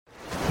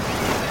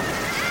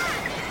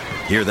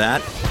Hear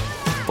that?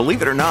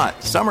 Believe it or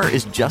not, summer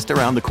is just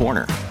around the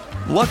corner.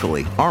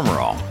 Luckily, Armor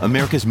All,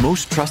 America's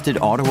most trusted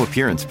auto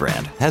appearance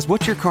brand, has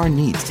what your car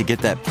needs to get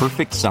that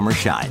perfect summer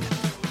shine.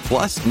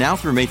 Plus, now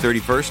through May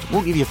 31st,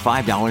 we'll give you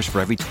 $5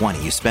 for every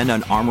 $20 you spend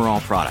on Armor All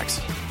products.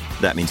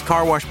 That means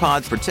car wash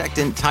pods,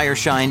 protectant, tire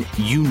shine,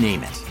 you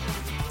name it.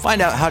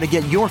 Find out how to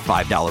get your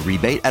 $5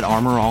 rebate at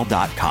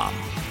armorall.com.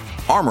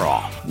 Armor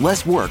All,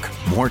 less work,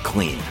 more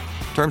clean.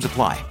 Terms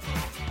apply.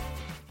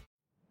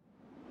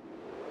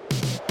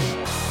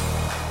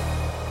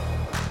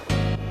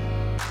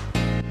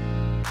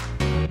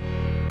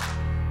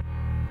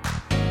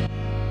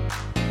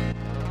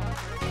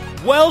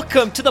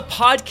 Welcome to the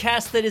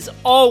podcast that is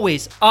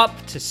always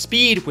up to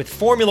speed with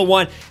Formula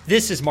One.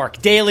 This is Mark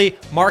Daly,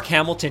 Mark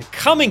Hamilton,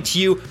 coming to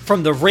you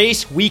from the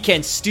Race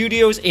Weekend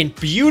Studios in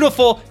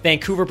beautiful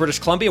Vancouver, British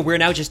Columbia. We're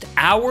now just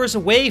hours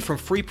away from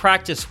Free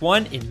Practice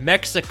 1 in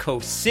Mexico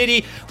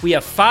City. We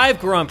have 5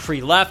 Grand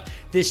Prix left.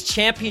 This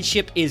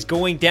championship is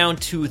going down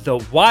to the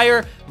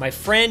wire. My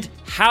friend,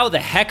 how the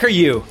heck are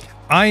you?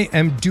 I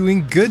am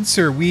doing good,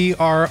 sir. We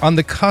are on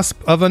the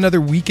cusp of another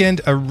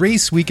weekend, a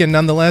race weekend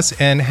nonetheless,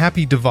 and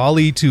happy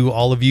Diwali to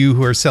all of you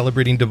who are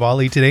celebrating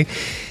Diwali today.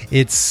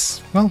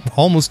 It's, well,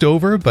 almost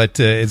over, but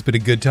it's been a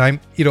good time.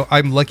 You know,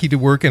 I'm lucky to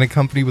work in a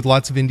company with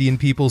lots of Indian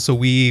people, so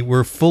we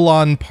were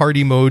full-on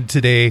party mode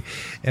today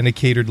and a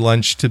catered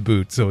lunch to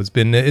boot. So it's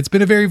been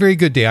a very, very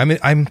good day.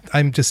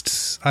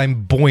 I'm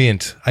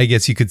buoyant, I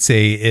guess you could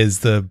say, is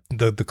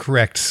the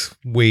correct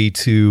way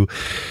to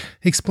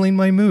explain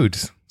my mood.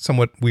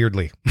 Somewhat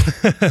weirdly.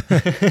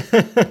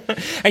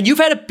 And you've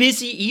had a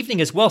busy evening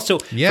as well. So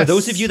yes. For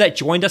those of you that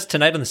joined us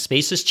tonight on the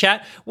Spaces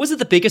chat, wasn't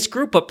the biggest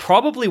group, but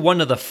probably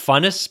one of the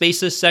funnest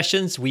Spaces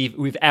sessions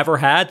we've ever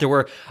had. There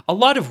were a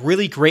lot of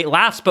really great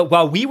laughs, but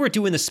while we were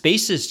doing the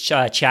Spaces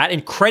chat,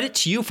 and credit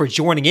to you for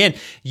joining in,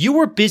 you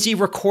were busy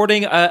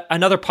recording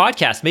another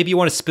podcast. Maybe you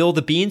want to spill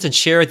the beans and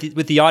share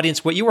with the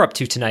audience what you were up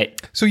to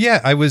tonight. So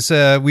yeah,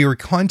 we were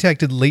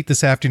contacted late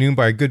this afternoon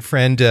by our good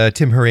friend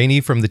Tim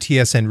Haraney from the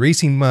TSN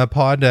Racing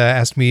pod.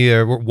 Asked me,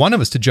 one of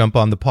us, to jump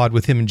on the pod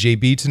with him and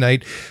JB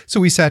tonight. So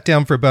we sat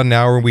down for about an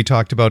hour and we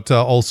talked about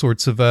all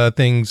sorts of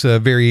things,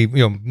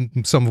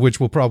 some of which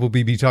we'll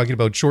probably be talking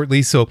about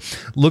shortly. So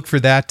look for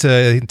that.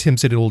 Tim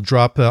said it will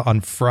drop on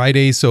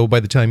Friday. So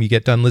by the time you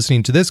get done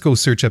listening to this, go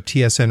search up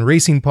TSN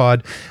Racing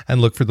Pod and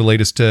look for the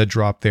latest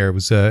drop there. It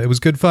was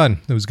good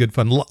fun. It was good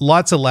fun.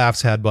 Lots of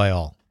laughs had by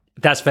all.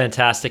 That's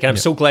fantastic. And I'm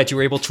so glad you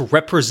were able to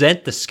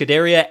represent the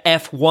Scuderia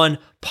F1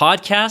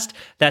 podcast.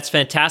 That's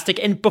fantastic.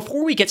 And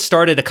before we get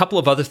started, a couple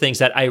of other things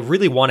that I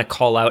really want to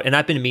call out, and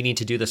I've been meaning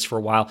to do this for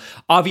a while.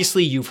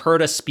 Obviously, you've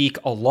heard us speak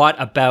a lot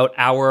about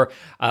our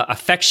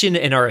affection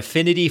and our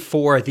affinity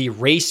for the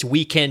Race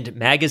Weekend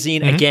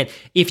magazine. Mm-hmm. Again,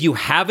 if you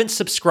haven't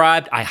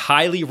subscribed, I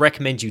highly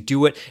recommend you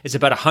do it. It's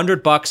about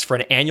 $100 for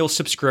an annual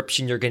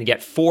subscription. You're going to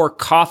get 4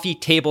 coffee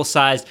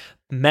table-sized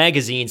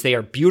magazines. They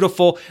are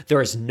beautiful.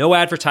 There is no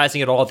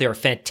advertising at all. They're a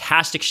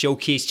fantastic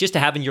showcase just to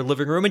have in your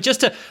living room and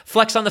just to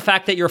flex on the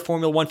fact that you're a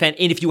Formula One fan.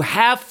 And if you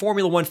have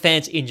Formula One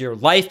fans in your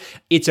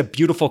life, it's a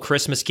beautiful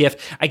Christmas gift.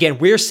 Again,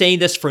 we're saying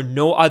this for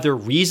no other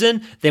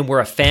reason than we're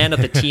a fan of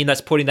the team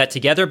that's putting that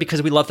together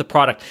because we love the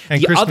product.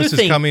 And Christmas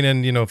is coming,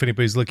 and if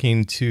anybody's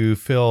looking to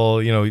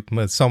fill,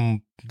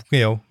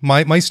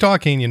 my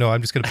stocking,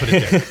 I'm just going to put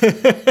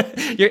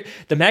it there.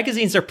 The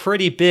magazines are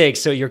pretty big,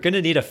 so you're going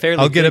to need a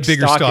fairly I'll get a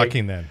bigger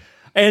stocking then.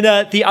 And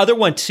the other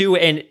one too,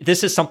 and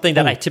this is something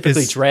that I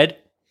typically dread.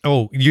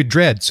 Oh, you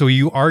dread. So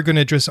you are going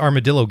to address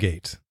Armadillo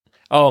Gate.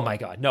 Oh my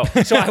God, no.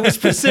 So I was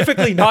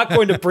specifically not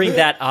going to bring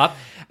that up.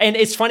 And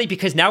it's funny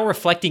because now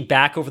reflecting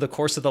back over the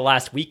course of the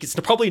last week, it's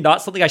probably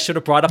not something I should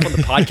have brought up on the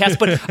podcast,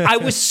 but I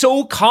was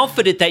so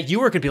confident that you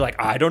were going to be like,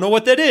 I don't know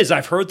what that is.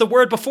 I've heard the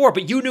word before,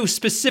 but you knew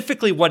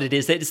specifically what it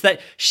is. That it's that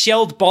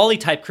shelled bally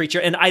type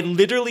creature. And I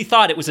literally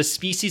thought it was a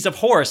species of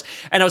horse.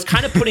 And I was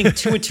kind of putting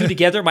 2 and 2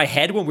 together in my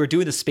head when we were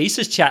doing the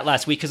Spaces chat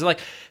last week. Because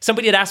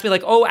somebody had asked me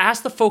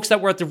ask the folks that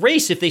were at the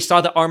race if they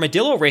saw the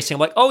armadillo racing. I'm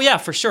like, oh yeah,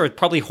 for sure.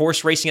 Probably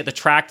horse racing at the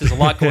track. There's a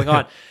lot going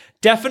on.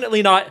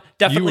 Definitely not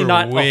a horse. You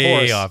were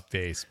way off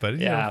base, but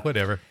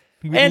whatever.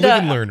 We live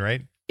and learn,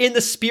 right? In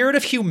the spirit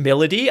of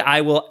humility,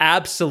 I will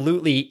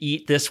absolutely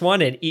eat this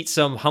one and eat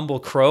some humble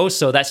crow.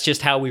 So that's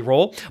just how we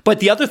roll. But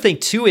the other thing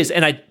too is,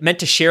 and I meant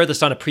to share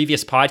this on a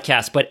previous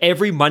podcast, but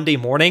every Monday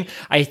morning,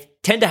 I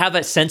tend to have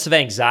a sense of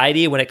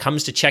anxiety when it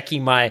comes to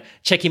checking my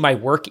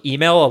work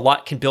email. A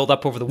lot can build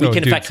up over the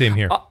weekend. In fact, same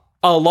here.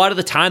 A lot of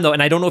the time, though,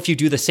 and I don't know if you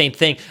do the same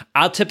thing,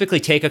 I'll typically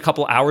take a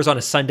couple hours on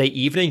a Sunday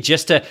evening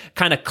just to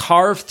kind of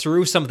carve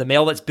through some of the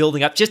mail that's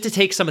building up, just to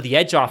take some of the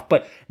edge off.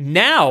 But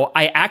now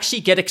I actually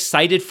get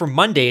excited for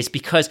Mondays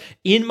because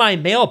in my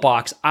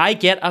mailbox, I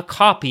get a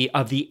copy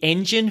of the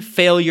Engine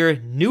Failure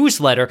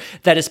newsletter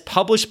that is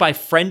published by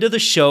friend of the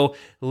show,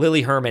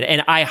 Lily Herman.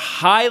 And I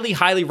highly,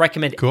 highly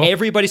recommend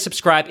everybody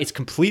subscribe. It's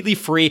completely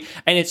free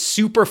and it's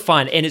super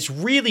fun. And it's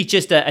really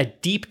just a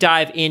deep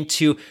dive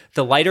into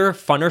the lighter,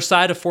 funner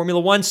side of Formula Formula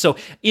One. So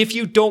if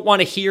you don't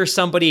want to hear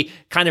somebody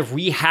kind of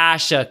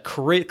rehash a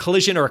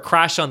collision or a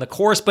crash on the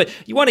course, but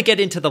you want to get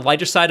into the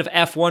lighter side of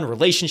F1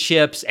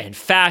 relationships and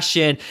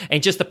fashion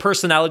and just the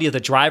personality of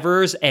the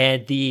drivers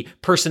and the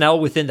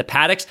personnel within the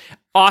paddocks,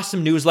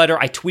 awesome newsletter.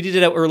 I tweeted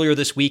it out earlier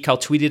this week. I'll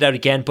tweet it out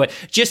again, but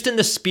just in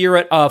the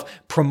spirit of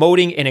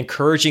promoting and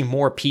encouraging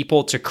more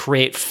people to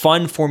create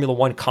fun Formula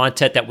One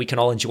content that we can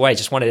all enjoy. I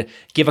just wanted to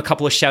give a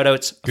couple of shout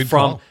outs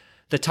from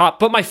the top.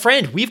 But my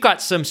friend, we've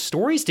got some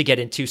stories to get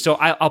into. So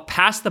I'll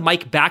pass the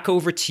mic back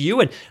over to you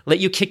and let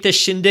you kick this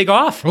shindig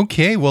off.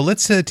 Okay, well,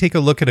 let's take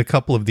a look at a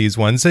couple of these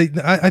ones.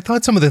 I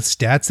thought some of the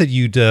stats that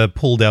you'd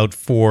pulled out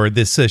for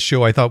this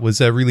show, I thought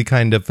was really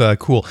kind of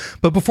cool.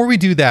 But before we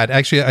do that,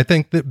 actually, I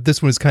think that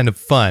this one is kind of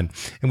fun.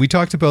 And we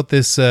talked about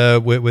this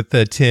with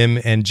Tim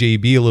and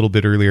JB a little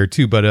bit earlier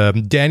too.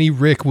 But Danny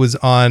Rick was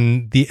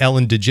on the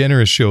Ellen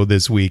DeGeneres show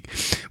this week,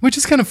 which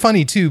is kind of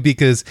funny too,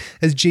 because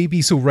as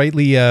JB so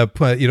rightly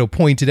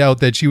pointed out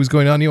that she was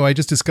going on, I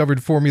just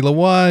discovered Formula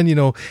One,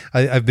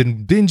 I've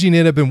been binging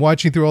it, I've been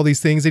watching through all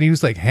these things, and he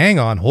was like, hang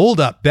on, hold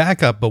up,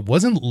 back up, but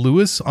wasn't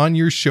Lewis on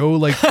your show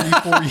like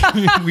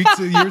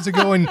 3-4 years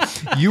ago, and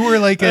you were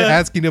like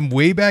asking him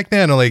way back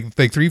then, like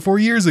 3-4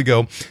 years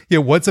ago,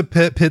 what's a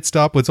pit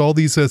stop, what's all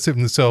these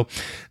so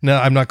no,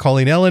 I'm not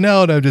calling Ellen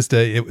out, I'm just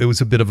it was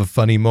a bit of a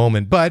funny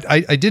moment, but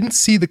I didn't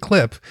see the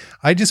clip.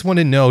 I just want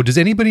to know, does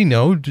anybody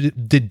know,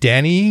 did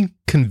Danny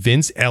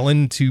convince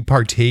Ellen to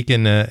partake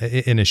in a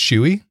shoey?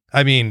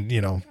 I mean,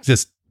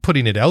 just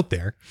putting it out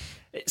there.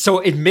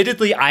 So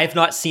admittedly, I have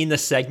not seen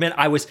this segment.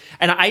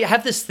 And I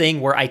have this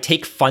thing where I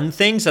take fun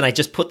things and I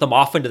just put them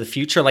off into the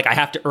future. Like I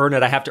have to earn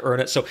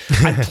it. So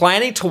I'm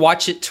planning to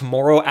watch it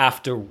tomorrow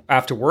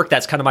after work.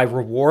 That's kind of my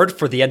reward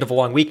for the end of a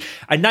long week.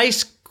 A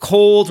nice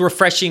cold,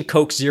 refreshing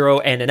Coke Zero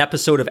and an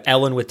episode of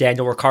Ellen with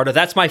Daniel Ricciardo.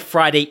 That's my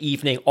Friday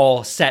evening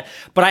all set,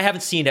 but I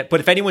haven't seen it.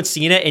 But if anyone's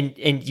seen it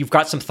and you've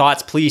got some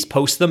thoughts, please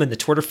post them in the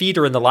Twitter feed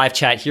or in the live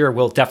chat here.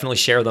 We'll definitely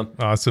share them.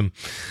 Awesome.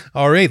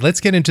 All right, let's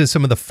get into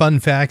some of the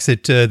fun facts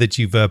that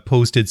you've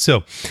posted.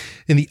 So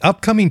in the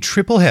upcoming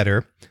triple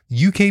header,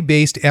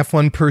 UK-based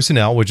F1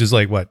 personnel, which is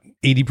like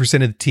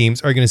 80% of the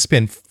teams, are going to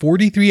spend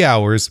 43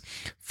 hours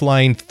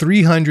flying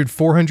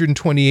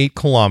 428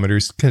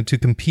 kilometers to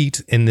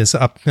compete in this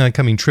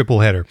upcoming triple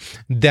header.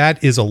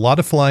 That is a lot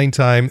of flying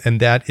time, and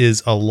that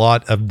is a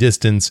lot of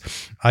distance.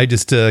 I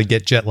just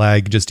get jet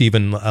lag just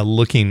even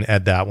looking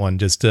at that one.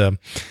 Just, don't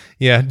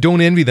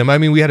envy them. I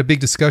mean, we had a big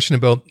discussion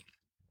about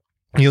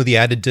the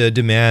added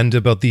demand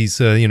about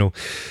these,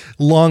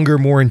 longer,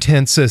 more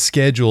intense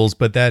schedules,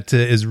 but that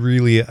is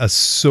really a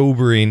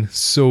sobering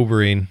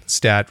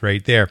stat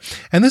right there.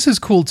 And this is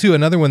cool too.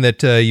 Another one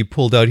that you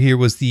pulled out here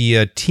was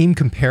the team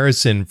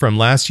comparison from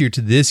last year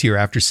to this year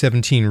after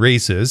 17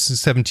 races.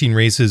 17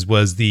 races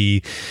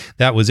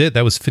that was it.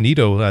 That was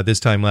finito this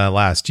time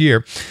last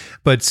year.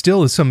 But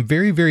still, some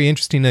very, very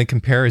interesting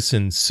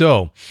comparisons.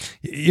 So,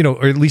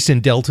 or at least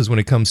in deltas when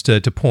it comes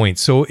to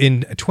points. So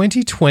in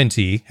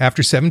 2020,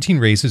 after 17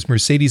 races,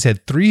 Mercedes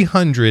had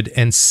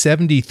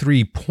 373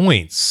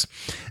 points.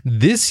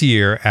 This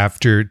year,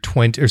 after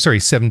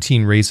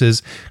 17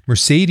 races,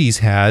 Mercedes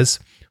has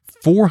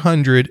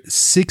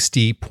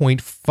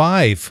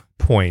 460.5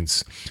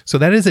 points. So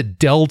that is a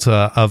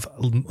delta of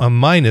a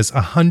minus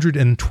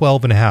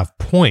 112.5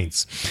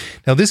 points.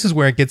 Now, this is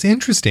where it gets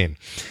interesting.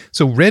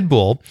 So Red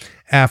Bull,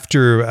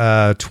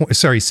 after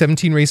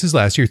 17 races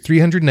last year,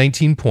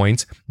 319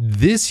 points.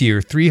 This year,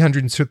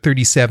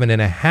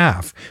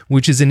 337.5,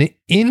 which is an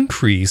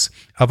increase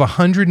of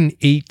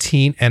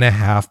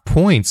 118.5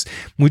 points,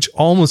 which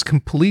almost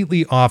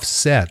completely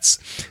offsets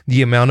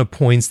the amount of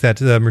points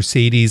that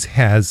Mercedes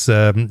has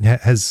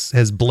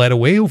bled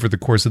away over the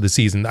course of the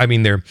season. I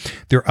mean, they're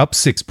up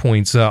 6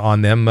 points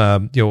on them,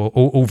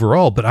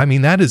 overall. But I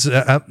mean, that is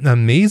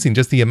amazing.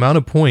 Just the amount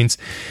of points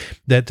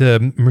that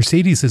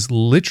Mercedes has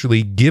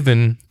literally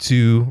given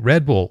to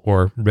Red Bull,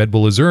 or Red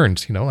Bull has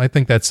earned. I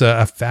think that's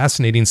a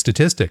fascinating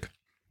statistic.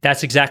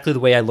 That's exactly the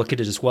way I look at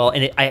it as well.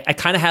 And I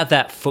kind of have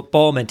that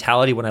football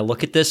mentality when I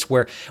look at this,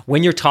 where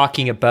when you're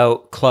talking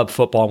about club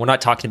football, we're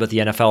not talking about the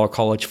NFL or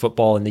college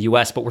football in the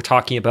US, but we're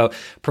talking about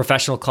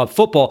professional club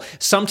football.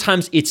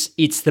 Sometimes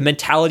it's the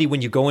mentality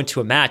when you go into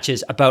a match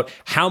is about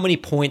how many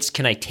points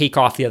can I take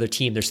off the other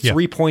team? There's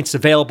 3 points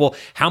available.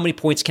 How many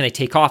points can I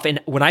take off? And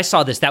when I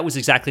saw this, that was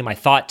exactly my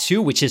thought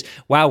too, which is,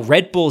 wow,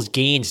 Red Bull's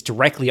gains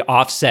directly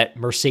offset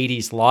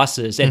Mercedes'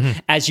 losses.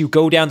 And as you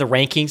go down the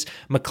rankings,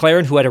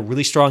 McLaren, who had a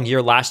really strong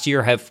year last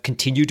year, have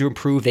continued to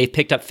improve. They've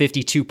picked up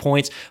 52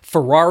 points.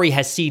 Ferrari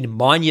has seen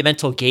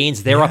monumental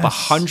gains. They're up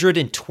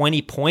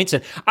 120 points.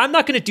 And I'm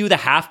not going to do the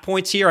half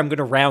points here. I'm going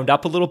to round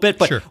up a little bit,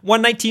 but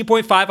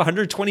 119.5,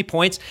 120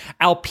 points.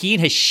 Alpine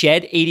has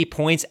shed 80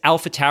 points.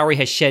 AlphaTauri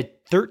has shed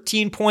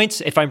 13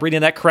 points, if I'm reading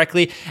that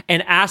correctly.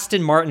 And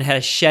Aston Martin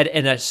has shed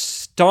an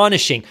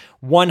astonishing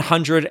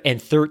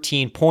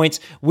 113 points.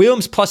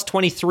 Williams plus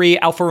 23.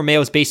 Alfa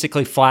Romeo is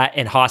basically flat,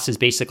 and Haas is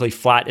basically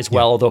flat as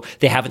well, although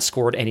they haven't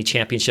scored any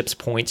championships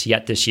points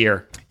yet this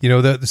year. You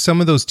know,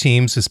 some of those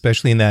teams,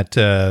 especially in that,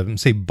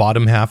 say,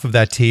 bottom half of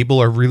that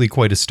table, are really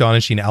quite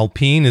astonishing.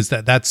 Alpine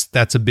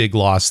that's a big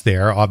loss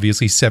there.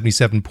 Obviously,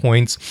 77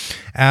 points.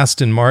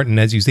 Aston Martin,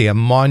 as you say, a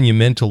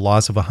monumental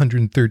loss of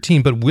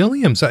 113. But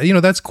Williams, you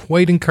know, that's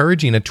quite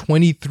encouraging. A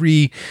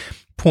 23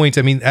 points.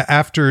 I mean,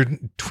 after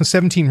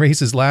 17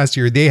 races last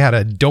year, they had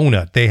a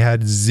donut. They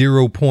had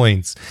 0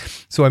 points.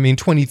 So, I mean,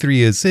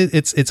 23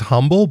 it's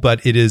humble,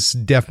 but it is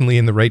definitely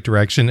in the right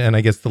direction. And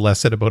I guess the less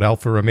said about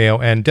Alfa Romeo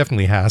and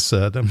definitely Haas,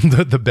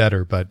 the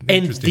better. But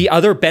and the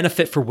other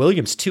benefit for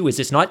Williams too is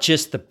it's not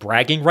just the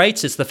bragging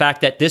rights; it's the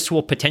fact that this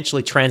will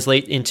potentially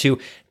translate into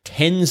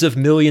tens of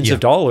millions of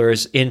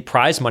dollars in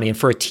prize money. And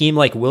for a team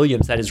like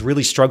Williams that has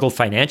really struggled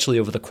financially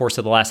over the course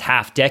of the last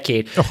half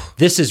decade,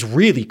 this is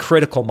really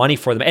critical money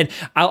for them. And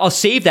I'll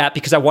save that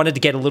because I wanted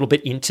to get a little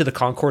bit into the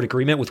Concord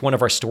Agreement with one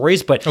of our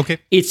stories, but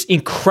it's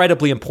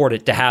incredibly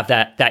important to have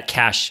that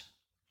cash.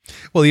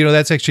 Well, you know,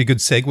 that's actually a good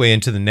segue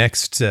into the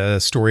next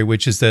story,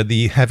 which is that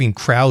having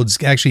crowds,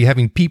 actually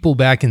having people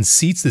back in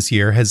seats this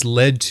year has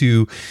led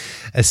to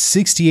a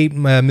 $68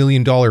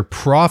 million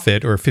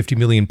profit, or 50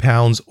 million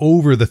pounds,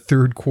 over the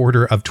third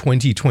quarter of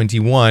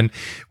 2021,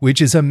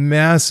 which is a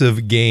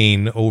massive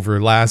gain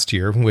over last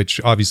year, which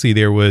obviously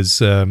there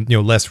was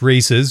less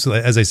races.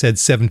 As I said,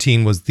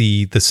 17 was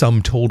the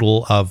sum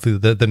total of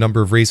the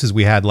number of races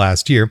we had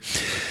last year.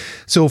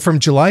 So from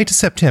July to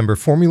September,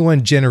 Formula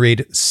One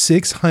generated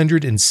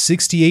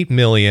 $668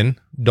 million,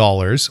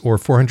 or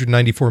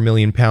 494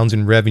 million pounds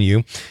in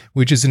revenue,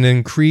 which is an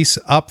increase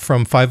up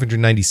from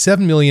 $597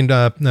 million,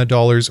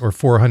 or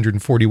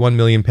 441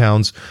 million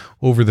pounds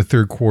over the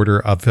third quarter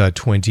of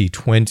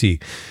 2020.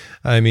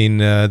 I mean,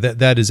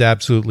 that is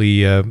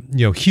absolutely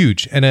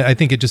huge, and I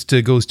think it just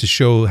goes to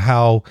show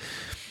how.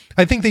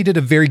 I think they did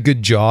a very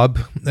good job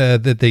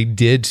that they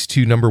did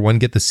to, number one,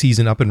 get the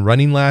season up and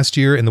running last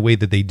year in the way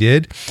that they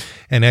did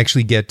and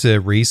actually get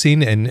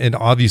racing. And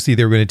obviously,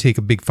 they were going to take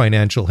a big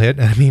financial hit.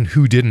 I mean,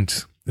 who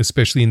didn't?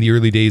 Especially in the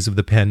early days of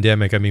the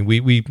pandemic. I mean,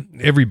 we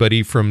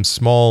everybody from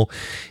small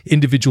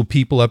individual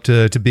people up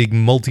to big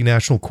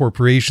multinational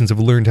corporations have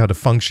learned how to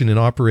function and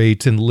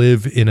operate and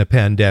live in a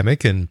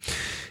pandemic. And,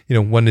 you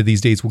know, one of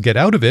these days we'll get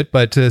out of it.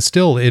 But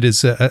still, it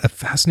is a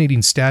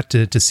fascinating stat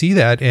to see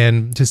that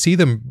and to see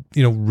them,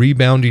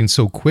 rebounding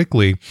so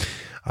quickly.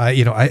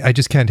 I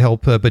just can't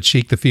help but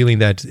shake the feeling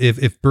that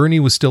if Bernie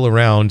was still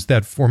around,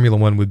 that Formula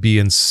One would be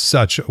in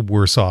such a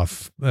worse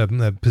off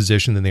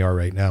position than they are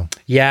right now.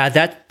 Yeah,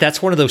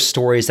 that's one of those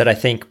stories that I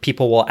think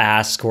people will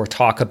ask or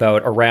talk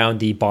about around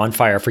the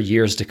bonfire for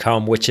years to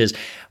come, which is,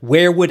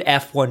 where would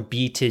F1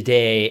 be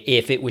today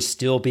if it was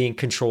still being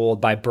controlled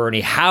by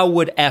Bernie? How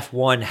would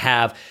F1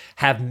 have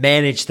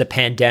managed the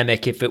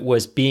pandemic if it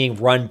was being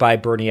run by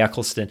Bernie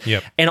Ecclestone?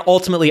 Yep. And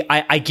ultimately,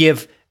 I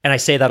give... And I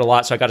say that a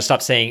lot, so I got to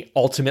stop saying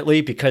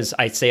ultimately because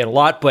I say it a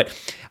lot. But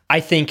I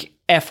think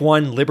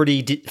F1,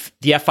 Liberty,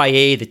 the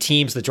FIA, the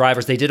teams, the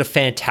drivers, they did a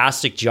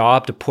fantastic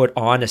job to put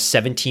on a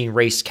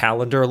 17-race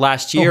calendar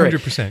last year.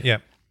 100%, yeah.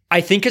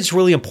 I think it's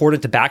really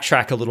important to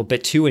backtrack a little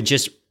bit too and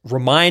just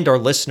remind our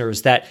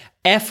listeners that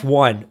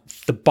F1,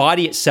 the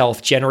body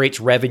itself, generates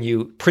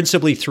revenue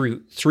principally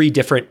through three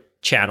different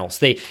channels.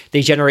 They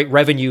generate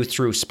revenue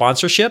through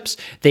sponsorships,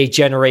 they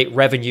generate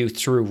revenue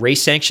through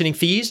race sanctioning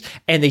fees,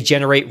 and they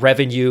generate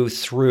revenue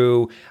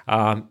through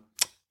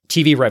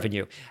TV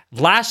revenue.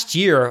 Last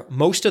year,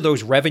 most of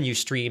those revenue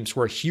streams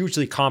were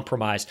hugely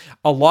compromised.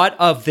 A lot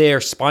of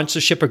their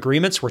sponsorship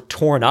agreements were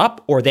torn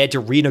up or they had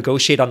to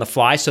renegotiate on the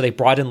fly, so they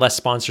brought in less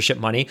sponsorship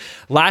money.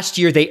 Last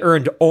year, they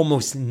earned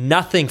almost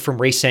nothing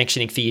from race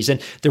sanctioning fees.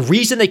 And the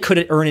reason they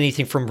couldn't earn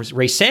anything from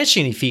race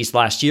sanctioning fees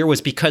last year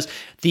was because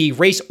the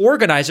race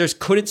organizers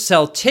couldn't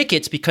sell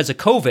tickets because of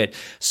COVID.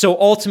 So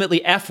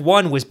ultimately,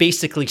 F1 was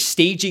basically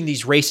staging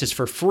these races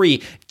for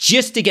free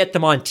just to get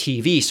them on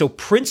TV. So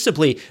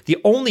principally, the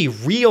only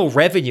real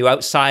revenue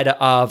outside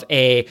of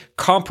a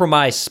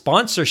compromised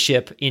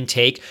sponsorship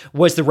intake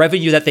was the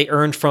revenue that they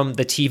earned from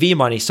the TV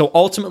money. So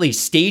ultimately,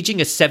 staging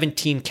a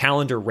 17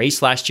 calendar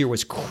race last year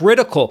was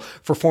critical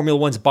for Formula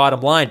One's bottom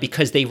line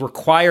because they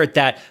required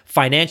that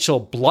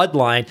financial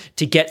bloodline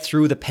to get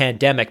through the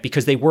pandemic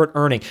because they weren't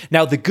earning.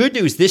 Now, the good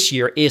news this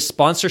year is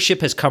sponsorship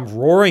has come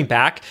roaring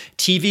back.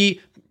 TV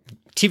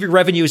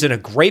revenue is in a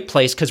great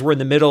place because we're in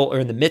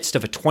the midst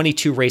of a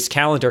 22 race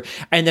calendar.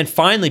 And then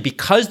finally,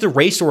 because the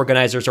race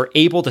organizers are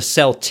able to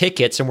sell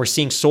tickets and we're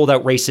seeing sold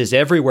out races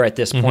everywhere at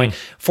this point,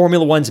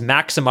 Formula One's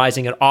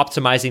maximizing and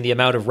optimizing the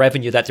amount of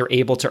revenue that they're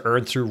able to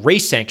earn through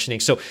race sanctioning.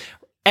 So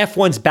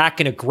F1's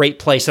back in a great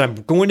place, and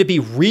I'm going to be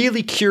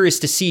really curious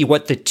to see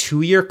what the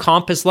 2-year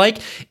comp is like.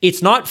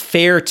 It's not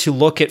fair to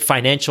look at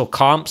financial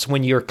comps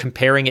when you're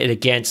comparing it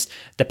against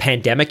the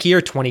pandemic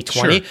year,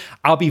 2020. Sure.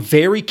 I'll be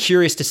very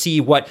curious to see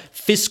what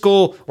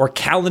fiscal or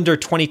calendar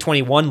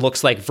 2021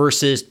 looks like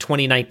versus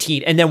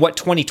 2019, and then what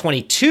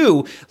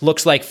 2022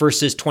 looks like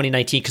versus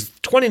 2019, because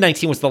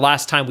 2019 was the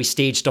last time we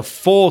staged a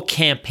full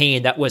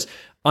campaign that was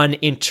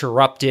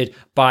uninterrupted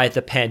by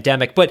the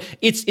pandemic. But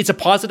it's a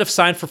positive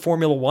sign for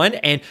Formula One.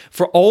 And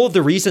for all of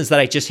the reasons that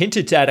I just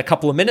hinted at a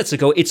couple of minutes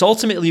ago, it's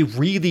ultimately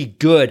really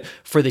good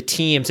for the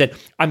teams. And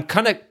I'm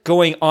kind of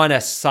going on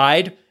a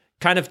side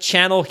kind of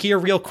channel here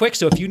real quick.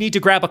 So if you need to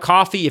grab a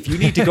coffee, if you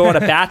need to go on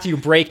a bathroom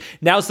break,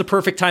 now's the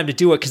perfect time to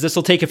do it, because this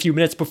will take a few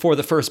minutes before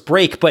the first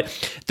break. But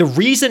the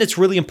reason it's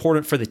really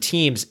important for the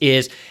teams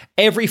is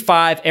every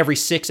 5, every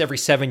 6, every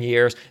 7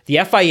 years, the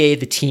FIA,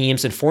 the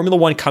teams, and Formula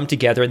One come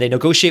together and they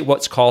negotiate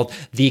what's called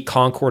the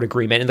Concord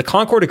Agreement. And the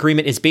Concord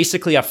Agreement is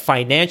basically a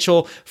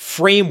financial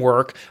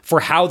framework for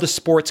how the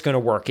sport's going to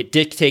work. It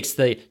dictates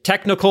the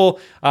technical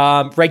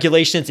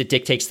regulations, it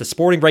dictates the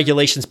sporting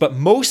regulations, but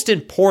most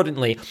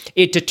importantly,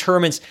 it determines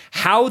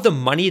how the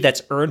money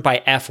that's earned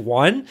by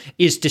F1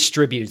 is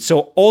distributed.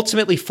 So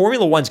ultimately,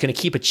 Formula One's going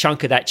to keep a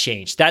chunk of that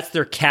change. That's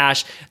their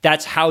cash.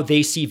 That's how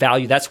they see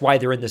value. That's why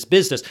they're in this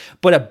business.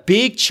 But a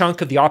big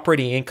chunk of the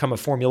operating income of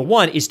Formula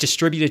One is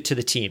distributed to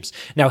the teams.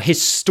 Now,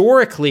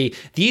 historically,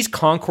 these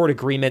Concord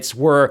agreements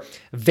were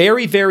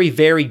very, very,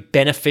 very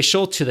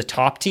beneficial to the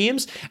top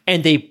teams,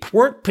 and they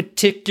weren't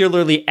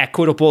particularly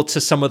equitable to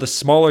some of the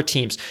smaller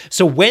teams.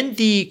 So when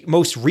the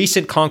most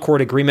recent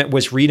Concord agreement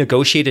was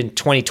renegotiated in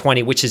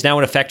 2020, which is now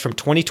in effect from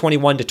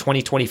 2021 to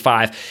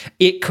 2025,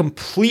 it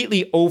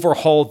completely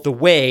overhauled the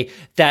way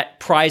that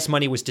prize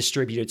money was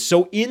distributed.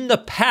 So in the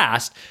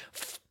past,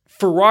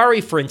 Ferrari,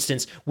 for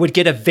instance, would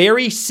get a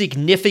very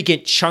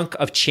significant chunk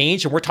of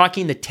change, and we're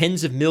talking the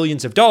tens of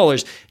millions of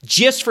dollars,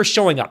 just for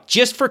showing up,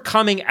 just for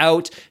coming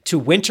out to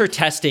winter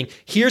testing.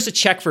 Here's a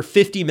check for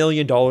 $50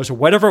 million or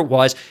whatever it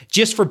was,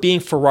 just for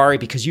being Ferrari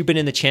because you've been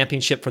in the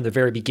championship from the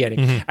very beginning.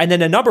 Mm-hmm. And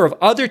then a number of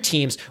other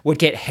teams would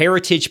get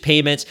heritage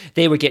payments.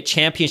 They would get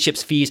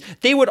championships fees.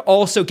 They would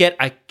also get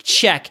a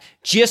check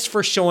just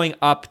for showing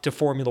up to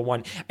Formula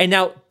One. And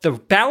now the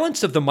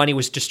balance of the money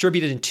was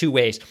distributed in two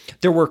ways.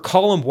 There were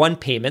column 1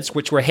 payments,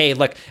 which were, hey,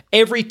 look,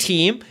 every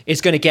team is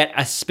going to get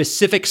a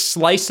specific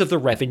slice of the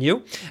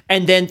revenue.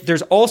 And then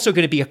there's also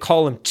going to be a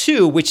column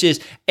 2, which is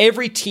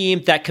every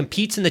team that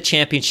competes in the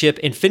championship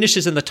and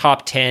finishes in the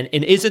top 10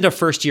 and isn't a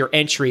first-year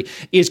entry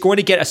is going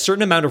to get a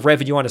certain amount of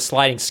revenue on a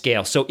sliding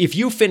scale. So if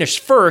you finish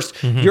first,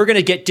 you're going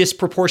to get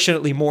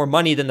disproportionately more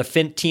money than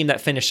the team that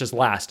finishes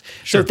last.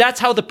 Sure. So that's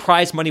how the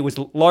prize money was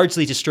largely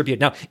distributed.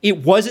 Now,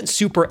 it wasn't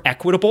super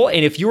equitable,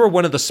 and if you were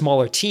one of the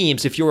smaller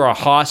teams, if you were a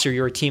Haas or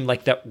you're a team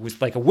like that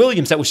was like a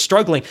Williams that was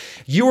struggling,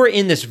 you were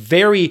in this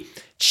very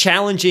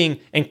challenging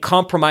and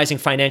compromising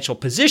financial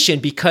position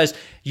because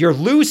you're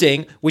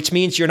losing, which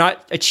means you're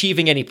not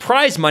achieving any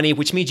prize money,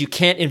 which means you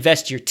can't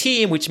invest your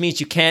team, which means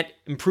you can't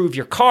improve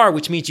your car,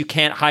 which means you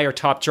can't hire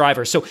top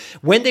drivers. So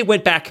when they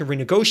went back and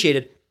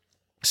renegotiated,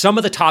 some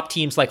of the top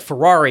teams like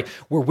Ferrari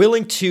were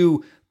willing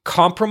to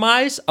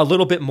compromise a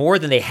little bit more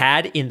than they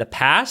had in the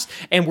past,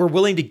 and we're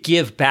willing to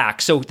give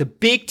back. So the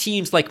big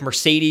teams like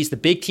Mercedes, the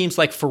big teams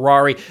like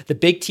Ferrari, the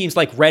big teams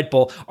like Red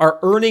Bull are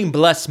earning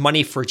less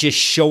money for just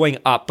showing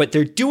up, but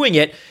they're doing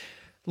it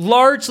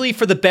largely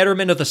for the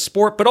betterment of the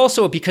sport, but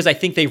also because I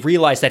think they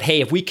realize that,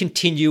 hey, if we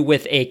continue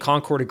with a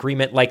Concord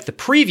agreement like the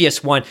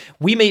previous one,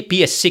 we may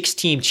be a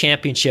 6-team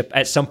championship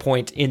at some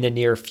point in the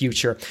near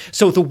future.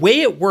 So the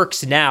way it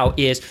works now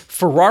is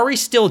Ferrari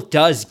still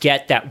does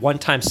get that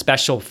one-time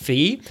special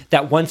fee,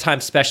 that one-time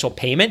special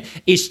payment.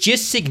 It's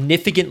just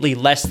significantly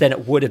less than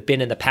it would have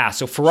been in the past.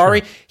 So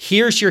Ferrari,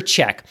 Here's your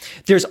check.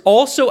 There's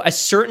also a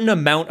certain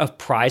amount of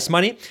prize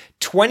money.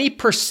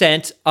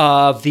 20%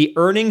 of the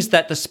earnings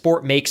that the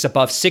sport makes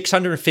above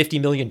 $650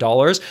 million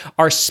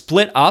are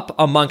split up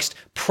amongst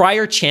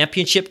prior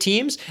championship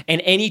teams and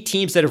any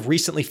teams that have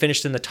recently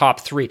finished in the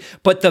top 3.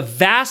 But the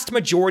vast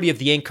majority of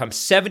the income,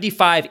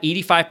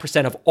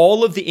 85% of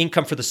all of the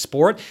income for the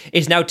sport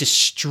is now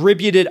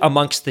distributed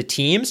amongst the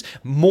teams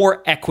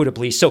more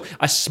equitably. So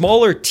a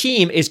smaller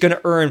team is going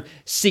to earn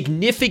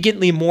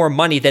significantly more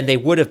money than they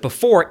would have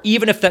before,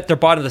 even if they're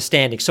bottom of the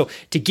standing. So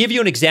to give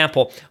you an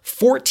example,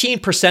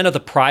 14% of the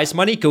prize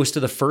money goes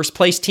to the first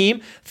place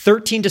team,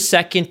 13 to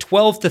second,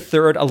 12 to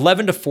third,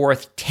 11 to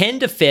fourth, 10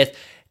 to fifth,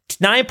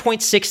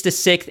 9.6 to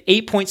sixth,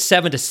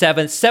 8.7 to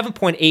seventh,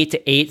 7.8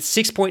 to eighth,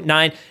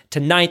 6.9 to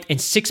ninth, and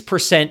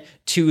 6%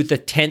 to the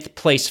 10th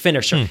place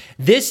finisher.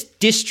 This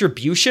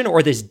distribution,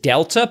 or this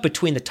delta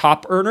between the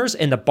top earners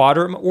and the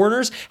bottom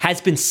earners,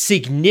 has been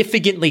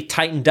significantly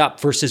tightened up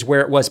versus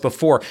where it was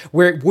before,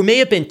 where it may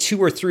have been 2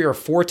 or 3 or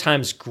 4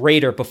 times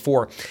greater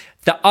before.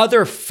 The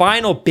other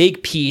final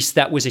big piece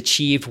that was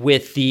achieved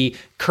with the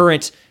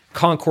current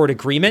Concord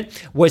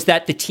agreement was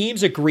that the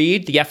teams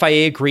agreed, the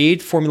FIA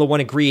agreed, Formula One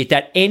agreed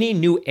that any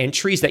new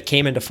entries that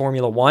came into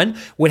Formula One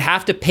would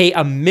have to pay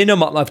a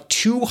minimum of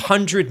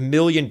 $200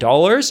 million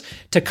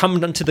to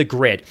come onto the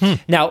grid.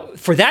 Now,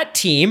 for that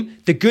team,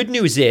 the good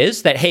news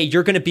is that, hey,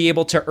 you're going to be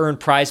able to earn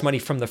prize money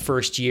from the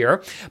first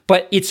year,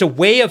 but it's a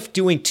way of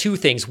doing two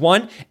things.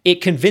 One,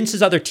 it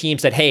convinces other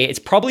teams that, hey, it's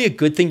probably a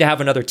good thing to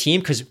have another team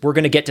because we're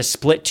going to get to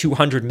split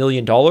 $200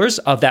 million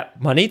of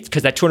that money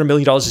because that $200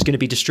 million is going to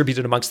be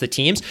distributed amongst the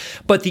teams.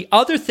 But the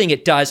other thing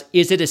it does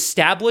is it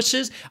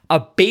establishes a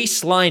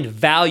baseline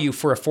value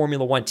for a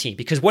Formula One team.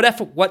 Because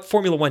what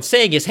Formula One's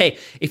saying is, hey,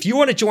 if you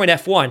want to join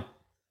F1,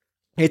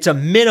 it's a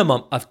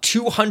minimum of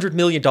 $200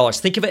 million.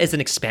 Think of it as an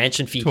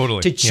expansion fee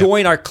to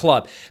join our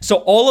club. So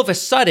all of a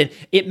sudden,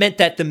 it meant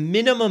that the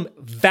minimum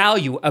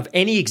value of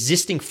any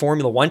existing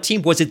Formula One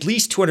team was at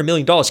least $200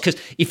 million. Because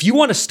if you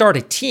want to start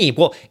a team,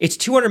 well, it's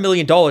 $200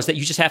 million that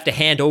you just have to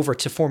hand over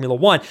to Formula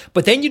One.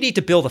 But then you need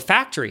to build a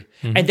factory.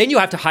 And then you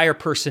have to hire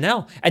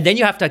personnel. And then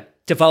you have to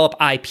develop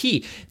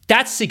IP.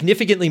 That's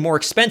significantly more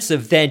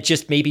expensive than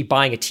just maybe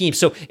buying a team.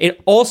 So it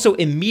also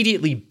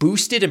immediately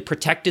boosted and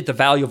protected the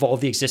value of all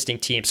the existing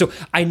teams. So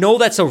I know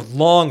that's a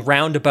long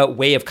roundabout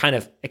way of kind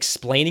of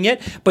explaining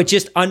it, but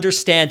just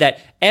understand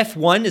that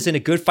F1 is in a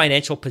good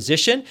financial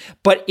position,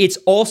 but it's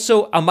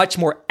also a much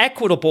more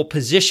equitable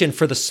position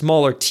for the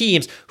smaller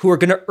teams who are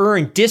going to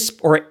earn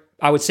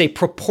I would say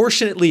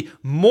proportionately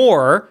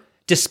more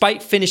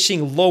despite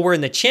finishing lower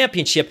in the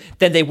championship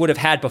than they would have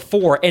had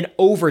before. And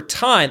over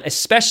time,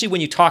 especially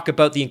when you talk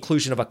about the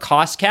inclusion of a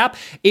cost cap,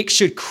 it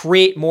should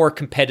create more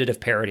competitive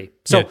parity.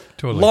 So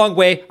long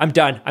way, I'm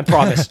done, I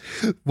promise.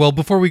 Well,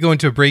 before we go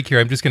into a break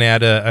here, I'm just going to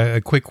add a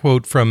quick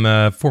quote from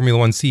Formula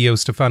One CEO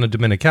Stefano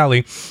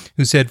Domenicali,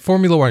 who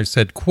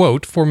said,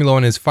 quote, Formula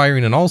One is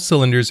firing on all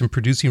cylinders and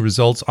producing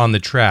results on the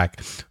track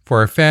for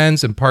our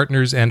fans and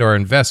partners and our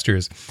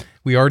investors.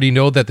 We already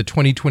know that the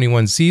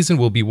 2021 season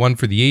will be one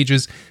for the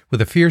ages,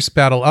 with a fierce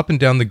battle up and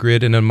down the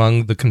grid and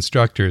among the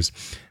constructors.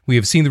 We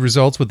have seen the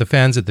results with the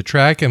fans at the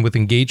track and with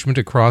engagement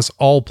across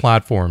all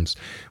platforms.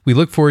 We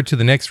look forward to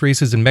the next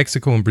races in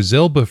Mexico and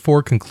Brazil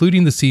before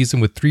concluding the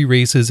season with 3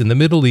 races in the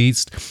Middle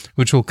East,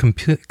 which will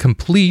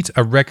complete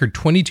a record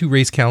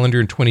 22-race calendar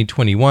in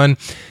 2021,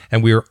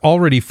 and we are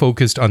already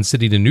focused on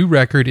setting a new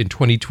record in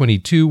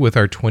 2022 with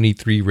our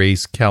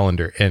 23-race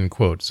calendar, end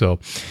quote. So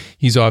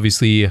he's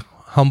obviously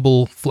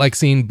humble,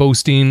 flexing,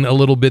 boasting a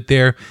little bit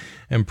there,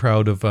 and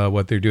proud of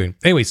what they're doing.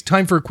 Anyways,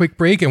 time for a quick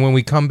break, and when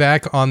we come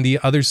back on the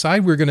other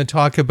side, we're going to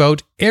talk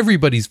about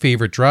everybody's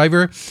favorite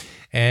driver.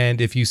 And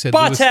if you said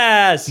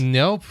Bottas,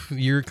 nope,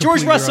 you're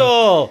George Russell,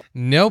 wrong.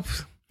 Nope,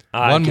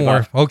 one more.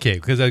 Up. Okay,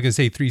 because I was going to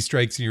say 3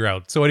 strikes and you're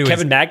out. So anyways,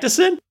 Kevin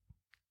Magnussen.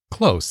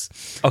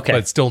 Close. Okay,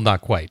 but still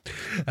not quite.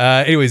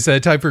 Anyways,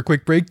 time for a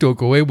quick break. Don't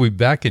go away. We'll be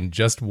back in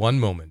just one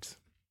moment.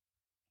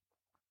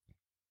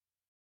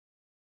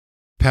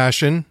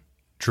 Passion,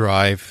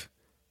 drive,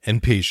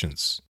 and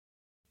patience.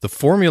 The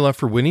formula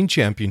for winning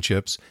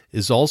championships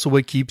is also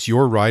what keeps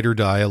your ride or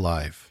die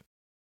alive.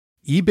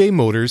 eBay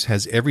Motors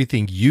has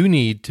everything you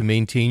need to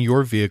maintain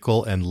your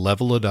vehicle and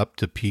level it up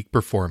to peak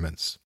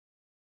performance.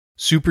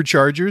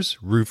 Superchargers,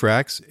 roof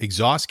racks,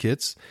 exhaust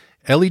kits,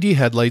 LED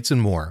headlights,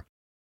 and more.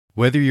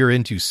 Whether you're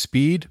into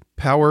speed,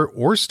 power,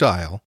 or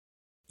style,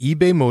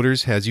 eBay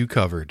Motors has you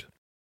covered.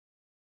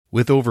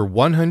 With over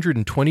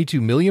 122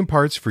 million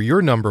parts for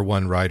your number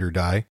one ride or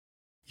die,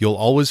 you'll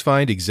always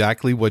find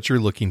exactly what you're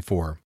looking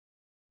for.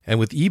 And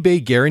with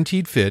eBay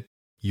Guaranteed Fit,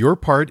 your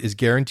part is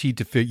guaranteed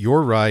to fit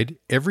your ride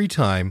every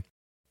time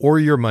or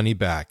your money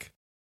back.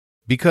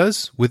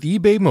 Because with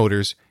eBay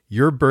Motors,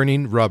 you're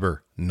burning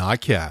rubber,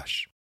 not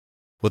cash.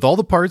 With all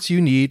the parts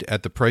you need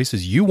at the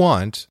prices you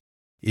want,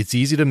 it's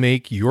easy to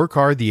make your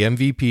car the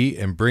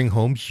MVP and bring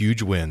home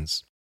huge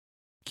wins.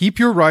 Keep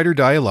your ride or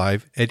die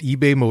alive at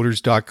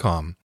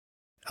ebaymotors.com.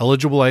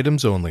 Eligible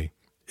items only.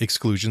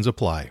 Exclusions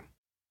apply.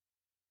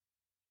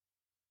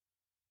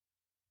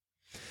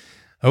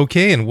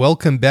 Okay, and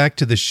welcome back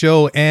to the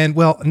show. And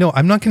well, no,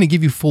 I'm not going to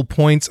give you full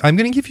points. I'm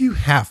going to give you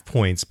half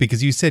points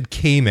because you said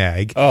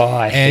K-Mag. Oh,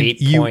 I hate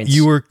points.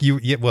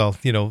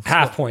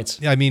 Half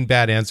points. I mean,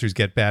 bad answers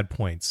get bad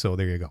points. So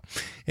there you go.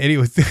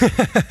 Anyways,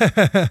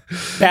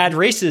 bad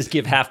races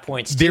give half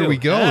points too. There we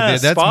go.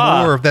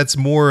 That's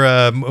more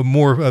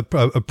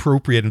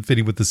appropriate and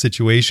fitting with the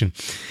situation.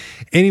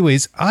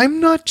 Anyways, I'm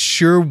not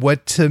sure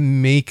what to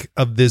make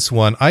of this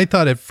one. I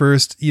thought at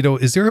first,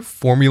 is there a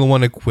Formula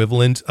One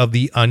equivalent of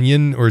The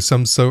Onion or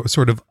some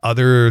sort of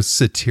other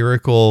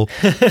satirical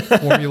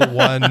Formula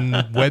One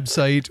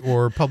website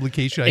or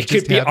publication? It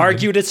could be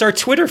argued it's our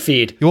Twitter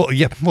feed. Well,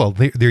 yeah. Well,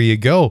 there you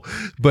go.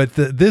 But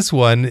this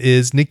one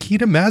is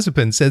Nikita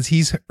Mazepin says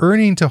he's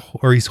hoping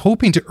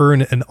to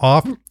earn an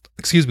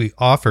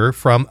offer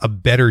from a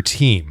better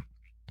team.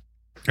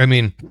 I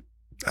mean,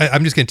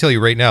 I'm just going to tell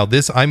you right now,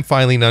 I'm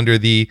filing under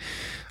the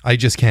I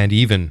just can't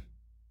even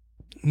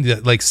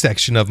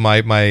section of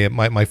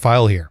my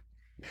file here.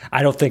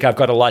 I don't think I've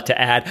got a lot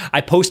to add. I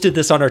posted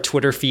this on our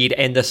Twitter feed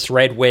and the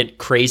thread went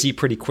crazy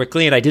pretty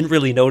quickly, and I didn't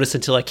really notice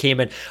until I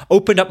came and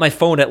opened up my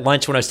phone at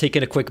lunch when I was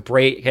taking a quick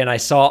break and I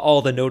saw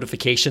all the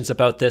notifications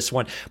about this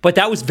one. But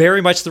that was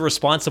very much the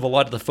response of a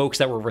lot of the folks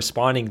that were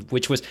responding,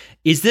 which was,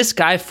 is this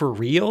guy for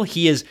real?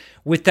 He is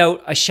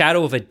without a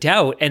shadow of a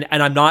doubt. And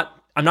I'm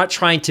not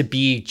trying to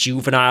be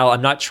juvenile.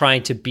 I'm not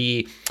trying to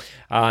be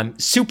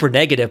super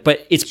negative,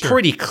 but it's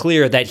pretty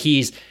clear that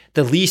he's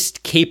the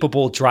least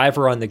capable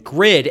driver on the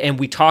grid. And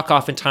we talk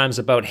oftentimes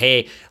about,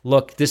 hey,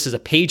 look, this is a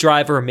pay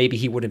driver. Maybe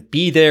he wouldn't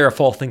be there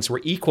if all things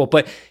were equal,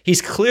 but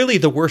he's clearly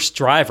the worst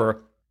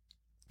driver.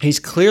 He's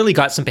clearly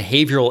got some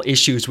behavioral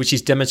issues, which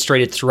he's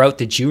demonstrated throughout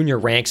the junior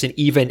ranks and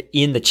even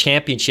in the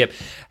championship.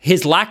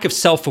 His lack of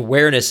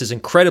self-awareness is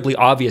incredibly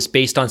obvious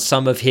based on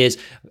some of his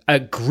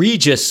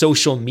egregious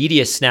social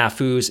media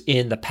snafus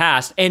in the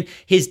past. And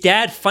his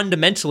dad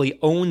fundamentally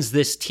owns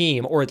this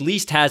team, or at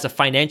least has a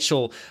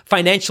financial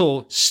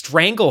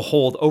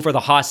stranglehold over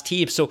the Haas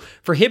team. So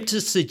for him to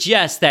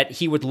suggest that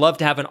he would love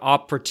to have an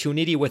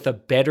opportunity with a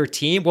better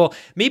team, well,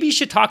 maybe you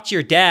should talk to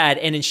your dad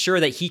and ensure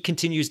that he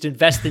continues to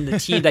invest in the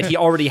team that he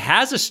already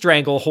has a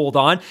stranglehold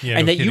on,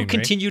 and that you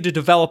continue to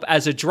develop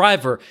as a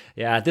driver.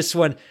 Yeah, this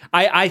one,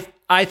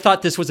 I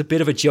thought this was a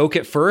bit of a joke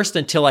at first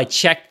until I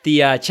checked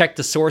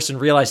the source and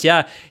realized,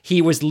 yeah,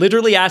 he was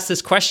literally asked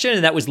this question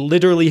and that was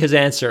literally his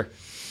answer.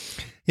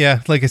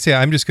 Yeah, like I say,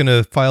 I'm just going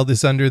to file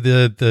this under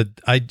the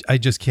I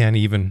just can't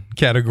even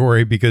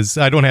category, because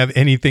I don't have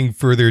anything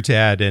further to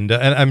add. And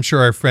I'm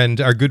sure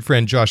our good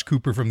friend Josh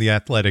Cooper from The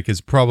Athletic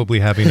is probably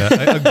having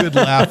a good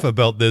laugh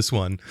about this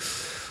one.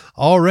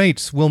 All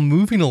right. Well,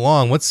 moving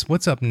along,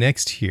 what's up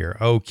next here?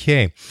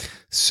 Okay.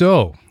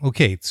 So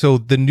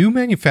the new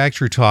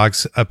manufacturer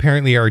talks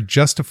apparently are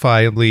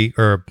justifiably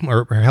or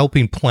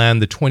helping plan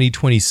the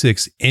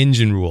 2026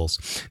 engine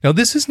rules. Now,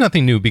 this is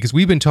nothing new, because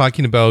we've been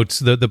talking about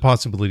the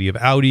possibility of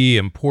Audi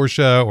and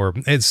Porsche, or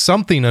as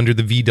something under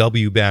the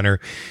VW banner,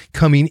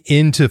 coming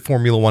into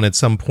Formula One at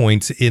some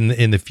point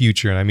in the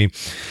future. And I mean,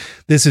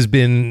 this has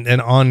been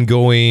an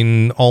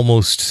ongoing,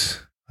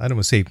 almost, I don't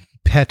want to say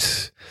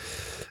pet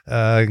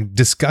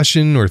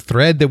discussion or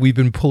thread that we've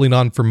been pulling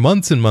on for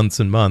months and months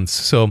and months.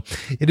 So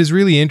it is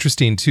really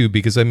interesting too,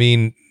 because I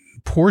mean,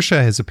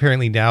 Porsche has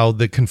apparently now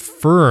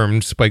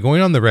confirmed by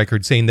going on the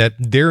record saying that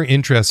their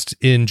interest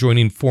in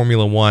joining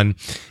Formula One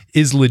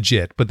is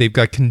legit, but they've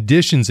got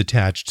conditions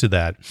attached to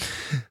that.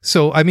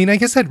 So, I mean, I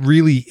guess that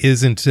really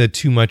isn't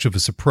too much of a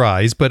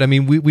surprise, but I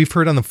mean, we've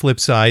heard on the flip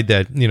side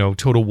that,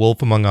 Total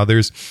Wolff, among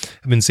others,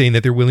 have been saying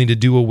that they're willing to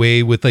do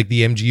away with like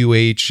the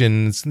MGU-H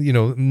and,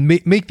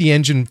 make the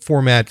engine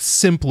format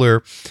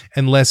simpler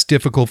and less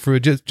difficult for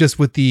just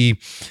with the,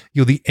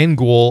 the end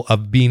goal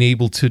of being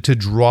able to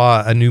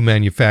draw a new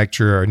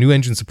manufacturer or a new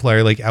engine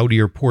supplier like Audi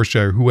or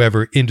Porsche or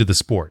whoever into the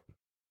sport.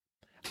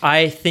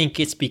 I think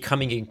it's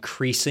becoming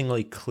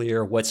increasingly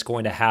clear what's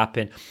going to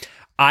happen.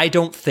 I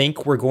don't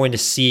think we're going to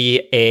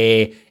see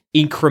a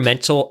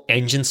incremental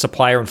engine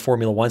supplier in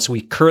Formula One. So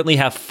we currently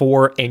have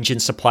 4 engine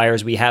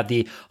suppliers. We have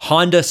the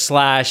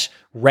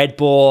Honda/Red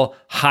Bull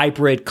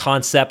hybrid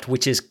concept,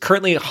 which is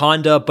currently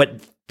Honda, but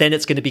then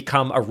it's going to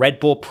become a Red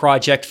Bull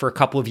project for a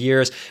couple of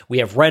years. We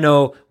have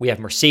Renault, we have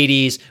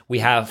Mercedes, we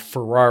have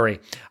Ferrari.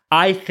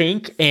 I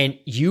think, and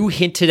you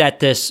hinted at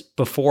this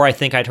before I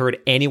think I'd heard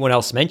anyone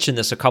else mention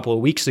this a couple of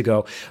weeks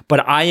ago,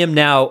 but I am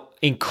now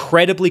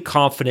incredibly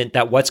confident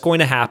that what's going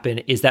to happen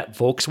is that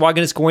Volkswagen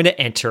is going to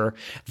enter.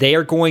 They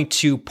are going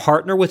to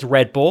partner with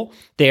Red Bull.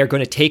 They are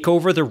going to take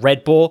over the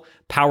Red Bull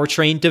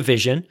powertrain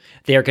division.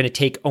 They are going to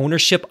take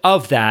ownership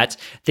of that.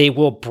 They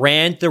will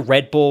brand the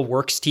Red Bull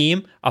Works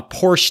team a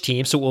Porsche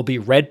team, so it will be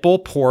Red Bull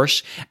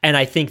Porsche, and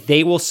I think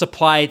they will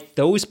supply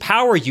those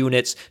power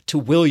units to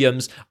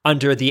Williams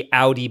under the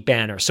Audi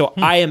banner. So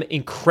I am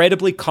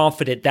incredibly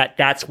confident that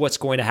that's what's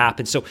going to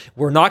happen. So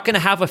we're not going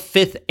to have a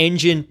 5th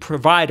engine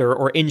provider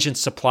or engine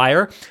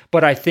supplier,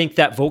 but I think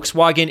that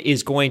Volkswagen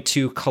is going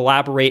to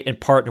collaborate and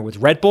partner with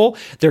Red Bull.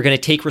 They're going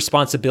to take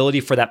responsibility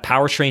for that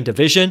powertrain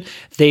division.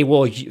 They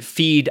will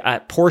feed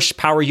Porsche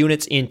power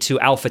units into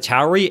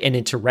AlphaTauri and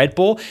into Red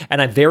Bull,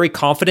 and I'm very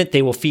confident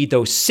they will feed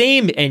those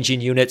same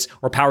engine units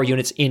or power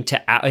units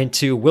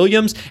into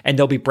Williams, and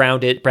they'll be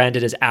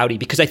branded as Audi.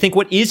 Because I think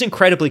what is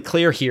incredibly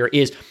clear here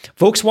is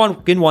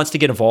Volkswagen wants to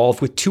get involved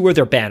with 2 of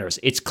their banners.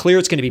 It's clear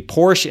it's going to be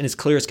Porsche and it's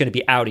clear it's going to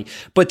be Audi.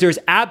 But there's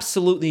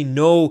absolutely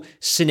no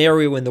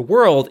scenario in the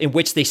world in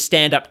which they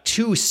stand up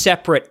 2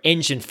 separate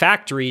engine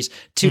factories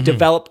to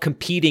develop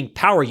competing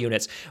power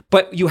units.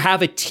 But you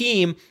have a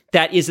team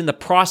that is in the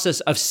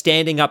process of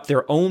standing up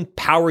their own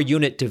power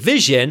unit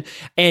division.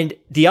 And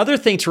the other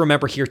thing to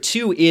remember here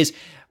too is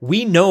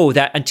we know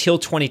that until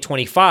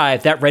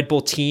 2025, that Red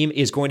Bull team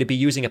is going to be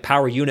using a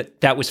power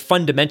unit that was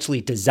fundamentally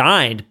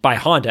designed by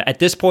Honda. At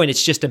this point,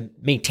 it's just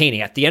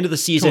maintaining. At the end of the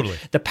season,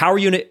 the power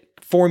unit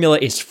formula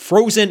is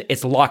frozen.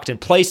 It's locked in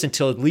place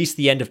until at least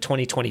the end of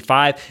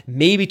 2025,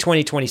 maybe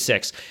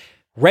 2026.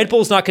 Red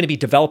Bull's not going to be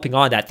developing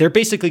on that. They're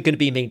basically going to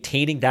be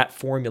maintaining that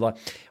formula.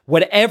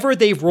 Whatever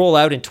they roll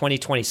out in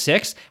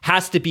 2026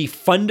 has to be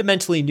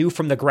fundamentally new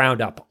from the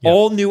ground up. Yep.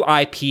 All new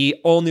IP,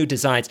 all new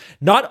designs,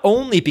 not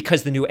only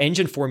because the new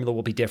engine formula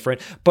will be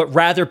different, but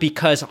rather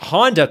because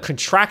Honda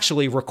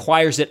contractually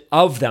requires it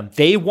of them.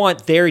 They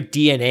want their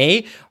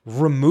DNA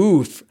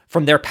removed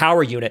from their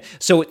power unit.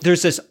 So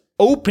there's this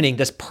opening,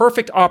 this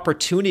perfect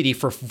opportunity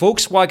for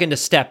Volkswagen to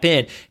step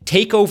in,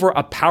 take over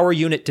a power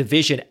unit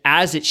division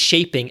as it's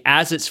shaping,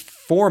 as it's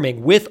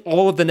forming with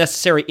all of the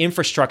necessary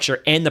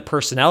infrastructure and the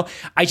personnel,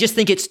 I just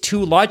think it's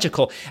too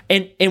logical.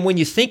 And when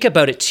you think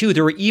about it too,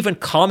 there were even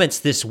comments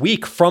this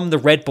week from the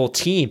Red Bull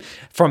team,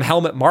 from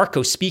Helmut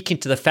Marko, speaking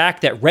to the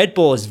fact that Red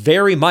Bull is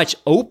very much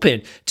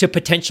open to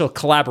potential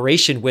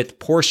collaboration with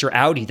Porsche or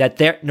Audi, that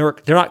they're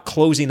not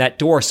closing that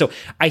door. So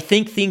I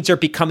think things are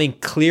becoming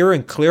clearer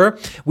and clearer.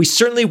 We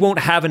certainly won't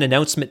have an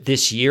announcement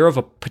this year of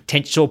a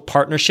potential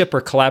partnership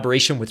or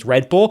collaboration with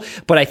Red Bull,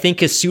 but I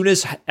think as soon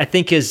as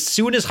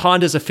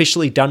Honda's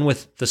officially done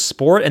with the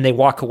sport and they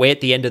walk away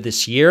at the end of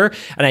this year,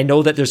 and I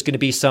know that there's going to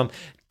be some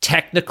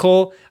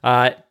technical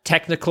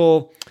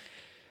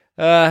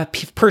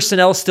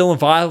personnel still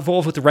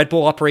involved with the Red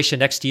Bull operation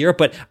next year,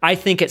 but I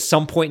think at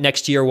some point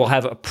next year we'll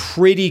have a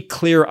pretty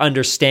clear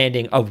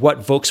understanding of what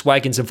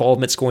Volkswagen's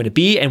involvement is going to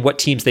be and what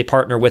teams they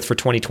partner with for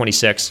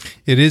 2026.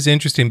 It is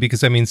interesting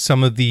because, I mean,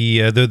 some of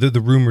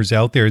the rumors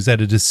out there is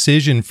that a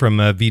decision from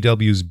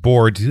VW's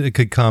board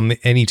could come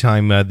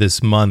anytime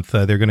this month.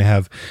 They're going to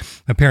have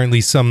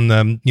apparently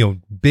some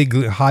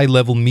big high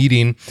level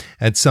meeting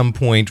at some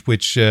point,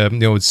 which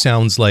it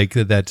sounds like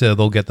that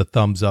they'll get the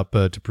thumbs up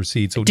to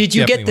proceed. So did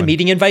you get the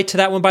meeting invite to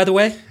that one, by the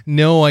way?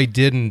 No, I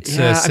didn't.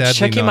 Yeah, I'm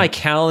checking my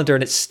calendar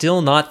and it's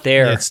still not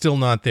there. Yeah, it's still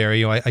not there.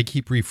 I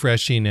keep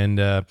refreshing and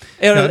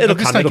it'll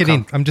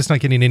come. I'm just not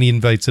getting any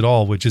invites at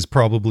all, which is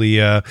probably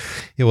a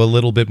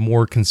little bit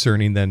more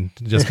concerning than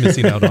just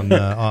missing out on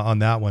on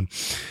that one.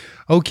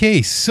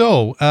 Okay,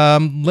 so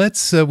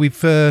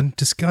we've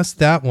discussed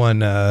that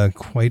one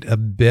quite a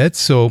bit.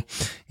 So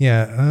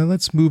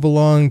let's move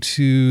along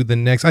to the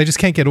next. I just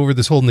can't get over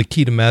this whole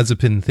Nikita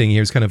Mazepin thing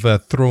here. It's kind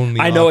of thrown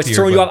me off. I know it's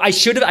throwing you off. I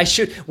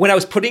should, when I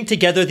was putting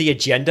together the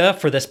agenda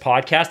for this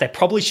podcast, I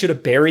probably should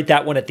have buried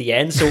that one at the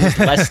end so it was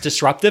less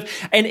disruptive.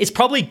 And it's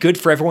probably good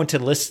for everyone to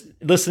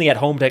listening at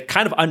home to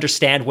kind of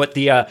understand what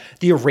the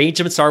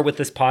arrangements are with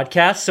this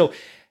podcast. So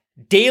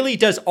Daly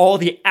does all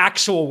the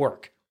actual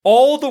work.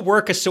 All the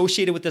work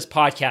associated with this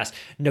podcast,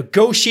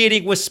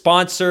 negotiating with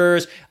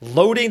sponsors,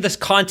 loading this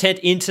content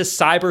into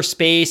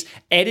cyberspace,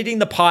 editing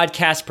the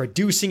podcast,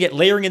 producing it,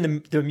 layering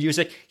in the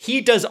music.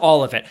 He does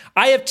all of it.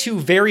 I have two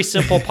very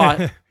simple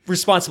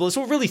responsibilities.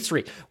 Well, really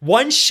three.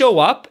 One, show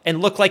up and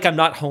look like I'm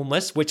not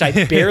homeless, which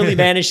I barely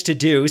managed to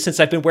do since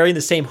I've been wearing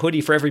the same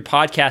hoodie for every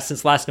podcast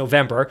since last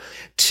November.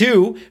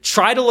 Two,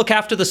 try to look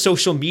after the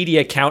social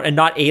media account and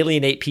not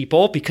alienate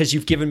people because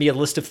you've given me a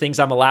list of things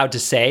I'm allowed to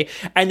say.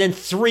 And then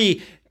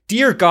three,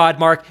 dear God,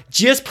 Mark,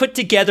 just put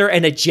together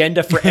an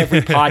agenda for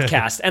every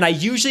podcast. And I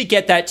usually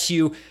get that to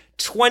you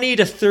 20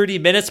 to 30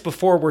 minutes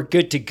before we're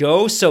good to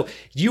go. So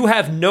you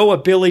have no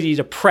ability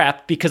to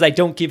prep because I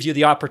don't give you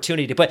the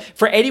opportunity. But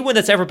for anyone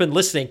that's ever been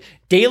listening,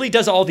 Daly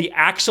does all the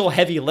actual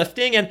heavy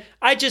lifting. And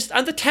I'm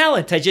the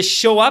talent. I just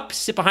show up,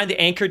 sit behind the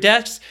anchor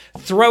desk,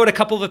 throw out a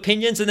couple of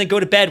opinions, and then go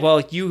to bed while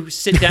you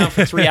sit down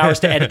for 3 hours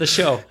to edit the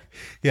show.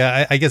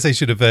 Yeah, I guess I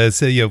should have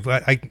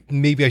said,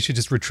 maybe I should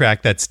just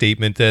retract that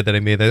statement that I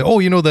made.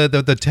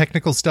 The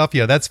technical stuff.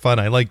 Yeah, that's fun.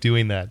 I like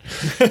doing that.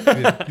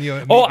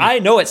 I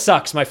know it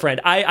sucks, my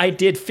friend. I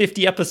did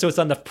 50 episodes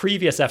on the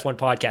previous F1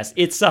 podcast.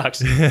 It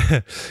sucks.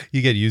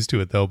 You get used to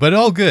it though, but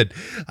all good.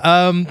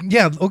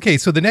 Okay.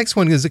 So the next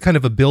one is a kind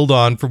of a build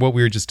on for what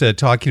we were just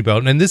talking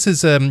about. And this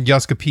is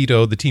Jost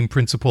Capito, the team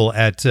principal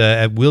at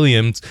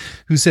Williams,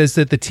 who says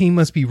that the team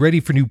must be ready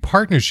for new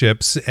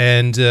partnerships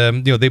and,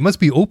 they must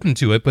be open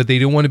to it, but they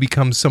don't want to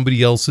become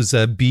somebody else's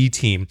B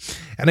team.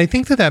 And I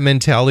think that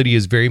mentality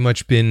has very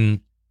much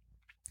been,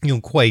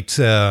 quite,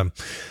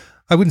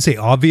 I wouldn't say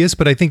obvious,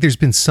 but I think there's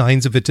been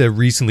signs of it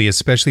recently,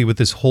 especially with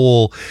this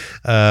whole,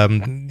 I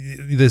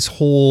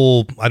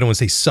don't want to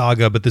say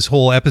saga, but this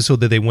whole episode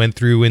that they went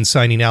through in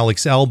signing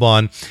Alex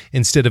Albon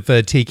instead of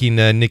taking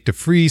Nick de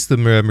Vries, the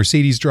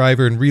Mercedes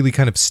driver, and really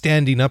kind of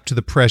standing up to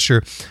the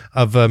pressure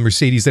of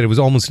Mercedes, that it was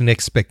almost an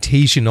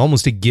expectation,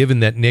 almost a given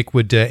that Nick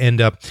would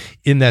end up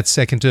in that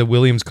second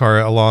Williams car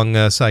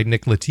alongside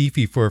Nick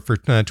Latifi for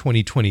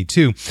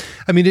 2022.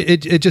 I mean,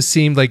 it just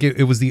seemed like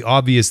it was the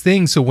obvious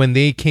thing. So when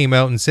they came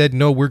out and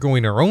said, no, we're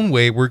going our own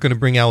way, we're going to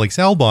bring Alex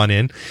Albon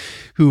in,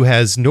 who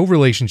has no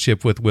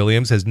relationship with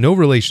Williams, has no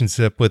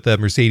relationship with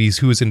Mercedes,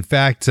 who is in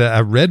fact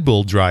a Red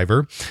Bull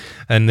driver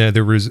and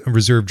the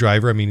reserve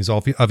driver. I mean, he's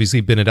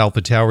obviously been at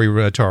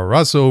AlphaTauri, Toro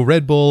Rosso,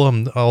 Red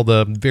Bull, all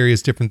the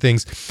various different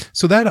things.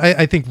 So that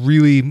I think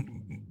really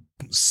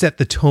set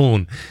the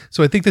tone.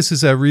 So I think this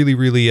is really,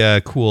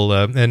 really cool.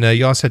 And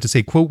Jost had to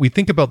say, quote, "We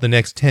think about the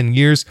next 10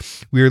 years.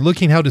 We are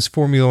looking, how does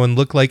Formula One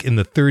look like in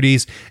the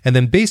 30s? And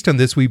then based on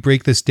this, we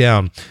break this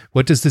down.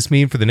 What does this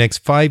mean for the next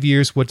 5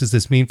 years? What does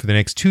this mean for the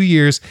next 2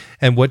 years?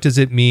 And what does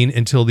it mean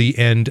until the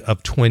end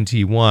of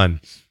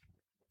 21?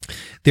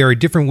 There are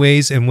different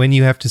ways, and when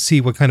you have to see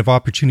what kind of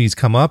opportunities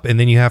come up, and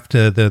then you have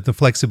to the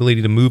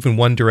flexibility to move in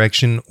one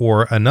direction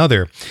or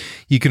another.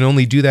 You can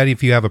only do that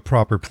if you have a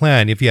proper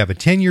plan. If you have a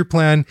 10-year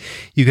plan,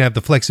 you can have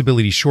the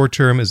flexibility short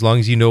term as long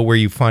as you know where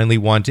you finally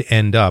want to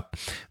end up.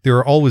 There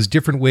are always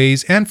different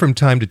ways, and from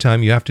time to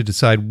time, you have to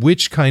decide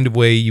which kind of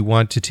way you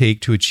want to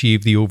take to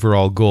achieve the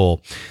overall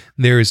goal.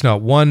 There is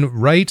not one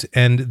right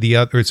and the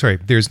other,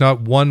 there's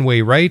not one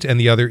way right and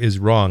the other is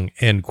wrong,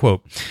 end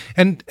quote.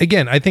 And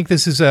again, I think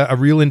this is a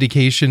real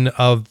indication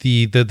of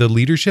the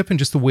leadership and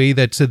just the way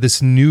that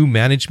this new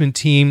management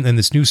team and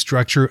this new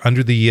structure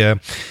under the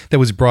that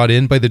was brought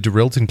in by the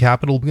Dorilton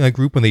Capital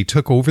Group when they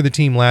took over the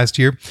team last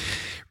year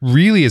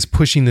really is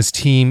pushing this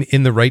team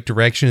in the right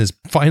direction, is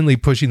finally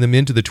pushing them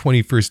into the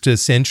 21st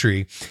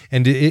century.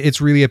 And it's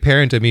really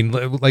apparent. I mean,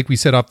 like we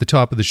said off the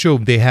top of the show,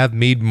 they have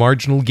made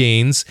marginal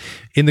gains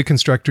in the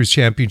Constructors'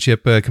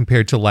 Championship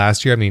compared to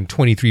last year. I mean,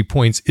 23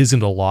 points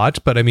isn't a lot,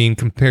 but I mean,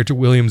 compared to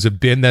Williams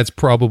have been, that's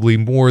probably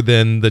more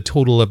than the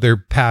total of their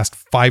past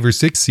 5 or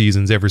 6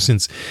 seasons ever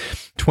since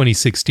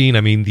 2016.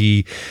 I mean,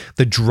 the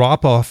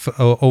drop off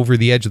over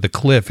the edge of the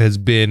cliff has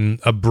been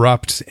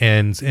abrupt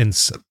and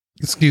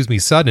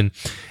sudden.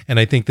 And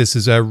I think this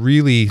is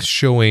really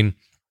showing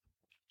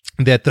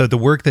that the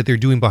work that they're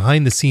doing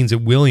behind the scenes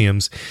at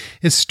Williams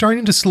is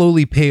starting to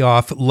slowly pay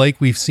off,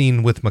 like we've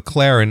seen with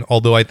McLaren,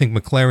 although I think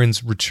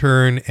McLaren's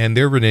return and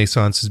their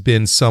renaissance has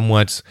been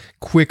somewhat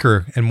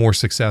quicker and more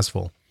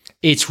successful.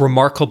 It's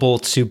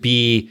remarkable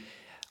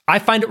I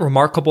find it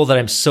remarkable that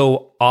I'm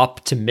so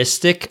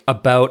optimistic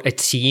about a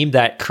team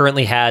that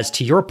currently has,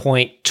 to your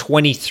point,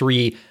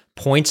 23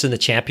 points in the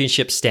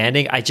championship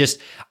standing.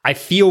 I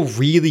feel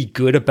really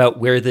good about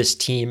where this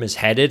team is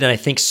headed. And I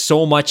think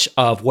so much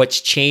of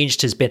what's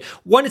changed has been,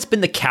 one, it's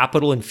been the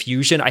capital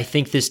infusion. I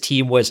think this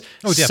team was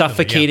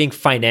suffocating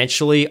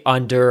financially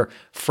under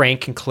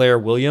Frank and Claire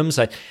Williams.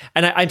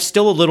 I'm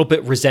still a little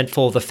bit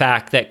resentful of the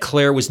fact that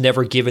Claire was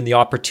never given the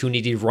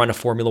opportunity to run a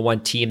Formula One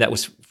team that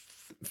was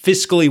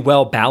fiscally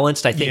well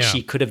balanced. I think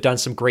she could have done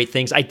some great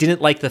things. I didn't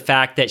like the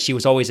fact that she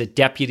was always a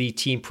deputy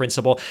team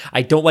principal.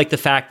 I don't like the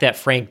fact that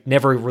Frank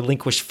never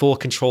relinquished full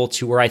control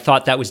to her. I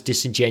thought that was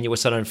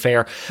disingenuous and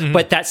unfair. Mm-hmm.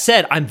 But that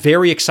said, I'm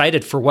very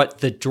excited for what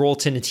the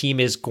Dorilton team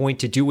is going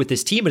to do with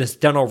this team, and it's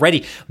done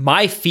already.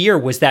 My fear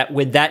was that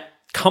when that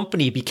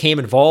company became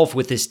involved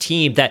with this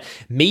team, that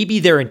maybe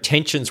their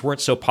intentions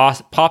weren't so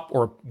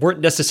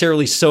weren't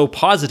necessarily so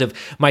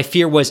positive. My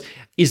fear was,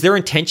 is their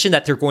intention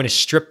that they're going to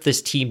strip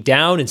this team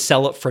down and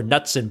sell it for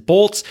nuts and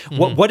bolts?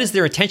 Mm-hmm. What is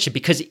their intention?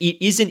 Because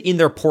it isn't in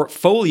their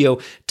portfolio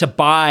to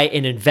buy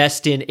and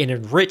invest in and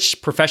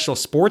enrich professional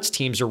sports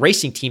teams or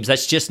racing teams.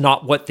 That's just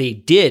not what they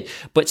did.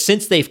 But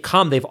since they've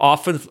come, they've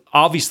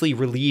obviously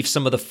relieved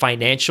some of the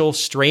financial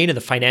strain and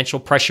the financial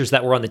pressures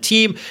that were on the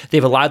team.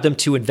 They've allowed them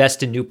to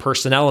invest in new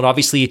personnel, and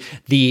obviously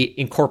the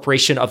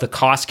incorporation of the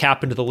cost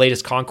cap into the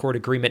latest Concord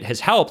agreement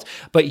has helped.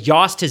 But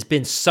Yost has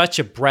been such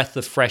a breath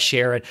of fresh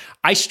air, and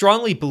I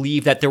strongly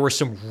believe that there were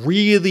some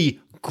really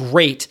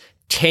great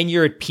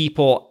tenured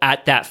people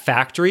at that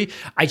factory.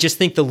 I just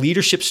think the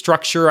leadership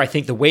structure, I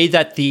think the way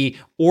that the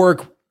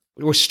org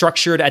was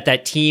structured at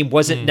that team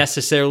wasn't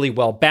necessarily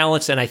well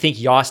balanced. And I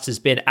think Yost has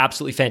been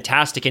absolutely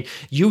fantastic. And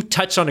you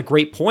touched on a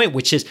great point,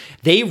 which is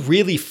they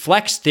really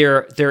flexed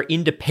their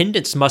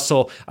independence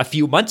muscle a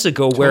few months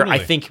ago, where I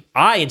think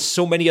I and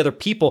so many other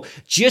people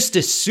just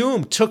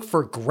took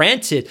for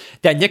granted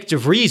that Nick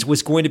DeVries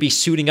was going to be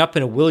suiting up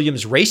in a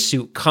Williams race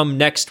suit come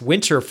next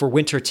winter for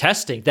winter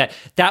testing,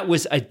 that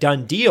was a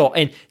done deal.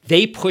 And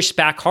they pushed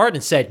back hard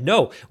and said,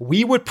 no,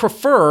 we would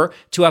prefer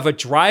to have a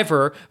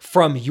driver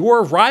from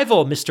your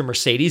rival, Mr.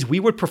 Mercedes. We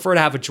would prefer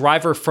to have a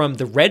driver from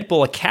the Red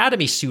Bull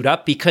Academy suit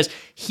up because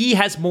he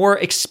has more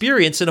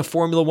experience in a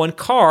Formula One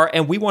car,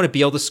 and we want to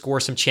be able to score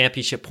some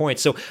championship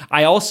points. So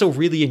I also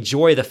really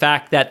enjoy the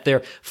fact that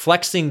they're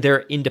flexing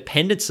their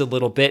independence a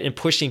little bit and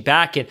pushing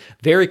back and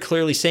very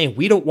clearly saying,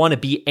 we don't want to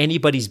be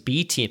anybody's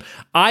B team.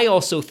 I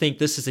also think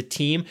this is a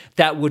team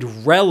that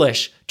would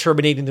relish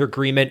terminating their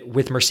agreement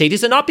with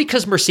Mercedes, and not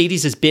because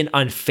Mercedes has been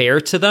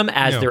unfair to them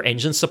as their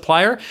engine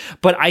supplier,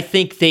 but I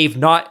think they've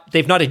not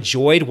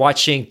enjoyed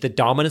watching the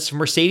dominance of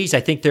Mercedes. I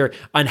think they're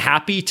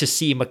unhappy to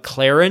see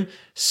McLaren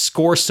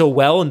score so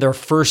well in their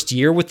first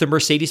year with the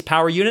Mercedes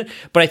power unit.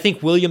 But I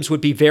think Williams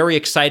would be very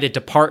excited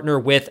to partner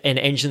with an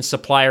engine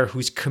supplier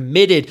who's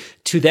committed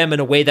to them in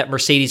a way that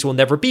Mercedes will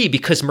never be,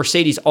 because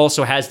Mercedes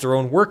also has their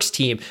own works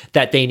team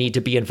that they need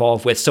to be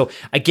involved with. So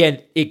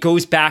again, it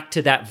goes back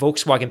to that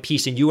Volkswagen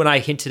piece, and you and I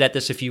hinted at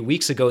this a few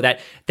weeks ago,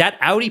 that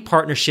Audi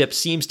partnership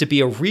seems to be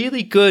a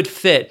really good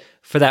fit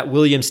for that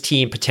Williams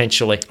team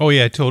potentially. Oh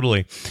yeah,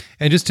 totally.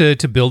 And just to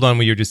build on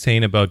what you're just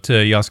saying about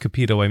Jost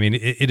Capito, I mean,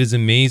 it is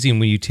amazing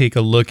when you take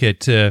a look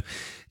at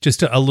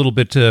just a little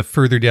bit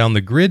further down the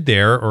grid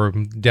there, or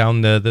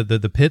down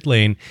the pit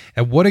lane,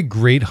 and what a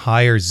great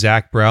hire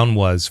Zach Brown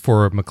was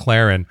for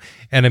McLaren.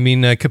 And I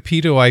mean,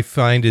 Capito, I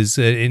find, is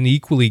an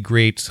equally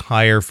great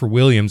hire for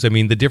Williams. I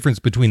mean, the difference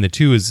between the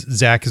two is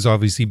Zach has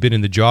obviously been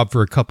in the job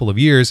for a couple of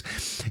years,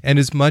 and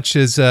as much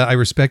as I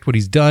respect what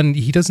he's done,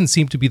 he doesn't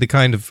seem to be the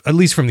kind of, at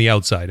least from the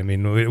outside, I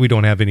mean, we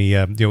don't have any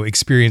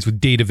experience with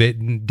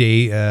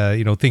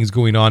day-to-day things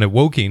going on at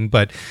Woking,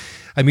 but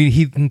I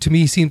mean, to me,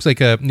 he seems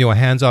like a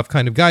hands-off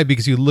kind of guy,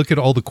 because you look at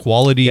all the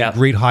quality,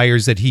 great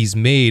hires that he's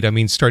made. I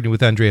mean, starting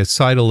with Andreas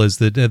Seidel as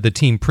the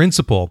team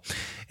principal,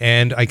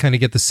 and I kind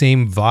of get the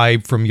same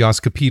vibe from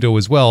Jost Capito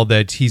as well,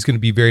 that he's going to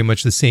be very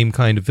much the same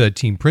kind of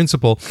team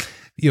principal.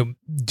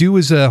 do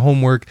his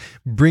homework,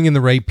 bring in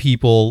the right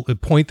people,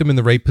 point them in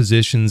the right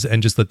positions,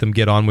 and just let them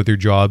get on with their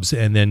jobs.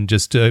 And then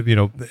just, and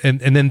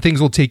then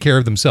things will take care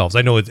of themselves.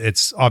 I know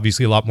it's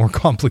obviously a lot more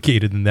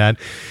complicated than that,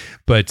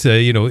 but,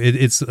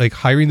 it's like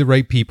hiring the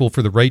right people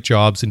for the right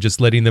jobs and just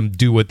letting them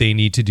do what they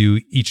need to do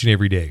each and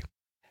every day.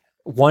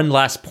 One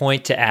last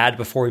point to add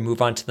before we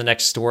move on to the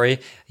next story.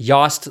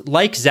 Jost,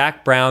 like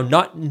Zach Brown,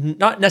 not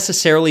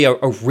necessarily a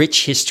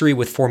rich history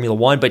with Formula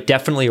One, but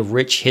definitely a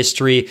rich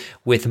history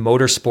with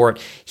motorsport.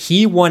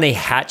 He won a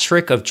hat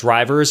trick of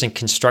drivers and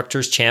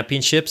constructors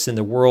championships in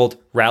the World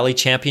Rally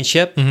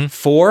Championship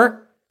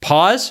for,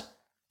 pause,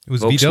 it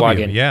was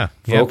Volkswagen. VW, yeah.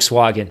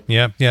 Volkswagen.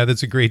 Yeah,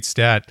 that's a great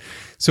stat.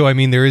 So, I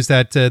mean, there is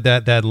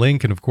that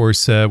link, and of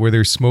course, where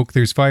there's smoke,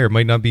 there's fire. It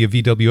might not be a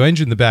VW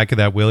engine in the back of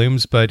that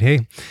Williams, but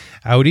hey,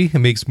 Audi, it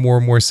makes more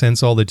and more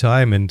sense all the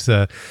time. And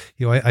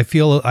I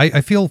feel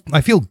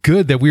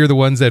good that we are the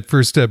ones that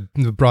first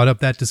brought up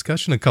that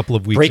discussion a couple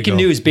of weeks ago. Breaking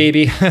news,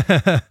 baby.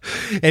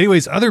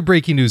 Anyways, other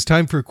breaking news.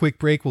 Time for a quick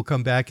break. We'll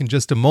come back in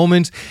just a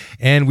moment,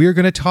 and we are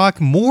going to talk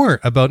more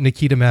about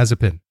Nikita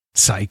Mazepin.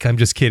 Psych, I'm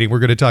just kidding. We're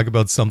going to talk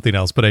about something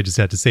else, but I just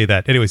had to say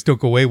that. Anyways, don't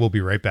go away. We'll be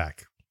right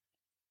back.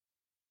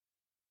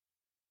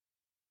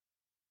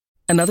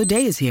 Another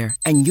day is here,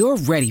 and you're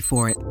ready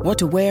for it. What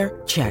to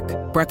wear? Check.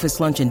 Breakfast,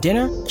 lunch, and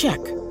dinner?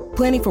 Check.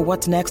 Planning for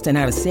what's next and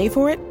how to save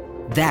for it?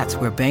 That's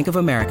where Bank of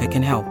America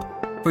can help.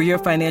 For your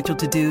financial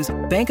to-dos,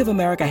 Bank of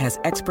America has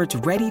experts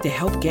ready to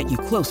help get you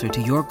closer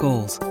to your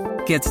goals.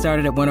 Get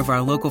started at one of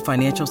our local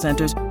financial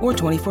centers or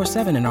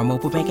 24/7 in our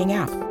mobile banking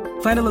app.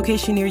 Find a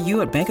location near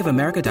you at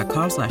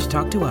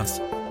bankofamerica.com/talktous.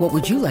 What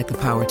would you like the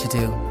power to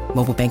do?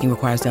 Mobile banking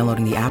requires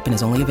downloading the app and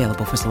is only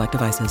available for select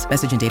devices.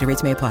 Message and data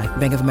rates may apply.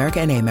 Bank of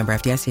America NA, member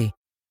FDIC.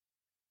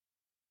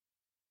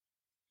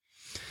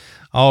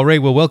 All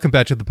right, well, welcome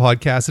back to the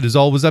podcast. It is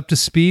always up to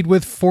speed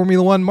with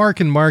Formula One.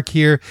 Mark and Mark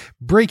here,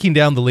 breaking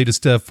down the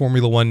latest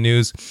Formula One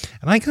news.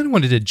 And I kind of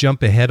wanted to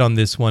jump ahead on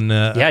this one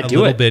a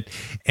little bit.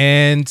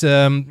 And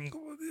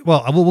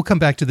well, we'll come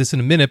back to this in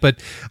a minute,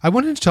 but I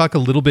wanted to talk a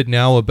little bit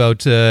now about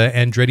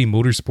Andretti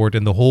Motorsport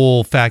and the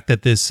whole fact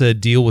that this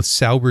deal with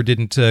Sauber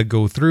didn't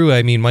go through.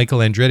 I mean, Michael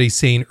Andretti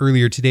saying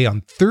earlier today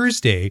on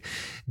Thursday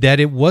that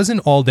it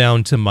wasn't all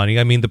down to money.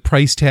 I mean, the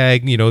price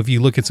tag, if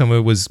you look at some of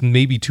it, was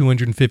maybe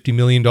 $250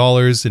 million.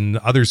 In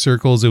other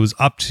circles, it was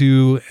up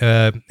to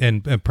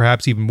and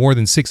perhaps even more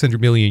than 600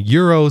 million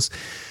euros.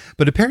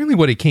 But apparently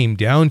what it came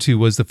down to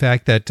was the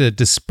fact that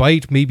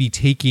despite maybe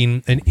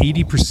taking an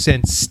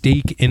 80%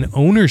 stake in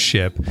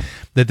ownership,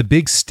 that the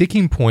big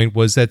sticking point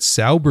was that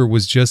Sauber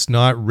was just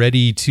not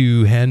ready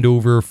to hand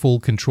over full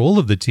control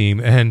of the team.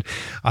 And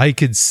I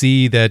could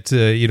see that,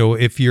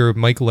 if you're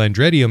Michael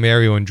Andretti or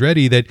Mario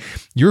Andretti, that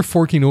you're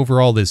forking over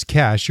all this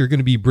cash. You're going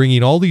to be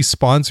bringing all these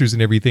sponsors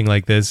and everything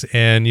like this.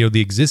 And,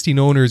 the existing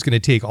owner is going to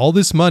take all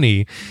this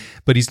money,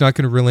 but he's not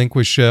going to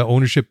relinquish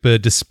ownership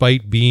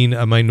despite being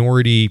a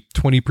minority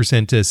 20%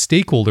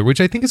 stakeholder,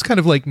 which I think is kind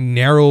of like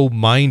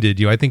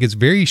narrow-minded. I think it's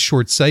very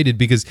short-sighted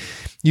because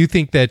you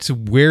think that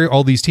where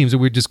all these teams,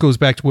 it just goes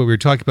back to what we were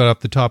talking about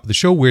off the top of the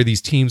show, where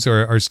these teams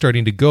are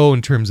starting to go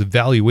in terms of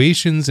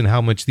valuations and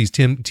how much these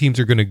teams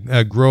are going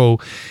to grow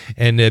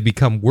and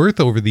become worth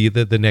over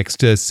the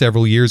next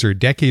several years or a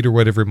decade or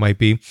whatever it might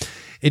be.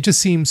 It just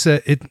seems,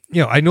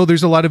 I know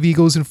there's a lot of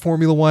egos in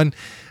Formula One,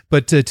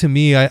 but to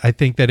me, I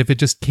think that if it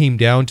just came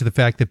down to the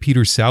fact that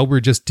Peter Sauber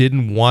just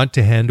didn't want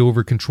to hand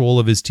over control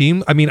of his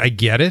team, I mean, I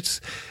get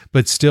it,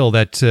 but still,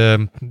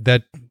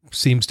 that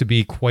seems to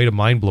be quite a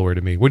mind blower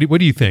to me. What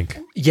do you think?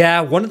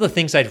 Yeah, one of the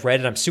things I'd read,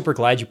 and I'm super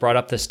glad you brought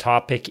up this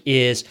topic,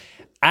 is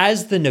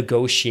as the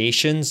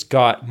negotiations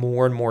got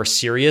more and more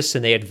serious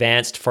and they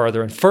advanced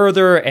further and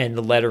further, and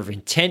the letter of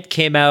intent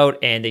came out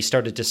and they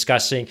started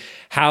discussing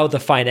how the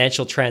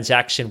financial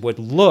transaction would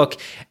look,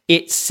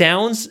 it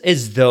sounds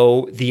as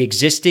though the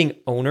existing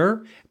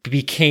owner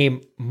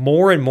became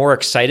more and more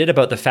excited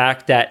about the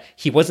fact that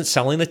he wasn't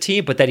selling the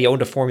team, but that he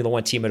owned a Formula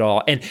One team at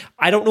all. And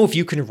I don't know if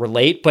you can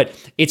relate, but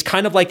it's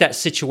kind of like that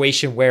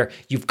situation where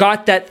you've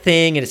got that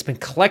thing and it's been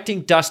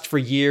collecting dust for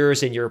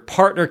years and your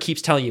partner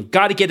keeps telling you, you've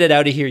got to get it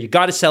out of here. You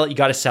got to sell it. You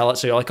got to sell it.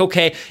 So you're like,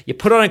 okay, you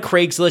put it on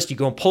Craigslist, you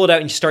go and pull it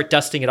out and you start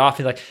dusting it off.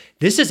 And you're like,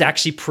 this is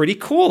actually pretty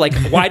cool. Like,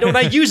 why don't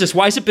I use this?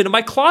 Why has it been in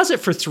my closet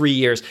for 3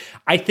 years?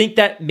 I think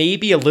that may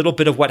be a little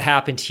bit of what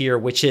happened here,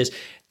 which is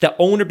the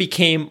owner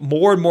became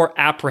more and more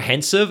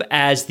apprehensive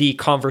as the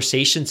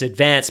conversations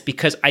advanced,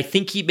 because I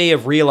think he may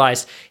have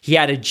realized he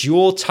had a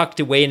jewel tucked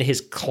away in his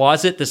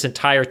closet this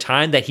entire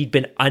time that he'd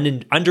been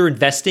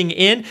underinvesting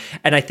in.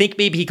 And I think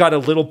maybe he got a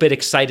little bit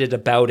excited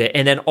about it.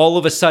 And then all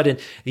of a sudden,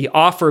 the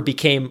offer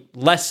became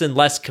less and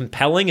less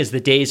compelling as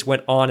the days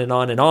went on and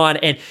on and on.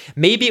 And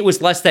maybe it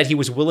was less that he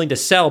was willing to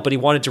sell, but he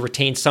wanted to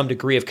retain some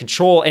degree of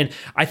control. And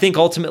I think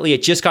ultimately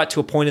it just got to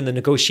a point in the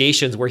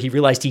negotiations where he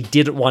realized he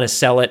didn't want to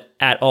sell it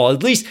at all.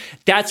 At least least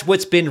that's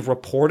what's been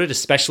reported,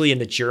 especially in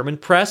the German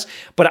press.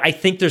 But I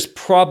think there's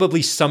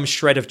probably some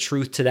shred of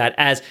truth to that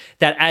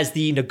as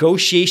the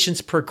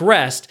negotiations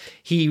progressed,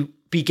 he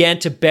began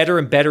to better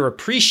and better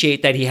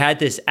appreciate that he had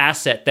this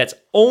asset that's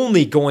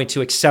only going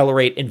to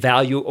accelerate in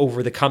value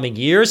over the coming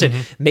years. And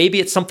maybe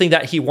it's something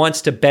that he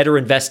wants to better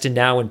invest in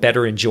now and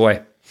better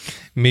enjoy.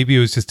 Maybe it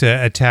was just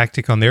a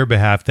tactic on their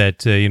behalf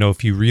that,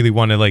 if you really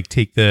want to like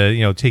take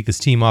this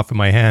team off of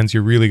my hands,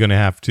 you're really going to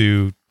have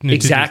to.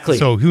 Exactly.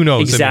 So who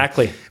knows?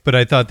 Exactly. But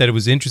I thought that it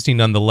was interesting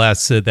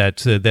nonetheless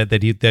that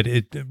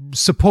it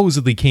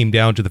supposedly came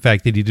down to the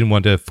fact that he didn't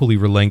want to fully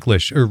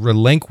relinquish,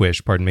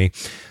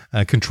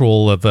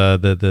 control of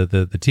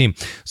the team.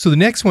 So the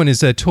next one is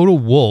Toto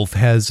Wolff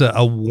has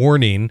a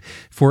warning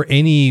for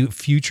any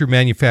future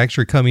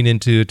manufacturer coming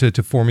into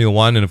to Formula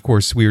One, and of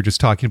course we were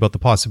just talking about the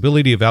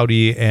possibility of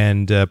Audi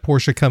and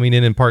Porsche coming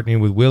in and partnering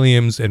with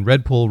Williams and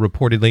Red Bull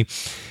reportedly.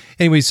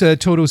 Anyways,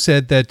 Toto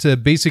said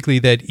that basically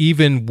that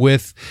even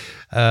with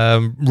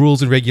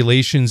rules and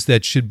regulations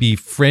that should be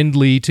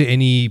friendly to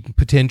any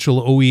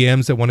potential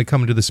OEMs that want to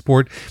come into the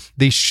sport,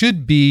 they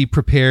should be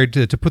prepared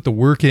to put the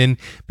work in,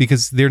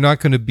 because they're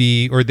not going to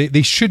be, or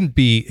they shouldn't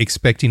be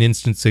expecting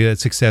instant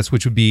success,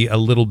 which would be a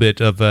little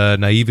bit of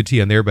naivety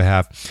on their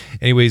behalf.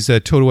 Anyways,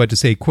 Toto had to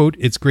say, quote,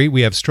 "It's great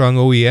we have strong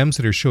OEMs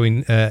that are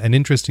showing an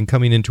interest in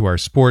coming into our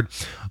sport.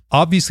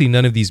 Obviously,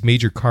 none of these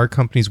major car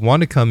companies want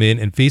to come in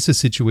and face a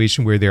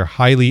situation where they're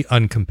highly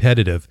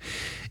uncompetitive.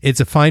 It's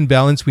a fine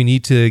balance we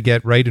need to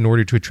get right in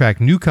order to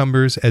attract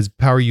newcomers as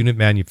power unit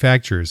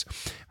manufacturers.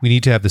 We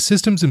need to have the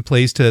systems in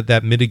place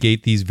that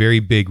mitigate these very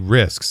big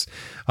risks.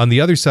 On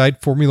the other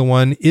side, Formula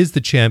One is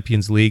the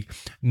Champions League.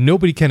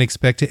 Nobody can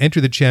expect to enter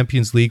the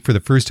Champions League for the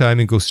first time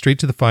and go straight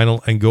to the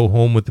final and go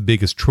home with the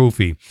biggest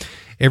trophy.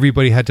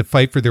 Everybody had to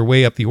fight for their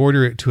way up the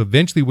order to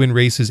eventually win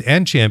races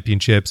and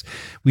championships.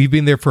 We've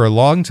been there for a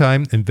long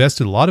time,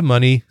 invested a lot of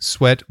money,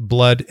 sweat,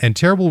 blood, and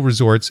terrible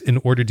resorts in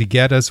order to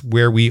get us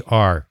where we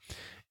are."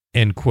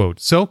 End quote.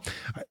 So,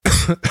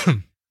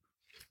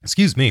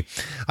 excuse me.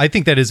 I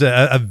think that is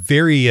a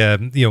very,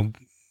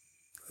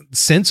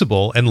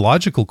 sensible and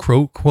logical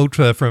quote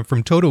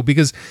from Toto,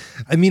 because,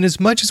 I mean, as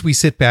much as we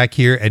sit back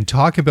here and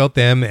talk about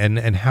them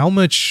and how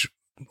much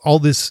all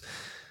this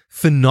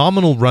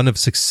phenomenal run of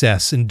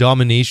success and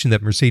domination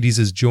that Mercedes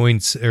has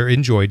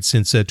enjoyed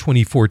since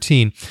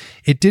 2014,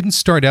 it didn't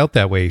start out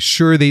that way.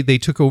 Sure, they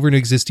took over an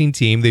existing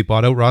team. They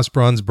bought out Ross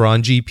Brawn's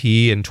Brawn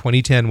GP in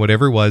 2010,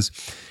 whatever it was,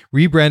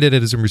 rebranded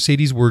it as a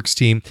Mercedes Works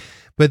team,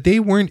 but they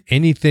weren't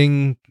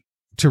anything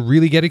to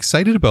really get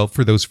excited about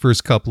for those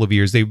first couple of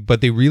years.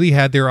 But they really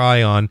had their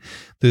eye on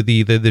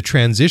the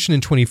transition in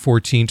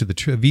 2014 to the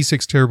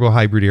V6 turbo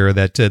hybrid era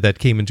that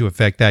came into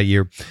effect that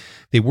year.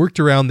 They worked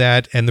around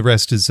that, and the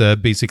rest is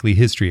basically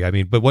history. I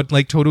mean, but what,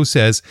 like Toto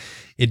says,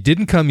 it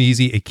didn't come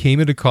easy. It came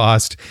at a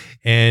cost,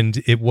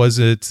 and it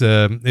wasn't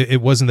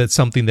that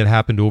something that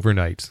happened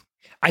overnight.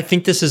 I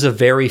think this is a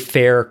very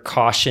fair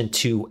caution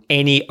to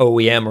any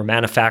OEM or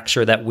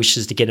manufacturer that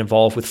wishes to get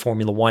involved with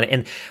Formula One.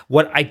 And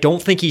what I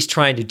don't think he's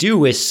trying to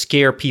do is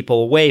scare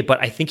people away, but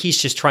I think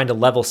he's just trying to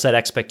level set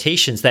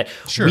expectations that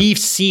We've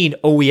seen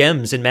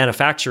OEMs and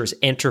manufacturers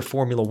enter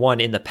Formula One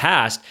in the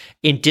past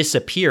and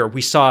disappear.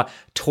 We saw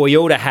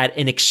Toyota had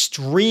an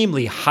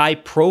extremely high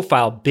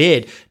profile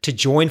bid to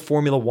join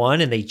Formula One,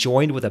 and they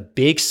joined with a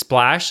big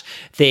splash.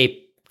 They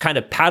kind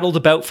of paddled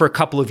about for a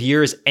couple of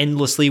years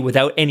endlessly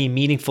without any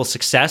meaningful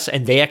success,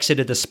 and they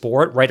exited the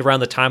sport right around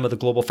the time of the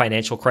global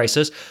financial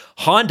crisis.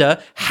 Honda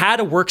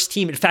had a works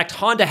team. In fact,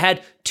 Honda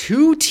had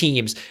two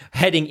teams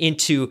heading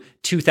into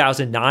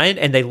 2009,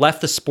 and they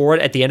left the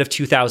sport at the end of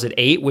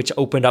 2008, which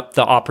opened up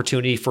the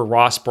opportunity for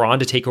Ross Brawn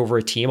to take over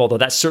a team, although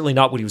that's certainly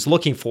not what he was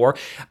looking for,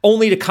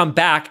 only to come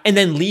back and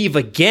then leave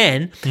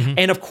again. Mm-hmm.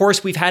 And of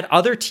course, we've had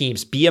other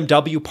teams.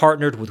 BMW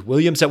partnered with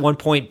Williams at one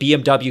point.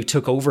 BMW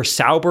took over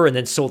Sauber and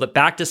then sold it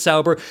back to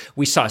Sauber.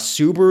 We saw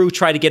Subaru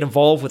try to get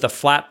involved with a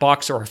flat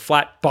boxer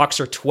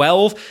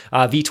 12,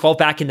 V12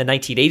 back in the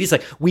 1980s.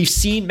 Like, we've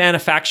seen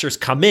manufacturers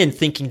come in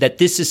thinking that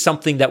this is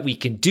something that we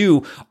can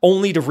do,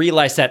 only to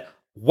realize that,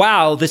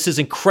 wow, this is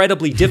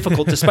incredibly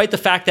difficult, despite the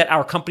fact that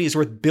our company is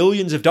worth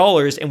billions of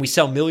dollars and we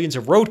sell millions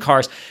of road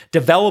cars.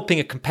 Developing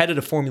a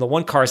competitive Formula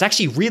One car is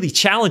actually really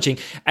challenging.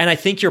 And I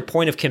think your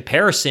point of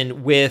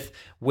comparison with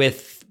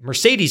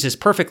Mercedes is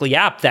perfectly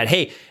apt, that,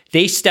 hey,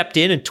 they stepped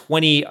in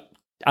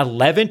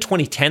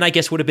 2010, I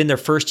guess, would have been their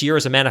first year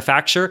as a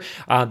manufacturer.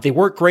 They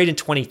worked great in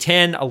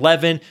 2010,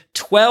 11,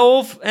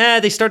 12.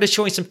 They started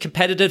showing some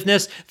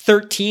competitiveness.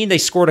 13, they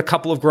scored a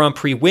couple of Grand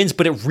Prix wins,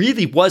 but it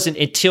really wasn't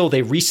until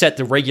they reset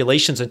the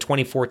regulations in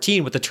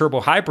 2014 with the turbo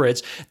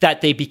hybrids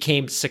that they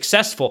became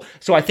successful.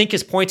 So I think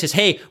his point is,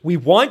 hey, we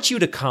want you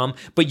to come,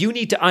 but you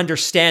need to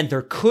understand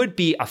there could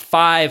be a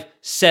 5,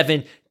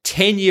 7,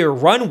 10-year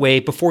runway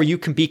before you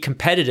can be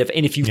competitive.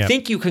 And if you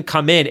think you can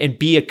come in and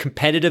be a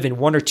competitive in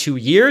 1 or 2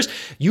 years,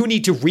 you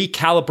need to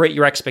recalibrate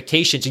your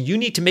expectations, and you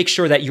need to make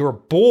sure that your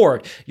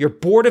board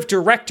of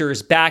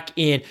directors back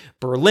in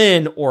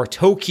Berlin or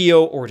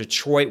Tokyo or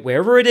Detroit,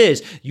 wherever it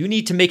is, you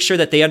need to make sure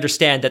that they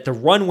understand that the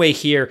runway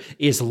here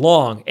is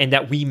long and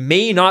that we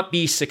may not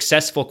be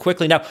successful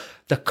quickly. Now,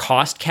 the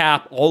cost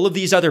cap, all of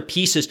these other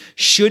pieces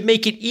should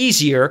make it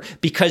easier,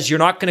 because you're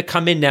not going to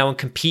come in now and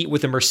compete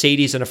with a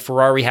Mercedes and a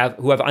Ferrari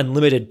who have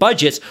unlimited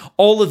budgets.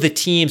 All of the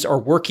teams are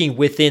working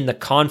within the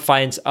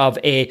confines of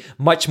a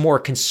much more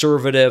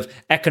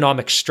conservative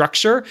economic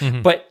structure.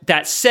 But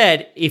that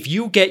said, if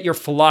you get your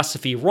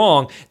philosophy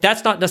wrong,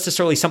 that's not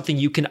necessarily something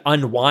you can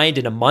unwind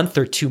in a month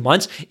or 2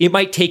 months. It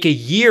might take a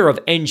year of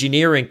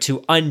engineering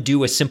to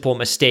undo a simple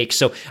mistake.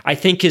 So I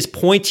think his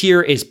point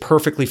here is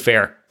perfectly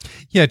fair.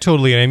 Yeah,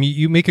 totally. I mean,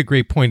 you make a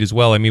great point as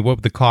well. I mean, what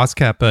with the cost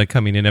cap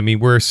coming in, I mean,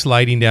 we're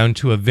sliding down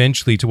to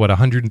eventually to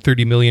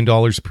 $130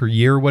 million per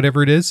year,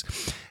 whatever it is.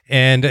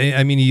 And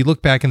I mean, you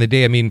look back in the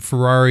day, I mean,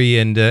 Ferrari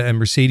and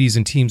Mercedes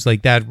and teams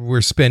like that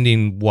were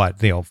spending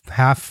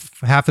half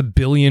 $500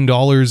 million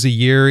a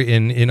year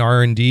in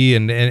R&D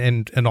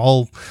and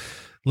all,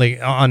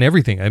 like, on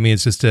everything. I mean,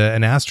 it's just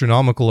an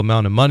astronomical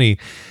amount of money.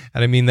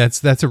 And I mean,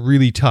 that's a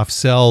really tough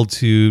sell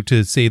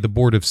to say the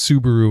board of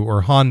Subaru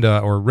or Honda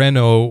or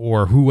Renault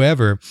or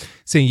whoever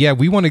saying, yeah,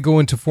 we want to go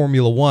into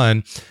Formula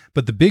One,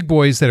 but the big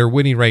boys that are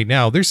winning right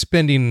now, they're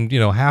spending,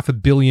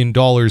 $500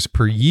 million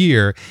per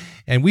year.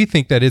 And we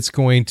think that it's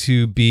going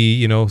to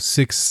be,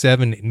 6,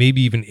 7,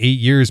 maybe even 8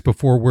 years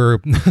before we're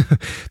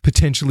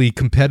potentially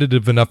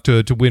competitive enough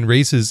to win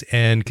races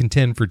and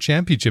contend for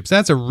championships.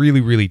 That's a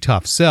really, really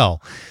tough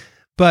sell.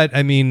 But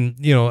I mean,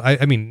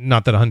 I mean,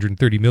 not that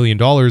 $130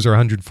 million or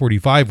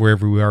 145,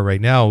 wherever we are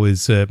right now,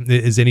 is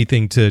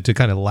anything to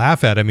kind of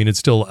laugh at. I mean, it's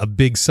still a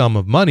big sum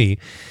of money,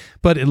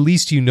 but at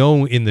least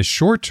in the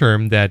short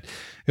term that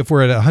if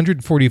we're at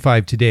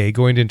 145 today,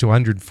 going into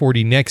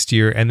 140 next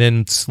year, and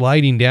then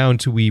sliding down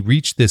till we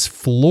reach this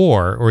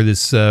floor or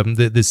this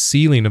this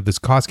ceiling of this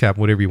cost cap,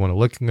 whatever you want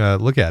to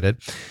look at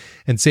it,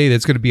 and say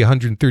that's going to be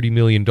 $130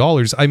 million.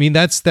 I mean,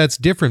 that's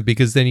different,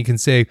 because then you can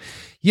say,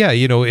 yeah,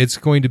 it's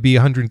going to be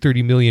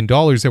 $130 million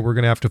that we're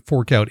going to have to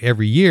fork out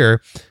every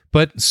year,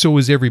 but so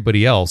is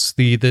everybody else.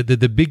 The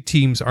big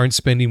teams aren't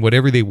spending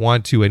whatever they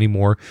want to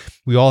anymore.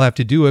 We all have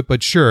to do it,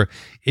 but sure,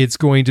 it's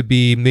going to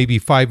be maybe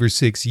 5 or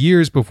 6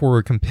 years before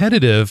we're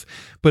competitive,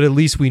 but at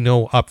least we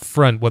know up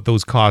front what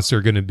those costs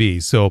are going to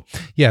be. So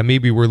yeah,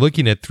 maybe we're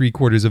looking at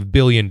 $750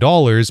 million,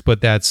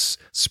 but that's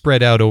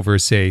spread out over,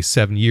 say,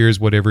 7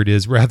 years, whatever it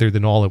is, rather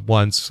than all at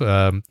once,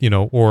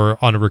 or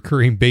on a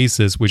recurring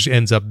basis, which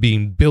ends up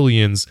being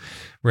billions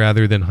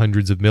rather than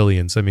hundreds of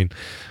millions. I mean,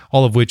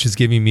 all of which is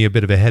giving me a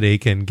bit of a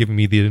headache and giving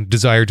me the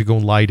desire to go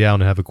and lie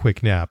down and have a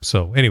quick nap.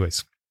 So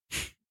anyways.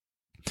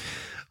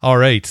 All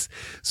right.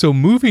 So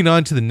moving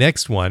on to the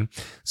next one.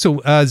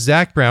 So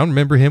Zach Brown,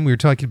 remember him? We were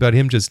talking about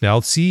him just now.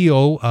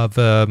 CEO of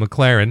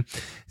McLaren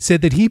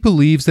said that he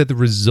believes that the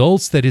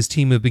results that his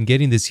team have been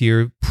getting this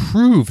year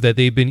prove that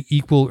they've been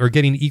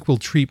getting equal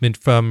treatment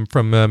from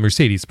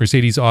Mercedes.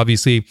 Mercedes,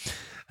 obviously,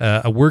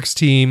 a works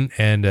team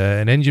and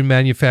an engine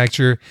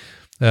manufacturer.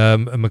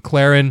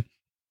 McLaren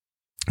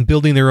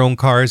building their own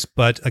cars,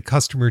 but a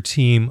customer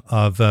team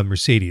of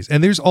Mercedes.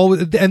 And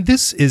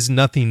this is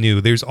nothing new.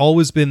 There's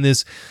always been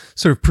this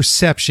sort of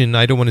perception,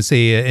 I don't want to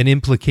say an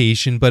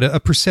implication, but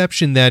a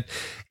perception that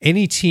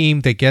any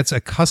team that gets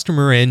a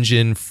customer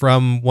engine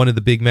from one of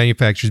the big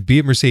manufacturers, be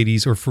it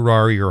Mercedes or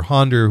Ferrari or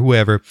Honda or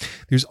whoever,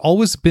 there's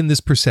always been this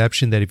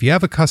perception that if you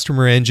have a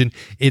customer engine,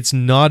 it's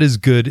not as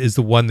good as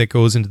the one that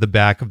goes into the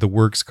back of the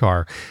works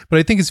car. But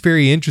I think it's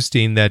very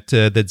interesting that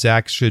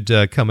Zach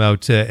should come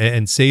out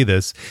and say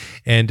this.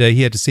 And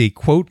he had to say,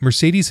 quote,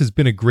 "Mercedes has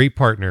been a great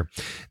partner.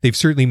 They've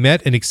certainly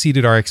met and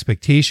exceeded our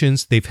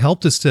expectations. They've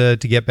helped us to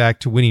get back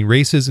to winning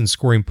races and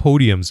scoring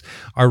podiums.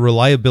 Our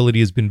reliability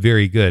has been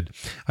very good.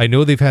 I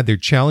know they've had their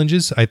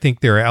challenges. I think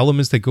there are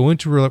elements that go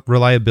into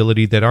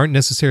reliability that aren't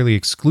necessarily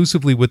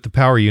exclusively with the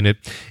power unit.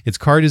 It's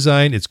car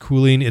design, it's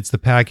cooling, it's the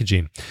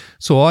packaging.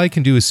 So all I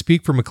can do is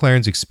speak for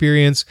McLaren's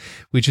experience,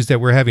 which is that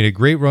we're having a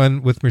great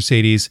run with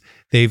Mercedes.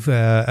 They've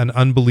an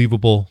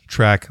unbelievable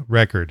track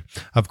record.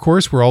 Of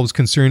course, we're always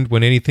concerned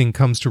when anything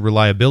comes to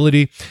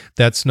reliability.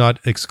 That's not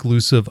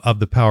exclusive of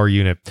the power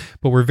unit.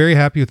 But we're very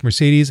happy with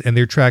Mercedes, and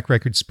their track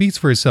record speaks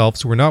for itself,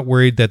 so we're not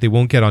worried that they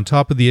won't get on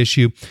top of the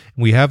issue.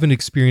 We haven't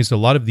experienced a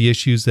lot of the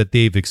issues that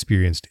they've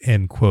experienced,"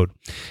 end quote.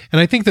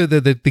 And I think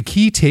the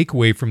key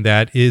takeaway from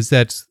that is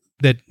that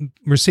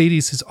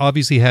Mercedes has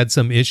obviously had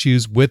some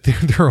issues with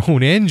their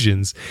own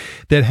engines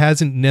that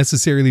hasn't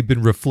necessarily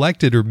been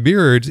reflected or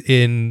mirrored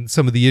in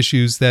some of the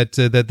issues that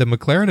the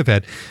McLaren have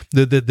had.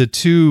 The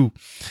two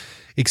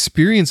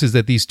experiences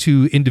that these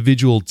two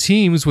individual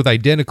teams with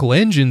identical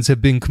engines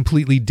have been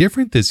completely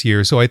different this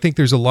year. So I think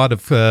there's a lot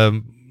of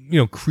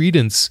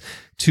credence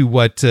to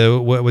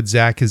what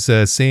Zach is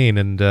saying.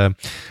 And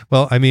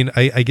well, I mean,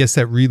 I guess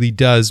that really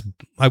does,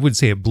 I wouldn't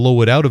say it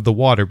blow it out of the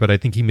water, but I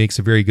think he makes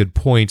a very good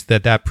point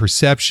that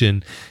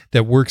perception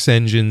that works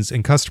engines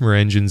and customer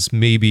engines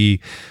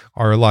maybe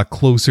are a lot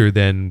closer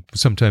than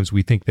sometimes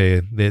we think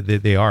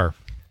they are.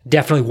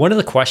 Definitely. One of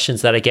the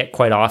questions that I get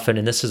quite often,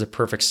 and this is a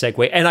perfect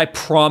segue, and I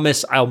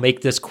promise I'll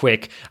make this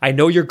quick. I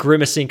know you're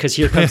grimacing because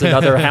here comes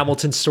another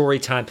Hamilton story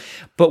time.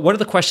 But one of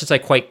the questions I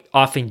quite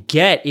often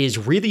get is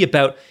really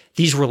about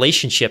these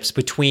relationships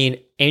between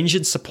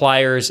engine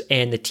suppliers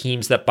and the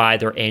teams that buy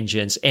their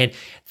engines. And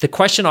the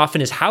question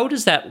often is, how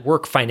does that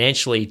work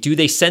financially? Do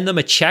they send them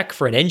a check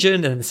for an engine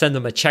and then send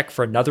them a check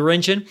for another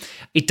engine?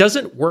 It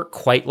doesn't work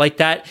quite like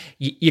that.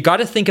 You got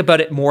to think about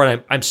it more,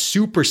 and I'm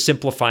super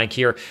simplifying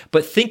here,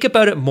 but think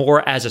about it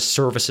more as a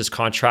services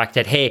contract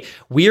that, hey,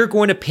 we are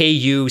going to pay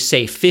you,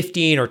 say,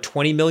 $15 or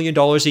 $20 million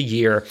a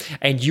year,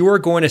 and you are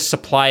going to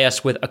supply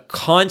us with a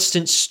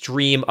constant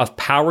stream of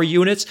power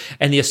units,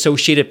 and the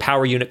associated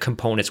power unit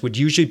components would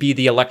usually be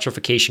the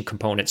electrification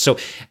components. So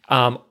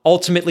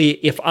ultimately,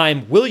 if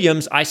I'm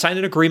Williams, I sign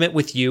an agreement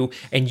with you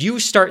and you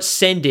start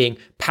sending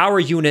power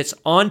units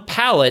on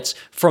pallets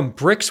from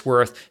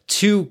Brixworth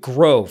to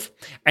Grove.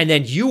 And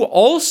then you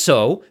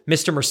also,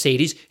 Mr.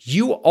 Mercedes,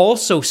 you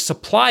also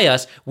supply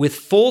us with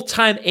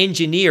full-time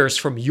engineers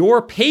from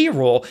your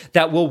payroll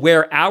that will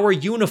wear our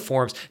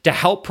uniforms to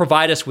help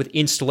provide us with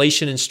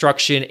installation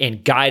instruction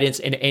and guidance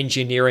and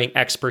engineering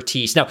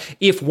expertise. Now,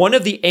 if one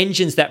of the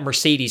engines that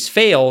Mercedes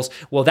fails,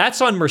 well,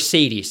 that's on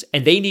Mercedes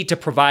and they need to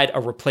provide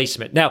a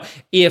replacement. Now,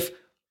 if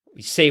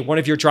say one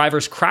of your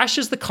drivers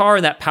crashes the car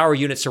and that power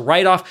unit's a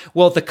write-off,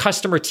 well, the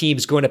customer team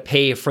is going to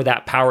pay for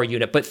that power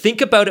unit. But think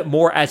about it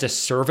more as a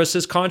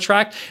services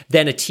contract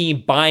than a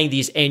team buying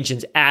these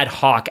engines ad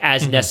hoc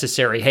as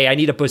necessary. Hey, I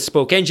need a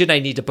bespoke engine.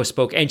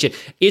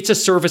 It's a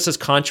services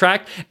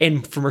contract.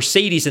 And for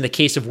Mercedes, in the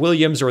case of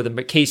Williams or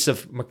the case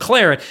of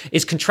McLaren,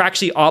 is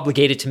contractually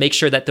obligated to make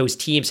sure that those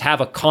teams have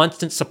a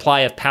constant supply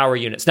of power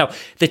units. Now,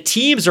 the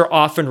teams are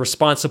often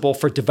responsible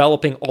for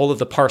developing all of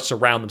the parts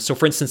around them. So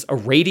for instance, a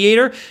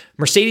radiator,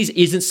 Mercedes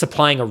isn't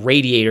supplying a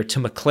radiator to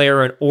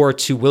McLaren or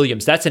to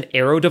Williams. That's an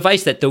aero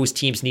device that those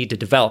teams need to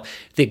develop.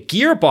 The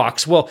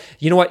gearbox, well,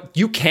 you know what?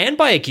 You can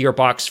buy a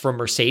gearbox from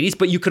Mercedes,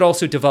 but you could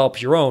also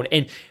develop your own.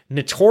 And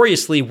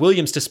notoriously,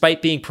 Williams,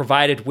 despite being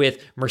provided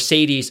with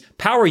Mercedes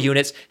power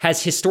units,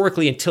 has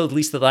historically, until at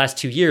least the last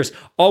 2 years,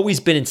 always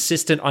been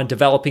insistent on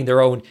developing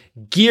their own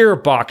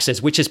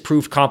gearboxes, which has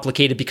proved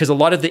complicated because a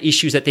lot of the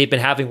issues that they've been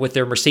having with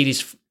their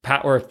Mercedes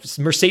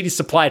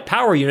supplied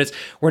power units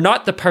were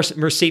not the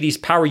Mercedes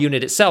power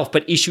unit itself,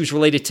 but issues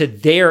related to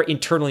their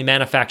internally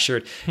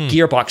manufactured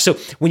gearbox. So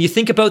when you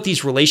think about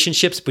these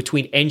relationships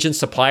between engine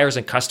suppliers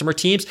and customer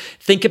teams,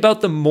 think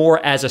about them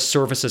more as a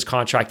services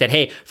contract that,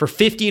 hey, for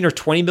 $15 or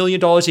 $20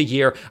 million a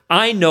year,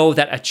 I know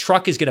that a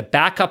truck is going to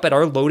back up at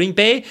our loading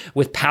bay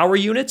with power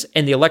units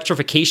and the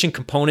electrification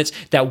components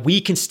that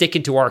we can stick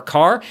into our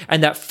car.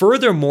 And that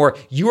furthermore,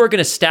 you are going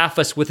to staff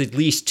us with at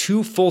least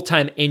 2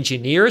 full-time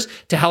engineers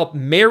to help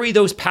marry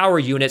those power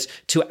units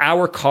to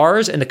our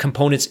cars and the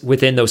components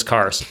within those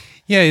cars.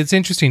 Yeah, it's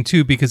interesting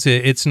too because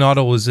it's not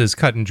always as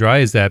cut and dry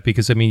as that.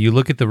 Because I mean, you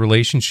look at the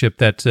relationship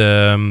that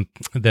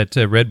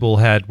Red Bull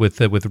had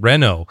with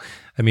Renault.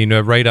 I mean,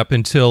 right up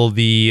until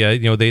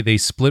they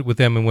split with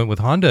them and went with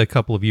Honda a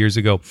couple of years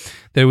ago.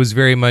 That was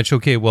very much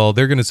okay. Well,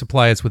 they're going to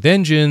supply us with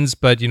engines,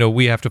 but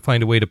we have to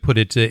find a way to put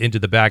it into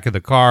the back of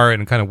the car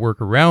and kind of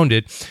work around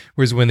it.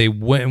 Whereas when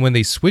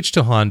they switched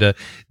to Honda,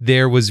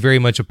 there was very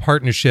much a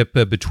partnership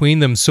between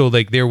them. So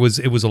like it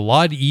was a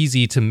lot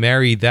easy to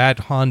marry that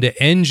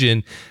Honda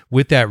engine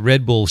with that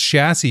Red Bull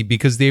chassis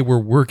because they were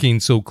working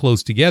so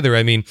close together.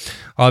 I mean,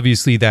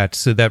 obviously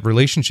that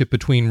relationship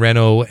between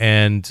Renault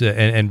and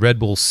Red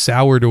Bull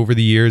soured over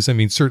the years. I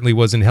mean, certainly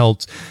wasn't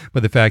helped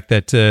by the fact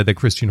that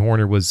Christian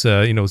Horner was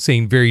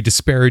saying very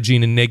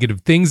disparaging and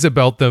negative things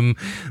about them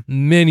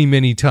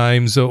many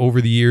times over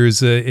the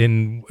years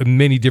in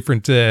many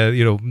different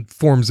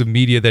forms of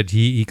media that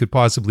he could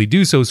possibly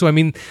do so. So I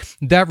mean,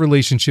 that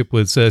relationship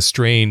was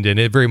strained, and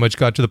it very much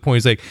got to the point.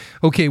 It's like,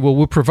 okay, well,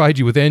 we'll provide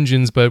you with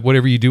engines, but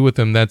whatever you do with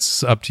them,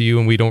 that's up to you,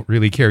 and we don't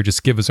really care.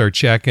 Just give us our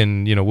check,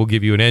 and we'll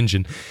give you an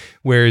engine.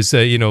 Whereas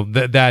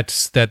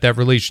that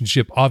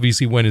relationship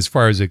obviously went as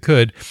far as it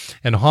could,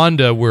 and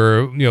Honda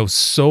were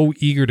so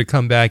eager to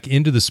come back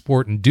into the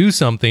sport and do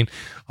something.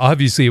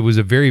 Obviously, it was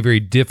a very, very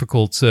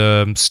difficult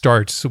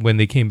start when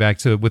they came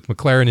back with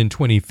McLaren in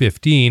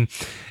 2015,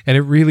 and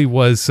it really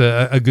was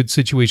a good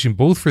situation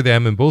both for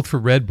them and both for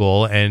Red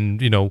Bull.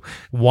 And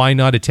why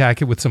not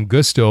attack it with some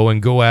gusto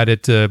and go at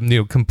it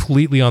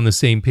completely on the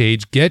same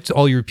page, get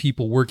all your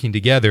people working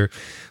together.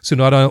 So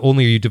not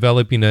only are you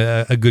developing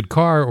a good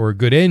car or a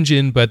good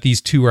engine, but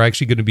these two are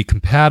actually going to be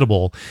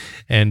compatible,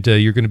 and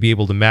you're going to be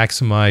able to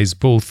maximize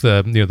both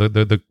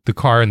the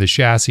car and the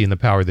chassis and the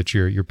power that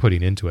you're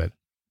putting into it.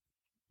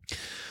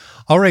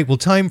 All right, well,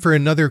 time for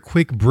another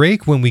quick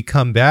break. When we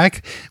come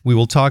back, we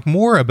will talk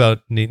more about...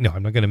 No,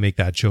 I'm not going to make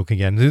that joke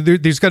again.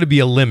 There's got to be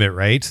a limit,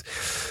 right?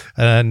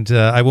 And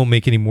I won't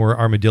make any more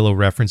armadillo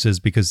references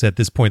because at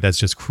this point, that's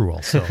just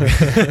cruel. So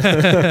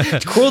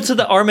cruel to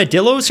the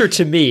armadillos or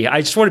to me?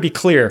 I just want to be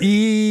clear.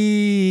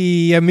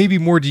 Yeah, maybe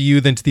more to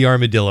you than to the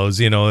armadillos.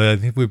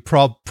 We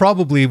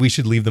probably we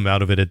should leave them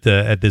out of it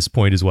at this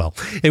point as well.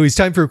 Anyways,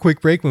 time for a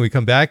quick break. When we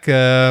come back,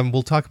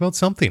 we'll talk about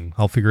something.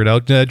 I'll figure it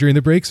out during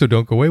the break, so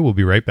don't go away. We'll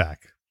be right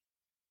back.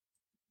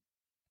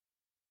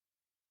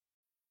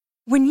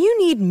 When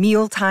you need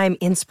mealtime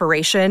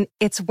inspiration,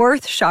 it's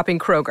worth shopping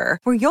Kroger,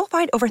 where you'll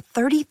find over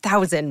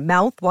 30,000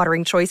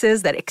 mouth-watering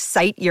choices that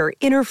excite your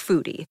inner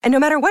foodie. And no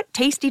matter what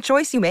tasty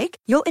choice you make,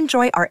 you'll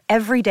enjoy our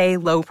everyday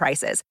low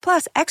prices,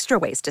 plus extra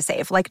ways to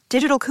save, like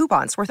digital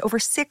coupons worth over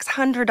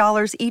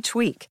 $600 each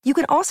week. You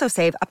can also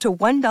save up to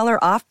 $1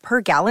 off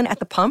per gallon at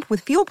the pump with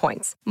fuel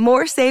points.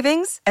 More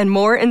savings and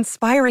more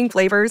inspiring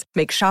flavors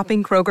make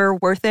shopping Kroger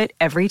worth it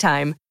every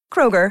time.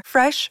 Kroger,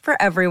 fresh for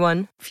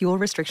everyone. Fuel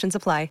restrictions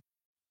apply.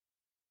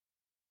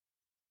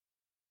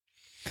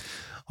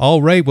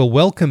 All right, well,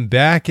 welcome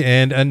back,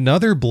 and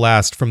another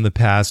blast from the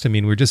past. I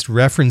mean, we're just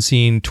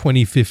referencing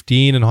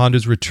 2015 and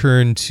Honda's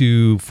return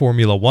to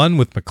Formula One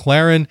with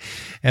McLaren,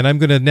 and I'm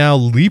going to now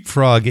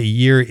leapfrog a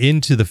year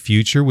into the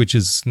future, which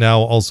is now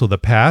also the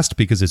past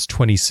because it's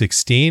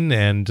 2016,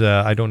 and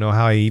I don't know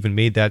how I even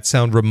made that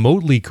sound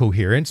remotely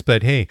coherent,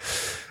 but hey,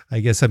 I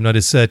guess I'm not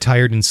as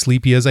tired and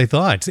sleepy as I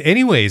thought.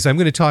 Anyways, I'm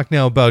going to talk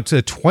now about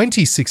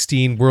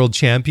 2016 world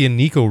champion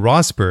Nico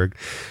Rosberg,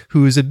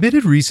 who has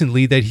admitted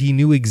recently that he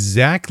knew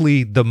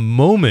exactly the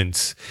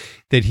moment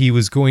that he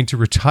was going to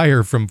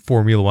retire from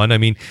Formula One. I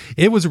mean,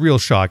 it was a real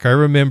shock. I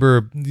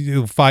remember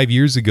 5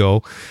 years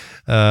ago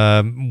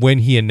when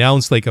he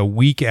announced like a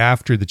week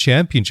after the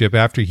championship,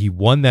 after he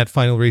won that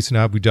final race in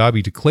Abu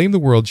Dhabi to claim the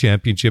world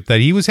championship,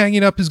 that he was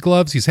hanging up his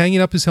gloves, he's hanging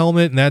up his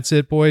helmet, and that's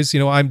it, boys.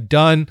 I'm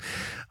done.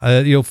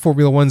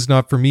 Formula One's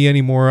not for me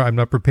anymore. I'm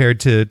not prepared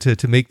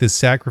to make this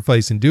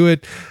sacrifice and do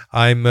it.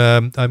 I'm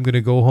going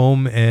to go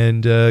home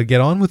and get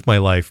on with my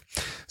life.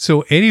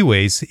 So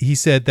anyways, he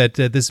said that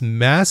this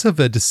massive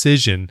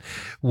decision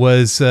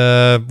was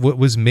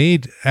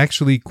made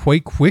actually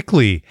quite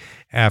quickly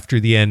after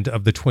the end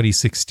of the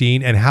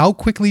 2016. And how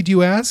quickly, do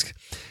you ask?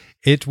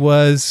 It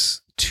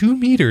was 2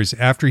 meters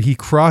after he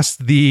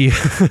crossed the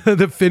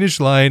the finish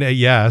line at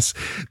Yas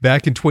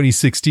back in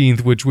 2016,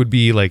 which would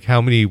be like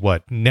how many,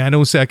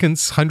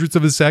 nanoseconds, hundredths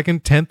of a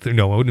second, tenth?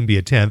 No, it wouldn't be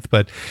a tenth,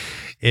 but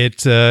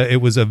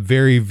it was a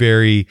very,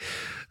 very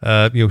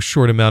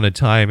short amount of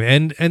time.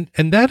 And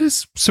that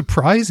is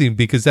surprising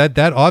because that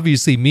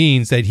obviously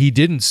means that he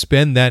didn't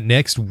spend that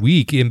next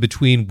week in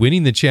between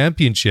winning the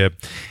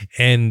championship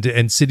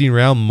and sitting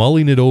around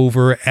mulling it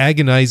over,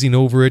 agonizing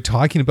over it,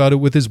 talking about it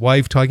with his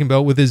wife, talking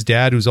about it with his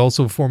dad, who's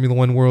also a Formula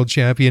One world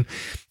champion,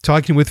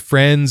 talking with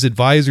friends,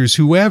 advisors,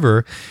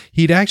 whoever.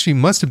 He'd actually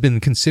must have been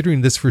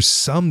considering this for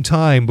some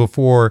time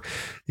before,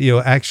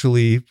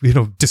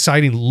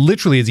 deciding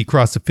literally as he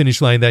crossed the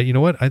finish line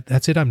that,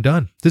 that's it, I'm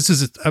done.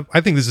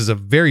 I think this is a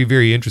very,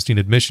 very interesting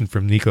admission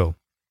from Nico.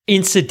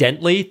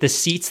 Incidentally, the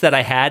seats that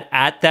I had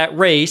at that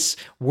race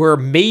were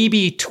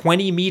maybe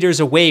 20 meters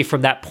away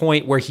from that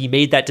point where he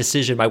made that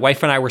decision. My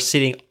wife and I were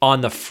sitting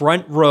on the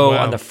front row,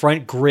 on the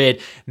front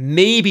grid,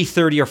 maybe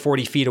 30 or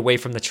 40 feet away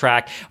from the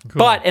track. Cool.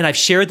 But, and I've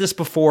shared this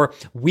before,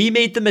 we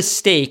made the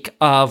mistake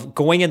of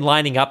going and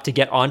lining up to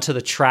get onto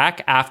the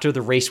track after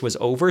the race was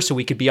over so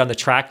we could be on the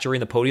track during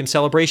the podium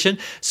celebration.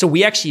 So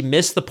we actually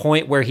missed the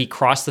point where he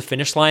crossed the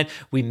finish line.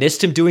 We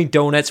missed him doing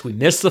donuts. We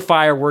missed the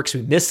fireworks.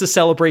 We missed the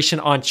celebration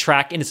on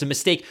track. And it's a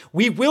mistake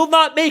we will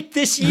not make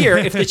this year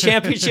if the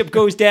championship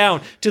goes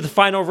down to the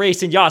final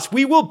race in Yas.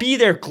 We will be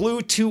there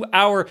glued to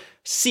our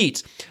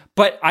seats.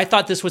 But I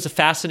thought this was a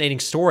fascinating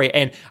story.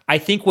 And I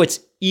think what's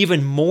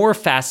even more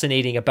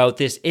fascinating about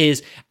this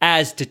is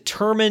as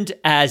determined,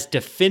 as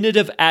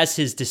definitive as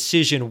his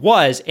decision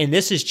was, and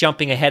this is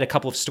jumping ahead a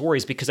couple of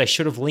stories because I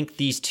should have linked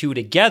these two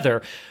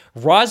together,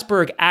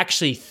 Rosberg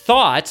actually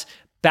thought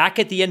back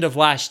at the end of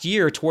last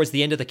year, towards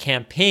the end of the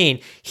campaign,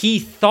 he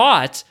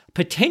thought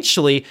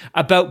potentially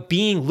about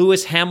being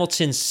Lewis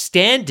Hamilton's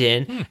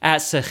stand-in at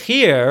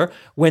Sakhir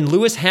when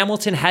Lewis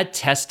Hamilton had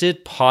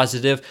tested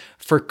positive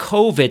for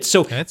COVID.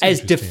 So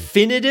as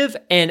definitive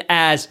and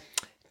as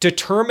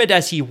determined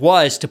as he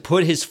was to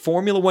put his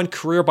Formula One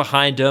career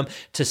behind him,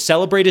 to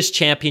celebrate his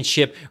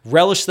championship,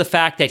 relish the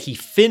fact that he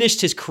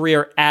finished his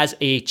career as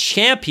a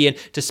champion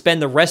to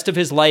spend the rest of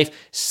his life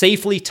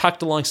safely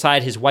tucked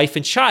alongside his wife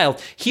and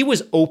child, he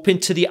was open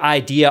to the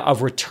idea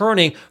of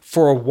returning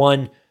for a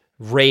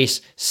one-race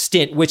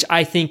stint, which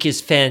I think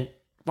is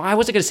I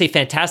wasn't going to say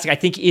fantastic. I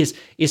think is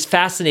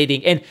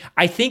fascinating. And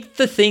I think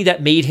the thing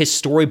that made his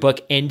storybook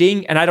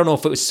ending, and I don't know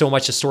if it was so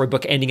much a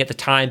storybook ending at the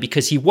time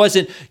because he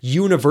wasn't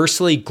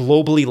universally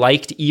globally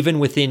liked even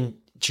within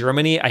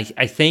Germany, I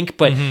think.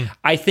 But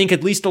I think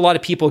at least a lot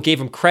of people gave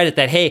him credit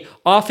that, hey,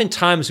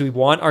 oftentimes we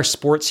want our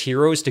sports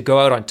heroes to go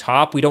out on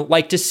top. We don't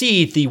like to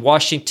see the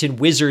Washington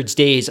Wizards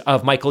days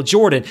of Michael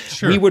Jordan.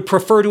 Sure. We would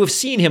prefer to have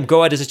seen him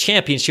go out as a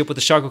championship with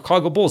the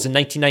Chicago Bulls in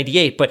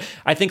 1998. But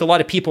I think a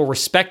lot of people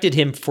respected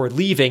him for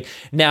leaving.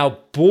 Now,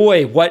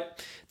 boy,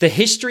 what the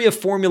history of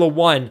Formula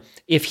One,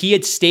 if he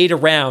had stayed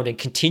around and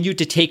continued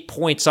to take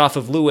points off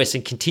of Lewis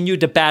and continued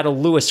to battle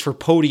Lewis for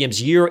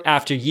podiums year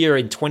after year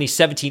in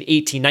 2017,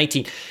 18,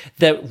 19,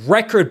 the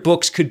record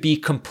books could be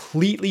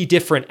completely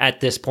different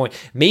at this point.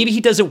 Maybe he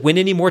doesn't win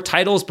any more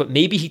titles, but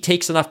maybe he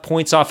takes enough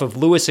points off of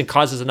Lewis and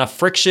causes enough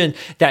friction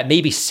that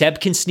maybe Seb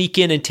can sneak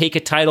in and take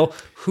a title.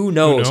 Who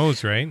knows? Who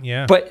knows, right?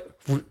 Yeah. But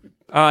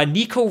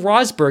Nico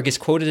Rosberg is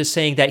quoted as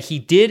saying that he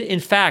did, in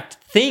fact,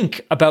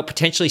 think about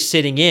potentially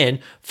sitting in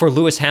for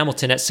Lewis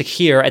Hamilton at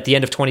Sakhir at the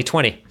end of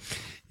 2020.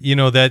 You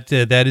know, that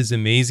is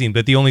amazing.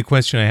 But the only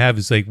question I have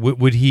is, like,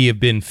 would he have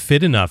been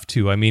fit enough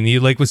to? I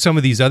mean, like with some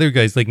of these other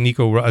guys, like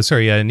Nico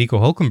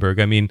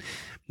Hülkenberg, I mean,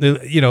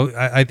 you know,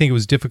 I think it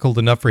was difficult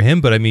enough for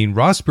him. But I mean,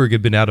 Rosberg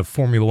had been out of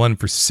Formula One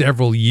for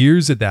several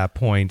years at that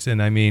point.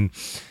 And I mean...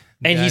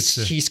 And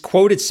he's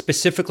quoted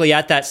specifically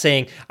at that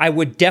saying, I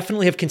would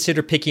definitely have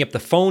considered picking up the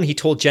phone, he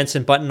told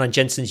Jenson Button on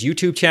Jenson's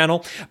YouTube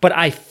channel, but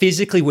I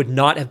physically would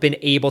not have been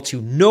able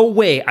to. No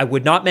way. I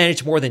would not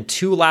manage more than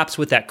 2 laps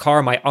with that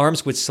car. My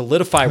arms would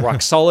solidify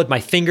rock solid. My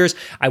fingers,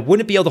 I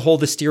wouldn't be able to hold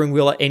the steering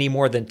wheel any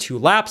more than 2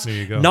 laps. There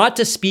you go. Not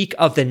to speak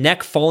of the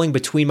neck falling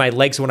between my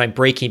legs when I'm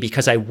braking,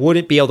 because I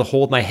wouldn't be able to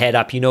hold my head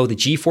up. You know, the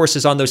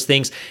G-forces on those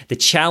things, the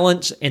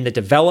challenge and the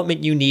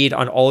development you need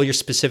on all your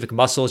specific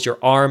muscles, your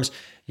arms,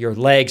 your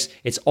legs,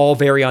 it's all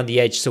very on the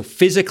edge. So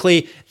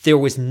physically, there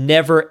was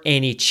never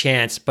any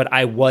chance, but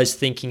I was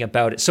thinking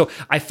about it. So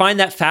I find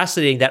that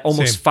fascinating that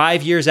almost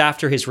 5 years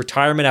after his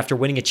retirement, after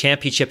winning a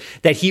championship,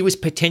 that he was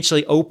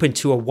potentially open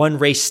to a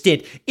one-race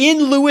stint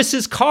in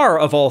Lewis's car,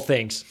 of all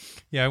things.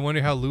 Yeah, I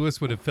wonder how Lewis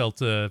would have felt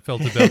about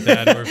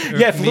that. Or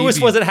yeah, if Lewis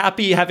wasn't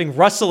happy having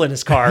Russell in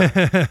his car.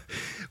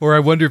 Or I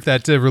wonder if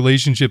that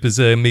relationship is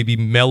maybe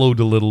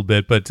mellowed a little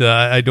bit, but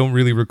I don't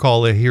really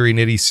recall hearing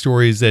any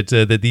stories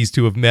that these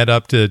two have met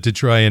up to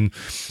try and,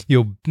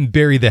 you know,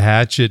 bury the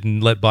hatchet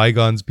and let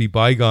bygones be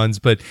bygones.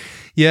 But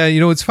yeah, you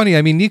know, it's funny.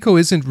 I mean, Nico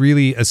isn't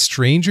really a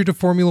stranger to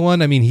Formula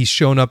One. I mean, he's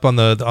shown up on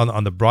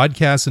the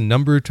broadcast a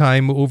number of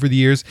times over the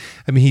years.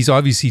 I mean, he's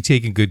obviously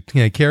taken good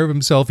care of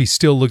himself. He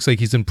still looks like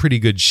he's in pretty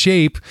good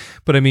shape.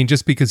 But I mean,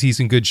 just because he's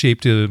in good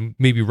shape to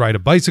maybe ride a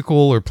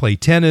bicycle or play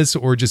tennis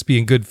or just be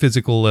in good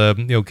physical,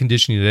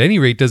 conditioning at any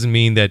rate, doesn't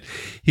mean that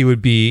he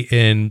would be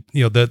in,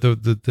 you know,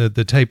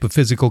 the type of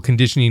physical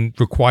conditioning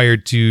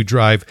required to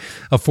drive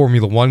a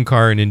Formula One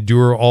car and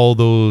endure all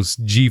those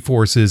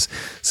G-forces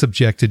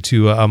subjected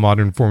to a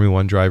modern Formula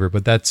One driver.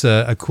 But that's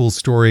a cool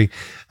story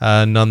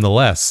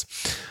nonetheless.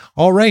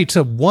 All right,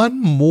 one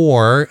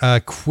more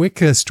quick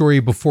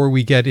story before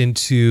we get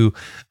into,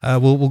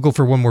 we'll go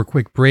for one more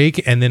quick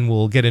break, and then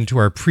we'll get into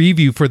our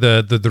preview for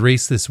the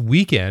race this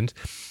weekend.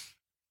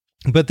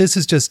 But this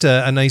is just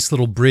a nice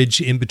little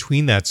bridge in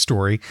between that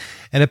story.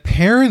 And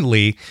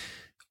apparently,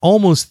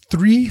 almost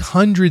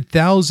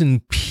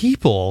 300,000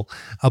 people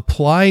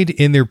applied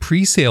in their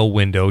pre-sale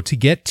window to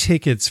get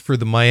tickets for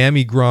the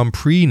Miami Grand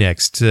Prix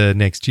next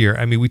year.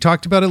 I mean, we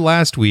talked about it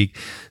last week.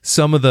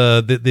 Some of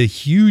the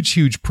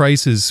huge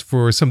prices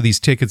for some of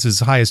these tickets, as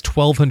high as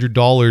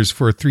 $1,200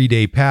 for a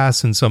 3-day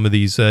pass in some of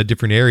these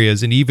different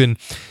areas, and even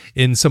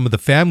in some of the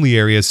family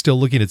areas, still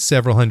looking at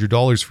several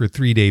 $100s for a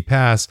 3-day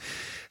pass.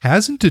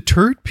 Hasn't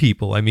deterred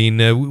people. I mean,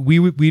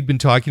 we'd been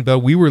talking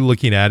about, we were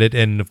looking at it,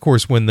 and of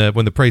course, when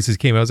the prices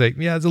came out, I was like,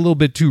 yeah, it's a little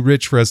bit too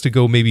rich for us to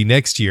go maybe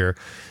next year.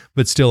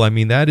 But still, I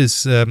mean, that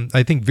is,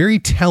 I think, very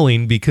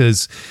telling,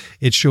 because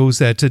it shows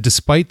that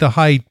despite the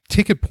high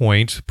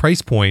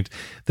price point,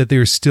 that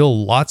there's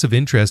still lots of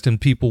interest in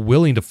people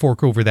willing to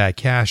fork over that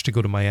cash to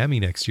go to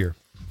Miami next year.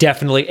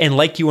 Definitely. And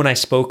like you and I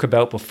spoke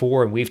about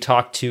before, and we've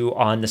talked to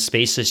on the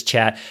Spaces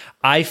chat,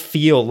 I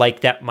feel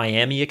like that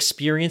Miami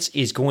experience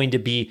is going to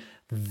be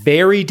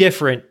very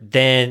different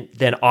than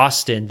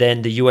Austin,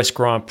 than the US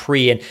Grand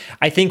Prix. And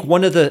I think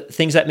one of the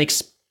things that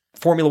makes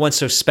Formula One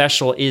so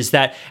special is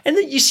that, and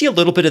you see a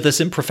little bit of this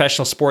in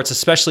professional sports,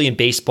 especially in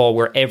baseball,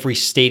 where every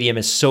stadium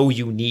is so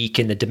unique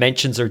and the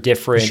dimensions are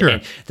different, sure,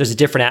 and there's a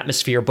different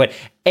atmosphere. But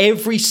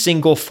every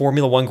single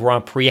Formula One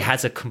Grand Prix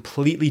has a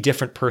completely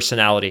different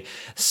personality.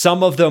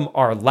 Some of them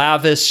are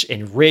lavish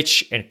and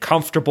rich and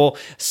comfortable.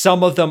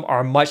 Some of them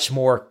are much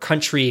more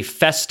country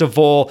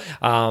festival,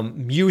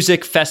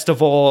 music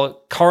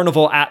festival,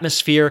 carnival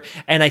atmosphere.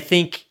 And I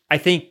think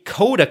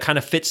COTA kind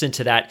of fits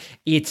into that.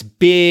 It's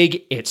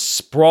big, it's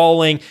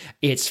sprawling,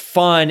 it's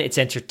fun, it's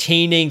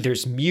entertaining,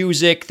 there's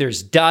music,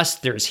 there's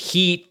dust, there's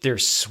heat,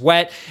 there's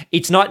sweat.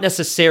 It's not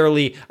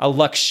necessarily a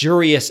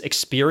luxurious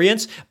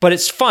experience, but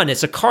it's fun,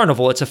 it's a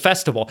carnival, it's a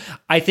festival.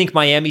 I think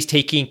Miami's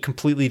taking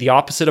completely the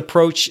opposite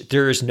approach.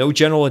 There's no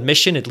general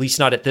admission, at least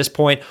not at this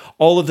point.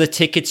 All of the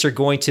tickets are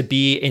going to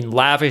be in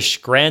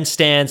lavish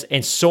grandstands,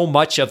 and so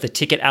much of the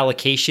ticket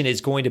allocation is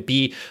going to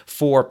be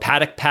for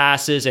paddock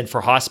passes and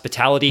for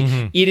hospitality.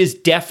 Mm-hmm. It is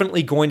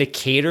definitely going to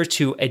cater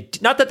to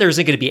not that there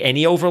isn't going to be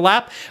any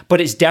overlap, but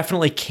it's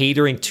definitely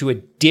catering to a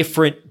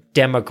different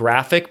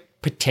demographic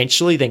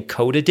potentially than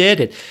COTA did.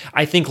 And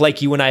I think,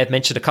 like you and I have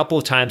mentioned a couple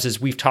of times, as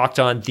we've talked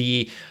on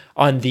the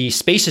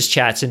Spaces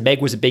chats, and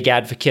Meg was a big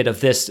advocate of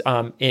this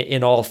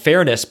in all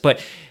fairness,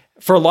 but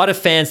for a lot of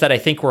fans that I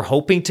think were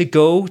hoping to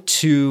go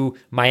to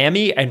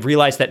Miami and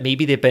realize that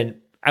maybe they've been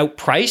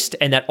outpriced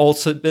and that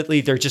ultimately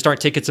there just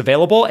aren't tickets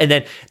available. And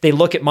then they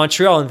look at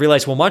Montreal and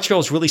realize, well, Montreal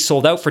is really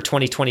sold out for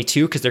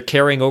 2022 because they're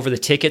carrying over the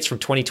tickets from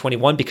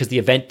 2021 because the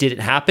event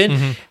didn't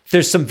happen.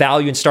 There's some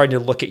value in starting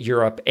to look at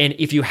Europe. And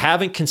if you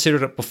haven't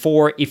considered it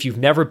before, if you've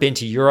never been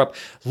to Europe,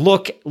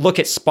 look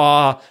at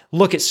Spa,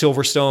 look at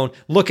Silverstone,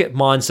 look at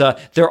Monza.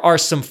 There are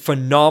some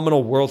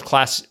phenomenal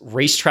world-class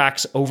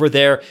racetracks over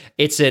there.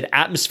 It's an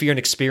atmosphere and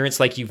experience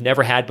like you've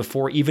never had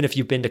before, even if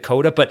you've been to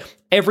COTA, but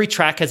every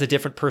track has a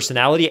different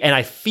personality. And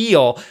I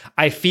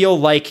feel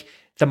like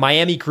the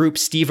Miami group,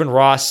 Stephen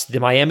Ross,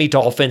 the Miami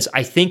Dolphins,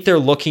 I think they're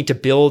looking to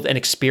build an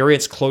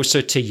experience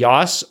closer to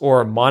Yas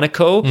or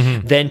Monaco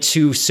than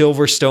to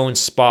Silverstone,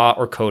 Spa,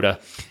 or COTA.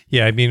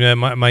 Yeah, I mean,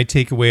 my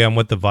takeaway on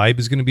what the vibe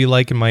is going to be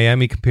like in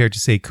Miami compared to,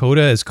 say,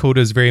 COTA is COTA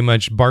is very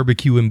much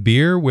barbecue and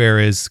beer,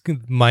 whereas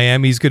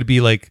Miami's going to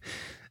be like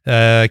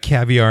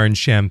caviar and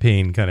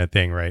champagne kind of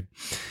thing, right?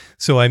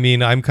 So, I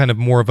mean, I'm kind of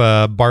more of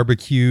a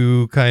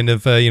barbecue kind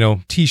of,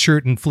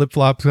 t-shirt and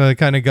flip-flop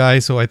kind of guy.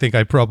 So I think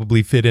I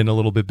probably fit in a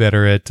little bit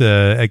better at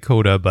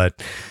COTA. But,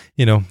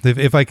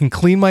 if I can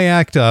clean my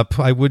act up,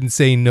 I wouldn't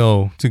say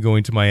no to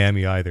going to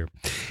Miami either.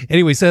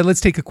 Anyway, so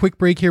let's take a quick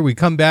break here. We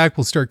come back,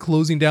 we'll start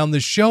closing down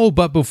the show.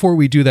 But before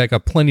we do that, I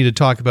got plenty to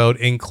talk about,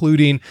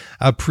 including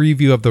a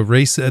preview of the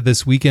race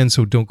this weekend.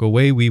 So don't go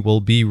away. We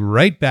will be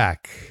right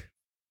back.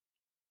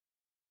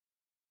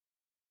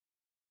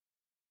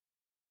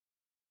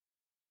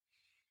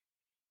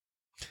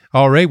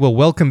 All right, well,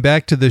 welcome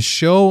back to the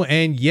show.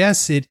 And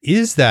yes, it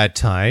is that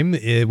time.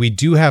 We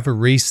do have a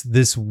race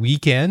this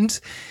weekend,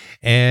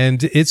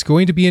 and it's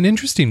going to be an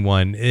interesting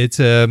one. It's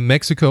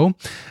Mexico,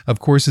 of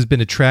course, has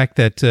been a track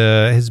that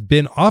has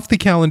been off the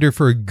calendar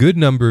for a good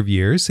number of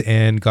years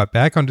and got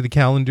back onto the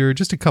calendar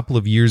just a couple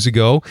of years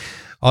ago.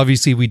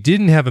 Obviously, we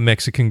didn't have a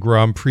Mexican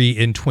Grand Prix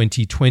in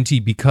 2020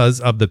 because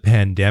of the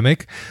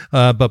pandemic.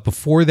 But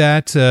before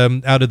that,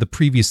 out of the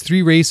previous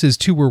 3 races,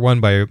 2 were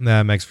won by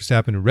Max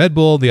Verstappen and Red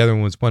Bull. The other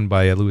one was won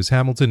by Lewis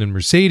Hamilton and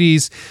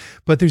Mercedes.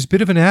 But there's a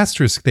bit of an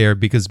asterisk there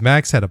because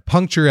Max had a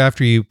puncture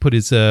after he put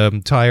his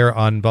tire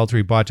on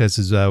Valtteri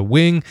Bottas's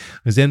wing,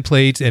 his end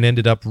plate, and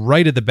ended up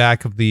right at the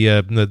back of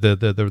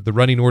the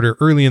running order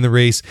early in the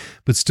race,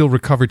 but still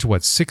recovered to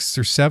 6th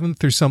or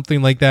 7th or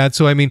something like that.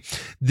 So, I mean,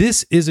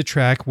 this is a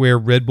track where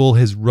Red Bull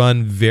has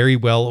run very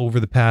well over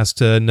the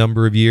past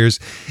number of years.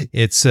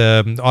 It's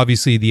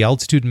obviously the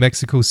altitude in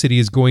Mexico City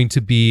is going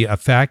to be a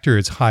factor.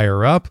 It's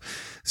higher up.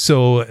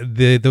 So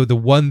the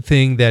one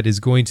thing that is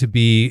going to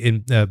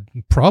be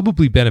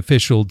probably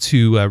beneficial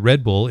to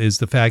Red Bull is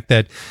the fact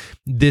that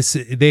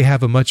they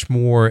have a much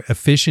more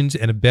efficient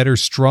and a better,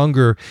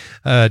 stronger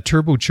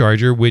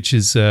turbocharger, which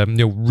is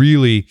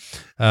really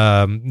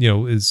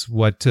is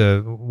what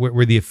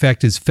where the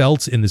effect is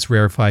felt in this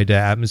rarefied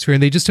atmosphere,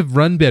 and they just have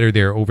run better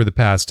there over the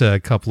past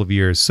couple of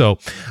years. So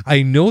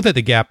I know that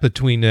the gap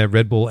between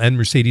Red Bull and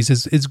Mercedes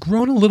has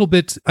grown a little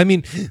bit. I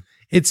mean,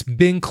 it's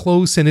been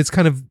close, and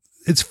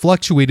it's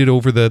fluctuated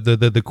over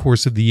the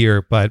course of the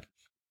year, but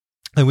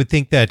I would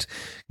think that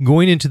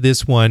going into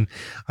this one,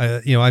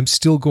 I'm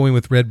still going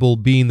with Red Bull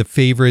being the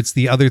favorites.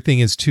 The other thing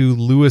is too,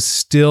 Lewis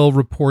still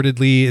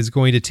reportedly is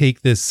going to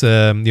take this,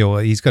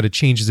 he's got to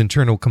change his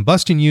internal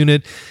combustion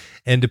unit.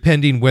 And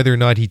depending whether or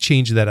not he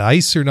changed that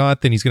ice or not,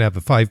 then he's going to have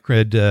a 5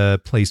 grid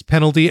place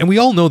penalty. And we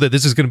all know that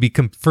this is going to be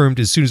confirmed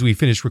as soon as we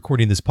finish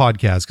recording this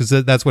podcast,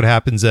 because that's what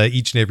happens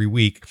each and every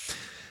week.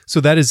 So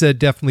that is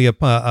definitely a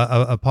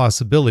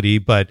possibility,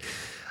 but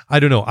I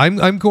don't know.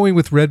 I'm going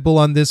with Red Bull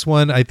on this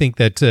one. I think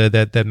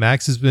that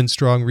Max has been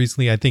strong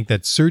recently. I think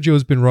that Sergio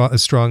has been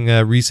strong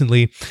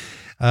recently.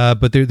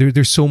 But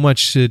there's so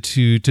much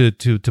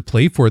to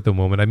play for at the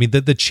moment. I mean,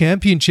 the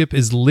championship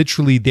is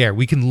literally there.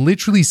 We can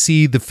literally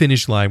see the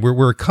finish line.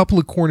 We're a couple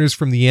of corners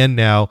from the end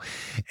now,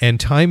 and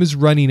time is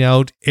running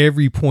out.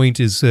 Every point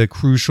is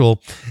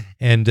crucial,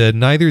 and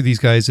neither of these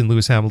guys, in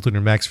Lewis Hamilton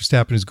or Max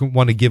Verstappen, is going to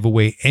want to give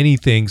away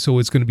anything. So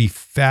it's going to be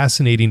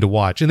fascinating to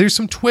watch. And there's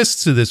some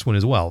twists to this one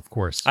as well, of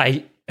course.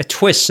 A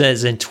twist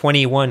says in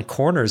 21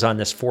 corners on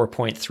this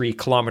 4.3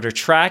 kilometer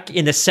track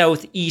in the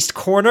southeast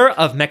corner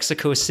of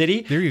Mexico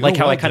City. There you like go.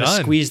 How well I kind done.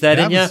 of squeezed that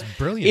in. Yeah,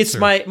 brilliant. It's sir.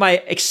 my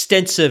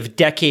extensive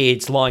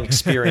decades long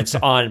experience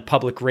on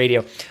public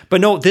radio. But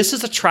no, this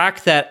is a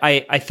track that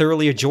I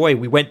thoroughly enjoy.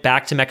 We went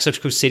back to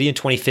Mexico City in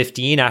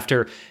 2015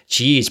 after,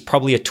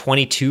 probably a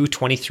 22,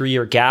 23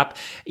 year gap.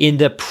 In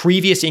the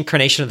previous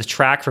incarnation of the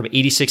track from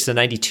 86 to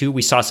 92,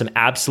 we saw some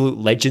absolute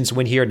legends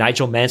win here.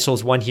 Nigel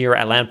Mansell's won here.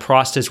 Alain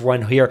Prost has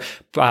won here.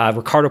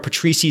 Riccardo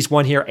Patrici's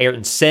won here,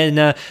 Ayrton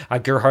Senna,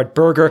 Gerhard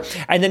Berger.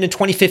 And then in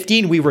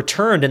 2015, we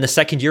returned in the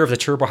second year of the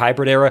turbo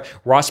hybrid era.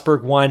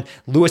 Rosberg won,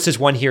 Lewis has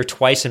won here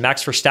twice, and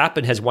Max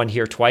Verstappen has won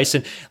here twice.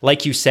 And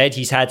like you said,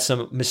 he's had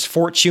some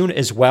misfortune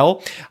as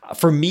well.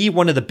 For me,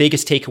 one of the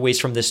biggest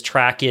takeaways from this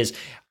track is,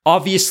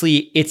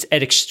 obviously, it's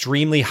at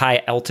extremely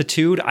high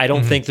altitude. I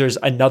don't think there's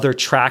another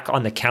track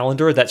on the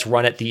calendar that's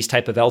run at these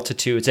type of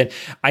altitudes. And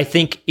I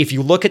think if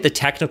you look at the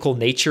technical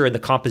nature and the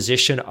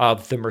composition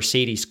of the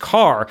Mercedes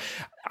car,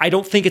 I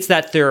don't think it's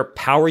that their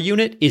power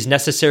unit is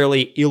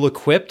necessarily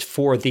ill-equipped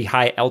for the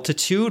high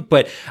altitude,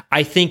 but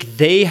I think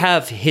they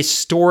have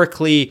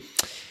historically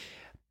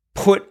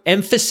put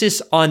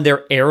emphasis on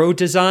their aero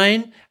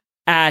design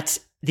at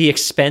the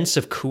expense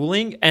of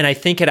cooling. And I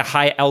think at a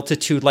high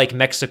altitude like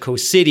Mexico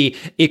City,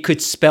 it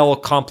could spell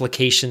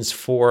complications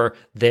for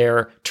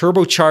their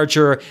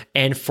turbocharger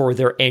and for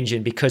their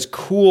engine, because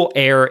cool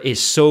air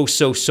is so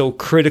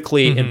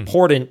critically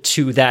important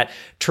to that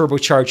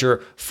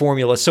turbocharger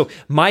formula. So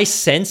my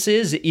sense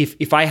is,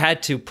 if I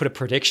had to put a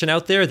prediction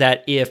out there,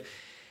 that if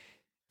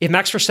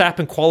Max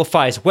Verstappen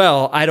qualifies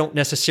well, I don't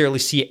necessarily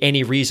see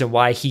any reason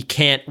why he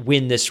can't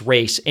win this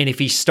race. And if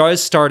he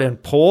does start in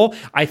pole,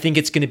 I think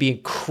it's going to be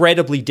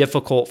incredibly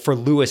difficult for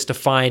Lewis to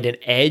find an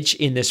edge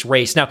in this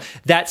race. Now,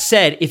 that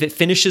said, if it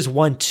finishes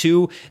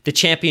 1-2, the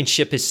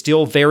championship is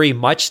still very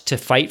much to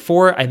fight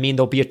for. I mean,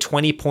 there'll be a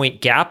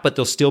 20-point gap, but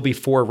there'll still be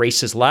 4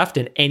 races left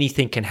and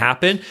anything can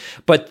happen.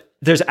 But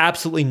there's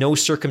absolutely no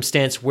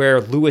circumstance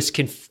where Lewis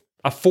can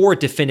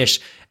afford to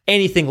finish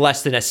anything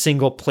less than a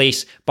single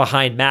place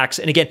behind Max.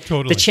 And again,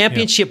 the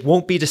championship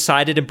won't be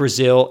decided in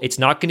Brazil. It's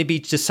not going to be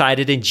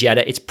decided in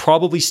Jeddah. It's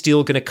probably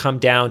still going to come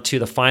down to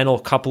the final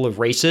couple of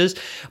races.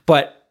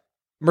 But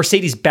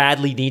Mercedes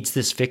badly needs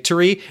this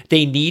victory.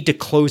 They need to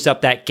close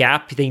up that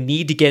gap. They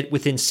need to get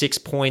within 6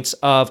 points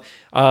of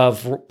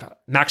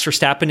Max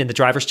Verstappen in the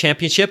Drivers'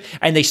 Championship,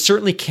 and they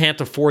certainly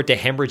can't afford to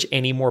hemorrhage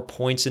any more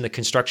points in the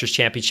Constructors'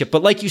 Championship.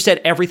 But like you said,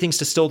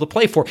 everything's still to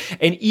play for.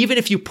 And even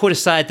if you put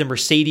aside the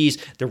Mercedes,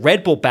 the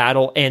Red Bull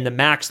battle, and the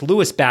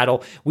Max-Lewis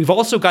battle, we've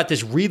also got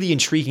this really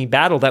intriguing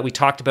battle that we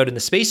talked about in the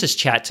Spaces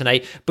chat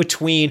tonight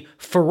between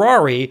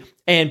Ferrari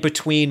and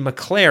between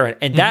McLaren.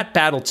 And that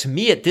battle, to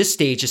me, at this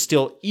stage is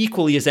still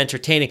equally as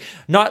entertaining,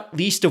 not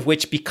least of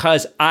which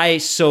because I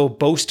so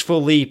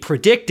boastfully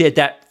predicted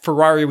that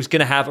Ferrari was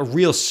going to have a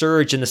real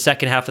surge in the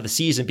second half of the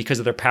season because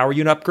of their power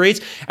unit upgrades,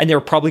 and they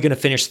were probably going to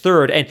finish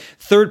third. And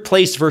third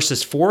place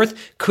versus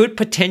fourth could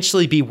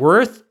potentially be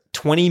worth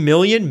 $20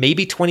 million,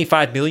 maybe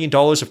 $25 million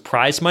of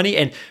prize money.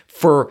 And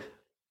for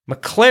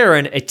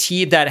McLaren, a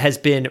team that has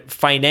been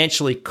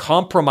financially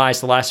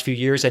compromised the last few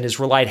years and has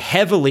relied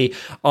heavily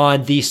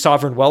on the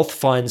sovereign wealth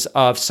funds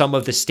of some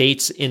of the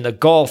states in the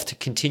Gulf to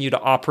continue to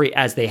operate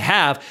as they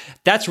have,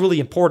 that's really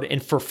important.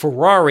 And for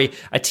Ferrari,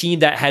 a team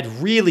that had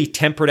really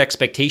tempered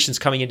expectations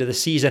coming into the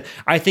season,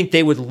 I think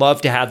they would love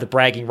to have the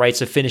bragging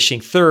rights of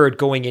finishing third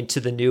going into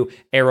the new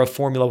era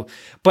formula.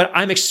 But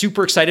I'm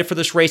super excited for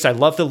this race. I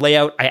love the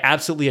layout. I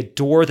absolutely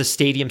adore the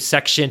stadium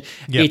section.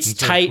 It's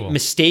tight. Cool.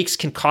 Mistakes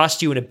can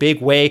cost you in a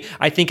big way.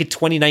 I think in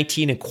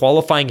 2019 in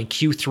qualifying in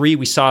Q3,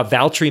 we saw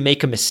Valtteri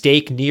make a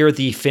mistake near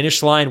the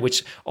finish line,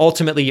 which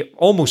ultimately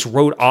almost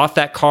wrote off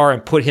that car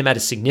and put him at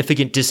a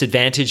significant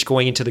disadvantage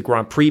going into the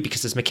Grand Prix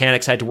because his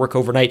mechanics had to work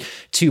overnight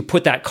to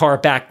put that car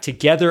back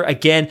together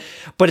again.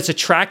 But it's a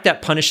track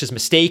that punishes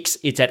mistakes.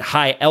 It's at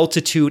high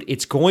altitude.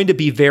 It's going to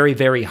be very,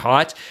 very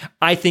hot.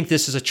 I think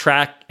this is a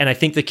track, and I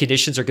think the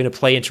conditions are going to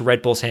play into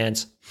Red Bull's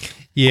hands.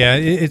 Yeah,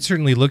 it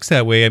certainly looks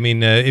that way. I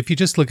mean, if you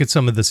just look at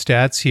some of the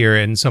stats here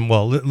and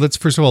let's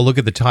first of all look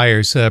at the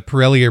tires.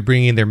 Pirelli are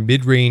bringing their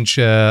mid-range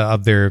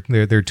of their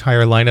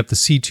tire lineup, the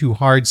C2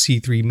 hard,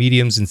 C3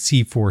 mediums, and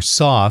C4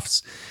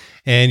 softs.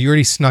 And you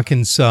already snuck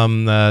in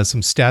some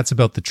stats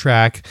about the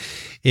track.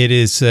 It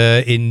is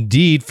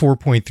indeed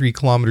 4.3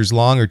 kilometers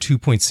long, or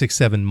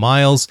 2.67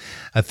 miles,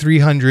 a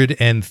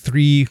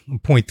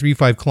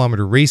 303.35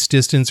 kilometer race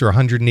distance, or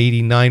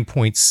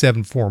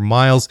 189.74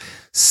 miles,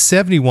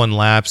 71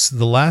 laps.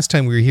 The last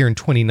time we were here in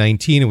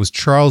 2019, it was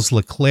Charles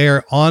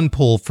Leclerc on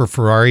pole for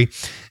Ferrari,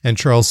 and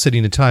Charles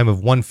setting a time of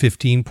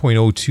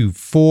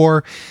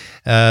 1:15.024.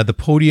 The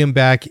podium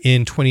back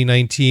in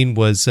 2019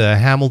 was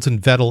Hamilton,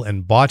 Vettel,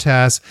 and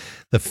Bottas.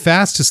 The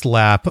fastest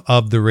lap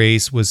of the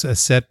race was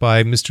set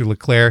by Mr.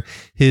 Leclerc.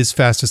 His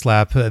fastest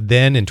lap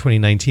then in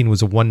 2019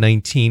 was a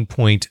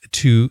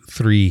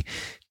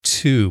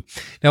 1:19.232.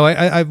 Now,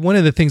 I one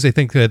of the things I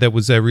think that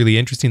was really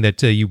interesting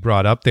that you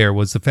brought up there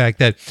was the fact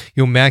that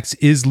Max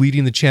is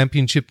leading the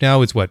championship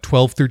now. It's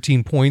 12,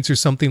 13 points or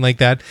something like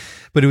that.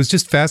 But it was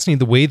just fascinating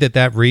the way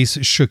that race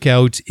shook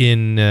out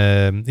in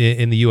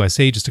the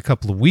USA just a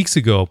couple of weeks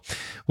ago.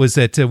 Was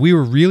that we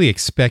were really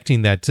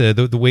expecting that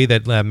the way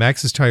that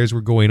Max's tires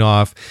were going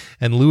off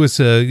and Lewis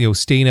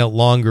staying out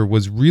longer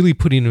was really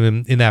putting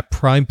him in that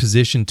prime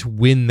position to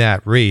win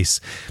that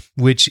race,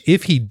 which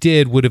if he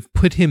did would have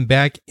put him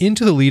back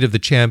into the lead of the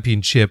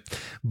championship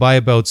by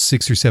about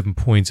 6 or 7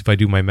 points, if I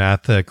do my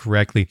math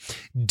correctly.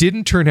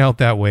 Didn't turn out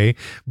that way.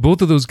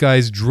 Both of those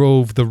guys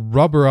drove the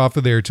rubber off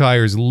of their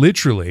tires,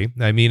 literally.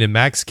 I mean, in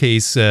Max's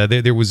case,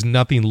 there was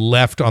nothing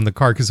left on the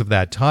carcass of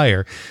that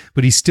tire,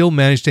 but he still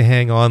managed to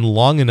hang on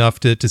long enough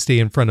to stay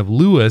in front of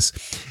Lewis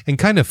and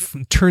kind of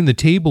turned the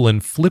table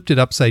and flipped it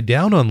upside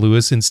down on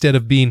Lewis. Instead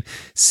of being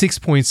 6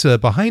 points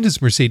behind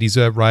his Mercedes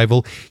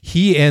rival,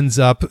 he ends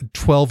up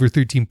 12 or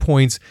 13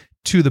 points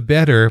to the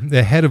better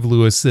ahead of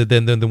Lewis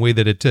than the way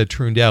that it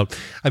turned out.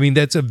 I mean,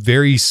 that's a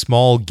very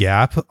small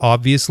gap,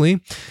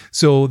 obviously.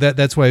 So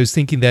that's why I was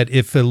thinking that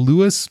if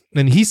Lewis,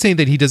 and he's saying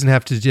that he doesn't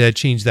have to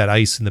change that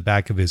ice in the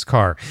back of his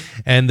car.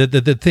 And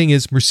the thing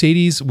is,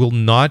 Mercedes will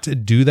not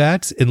do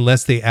that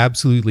unless they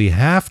absolutely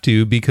have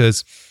to,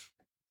 because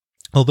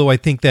although I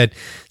think that,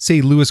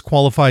 say, Lewis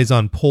qualifies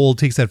on pole,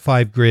 takes that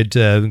 5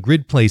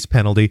 grid place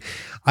penalty,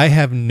 I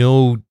have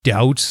no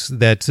doubt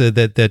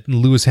that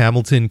Lewis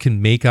Hamilton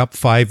can make up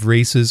 5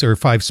 races or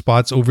 5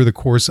 spots over the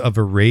course of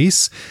a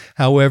race.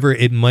 However,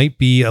 it might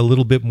be a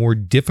little bit more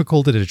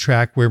difficult at a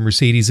track where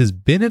Mercedes has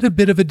been at a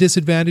bit of a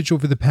disadvantage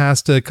over the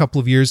past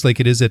couple of years, like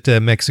it is at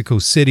Mexico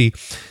City.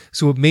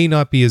 So it may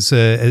not be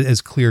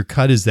as clear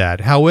cut as that.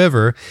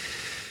 However,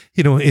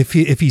 you know, if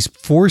he's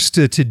forced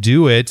to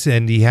do it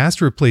and he has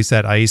to replace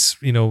that ice,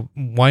 you know,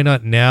 why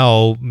not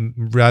now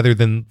rather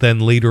than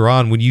later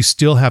on when you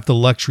still have the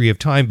luxury of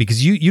time?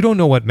 Because you don't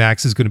know what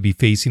Max is going to be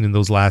facing in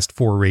those last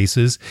 4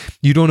 races.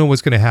 You don't know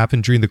what's going to happen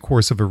during the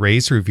course of a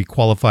race, or if he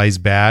qualifies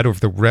bad, or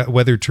if the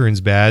weather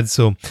turns bad.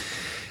 So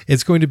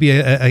it's going to be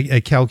a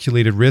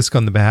calculated risk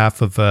on the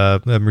behalf of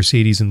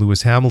Mercedes and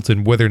Lewis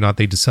Hamilton, whether or not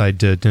they decide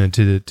to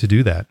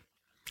do that.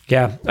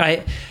 Yeah,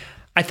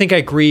 I think I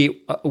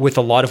agree with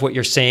a lot of what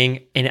you're saying,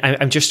 and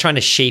I'm just trying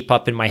to shape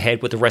up in my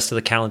head what the rest of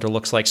the calendar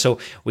looks like. So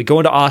we go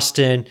into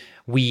Austin,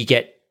 we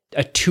get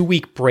a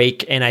 2-week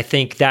break, and I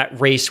think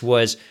that race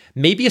was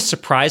maybe a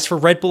surprise for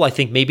Red Bull. I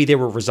think maybe they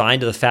were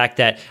resigned to the fact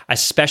that,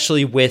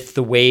 especially with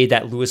the way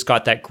that Lewis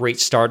got that great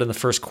start in the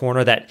first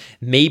corner, that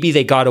maybe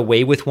they got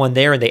away with one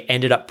there and they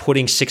ended up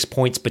putting 6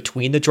 points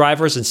between the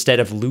drivers instead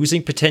of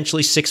losing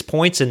potentially 6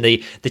 points and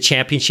the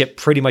championship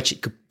pretty much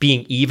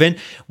being even.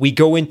 We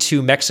go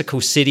into Mexico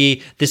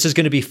City. This is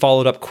going to be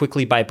followed up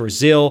quickly by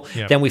Brazil.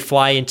 Yep. Then we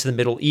fly into the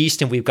Middle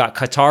East and we've got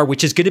Qatar,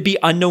 which is going to be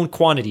unknown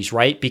quantities,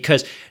 right?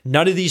 Because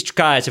none of these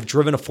guys have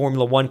driven a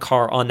Formula One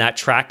car on that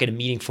track in a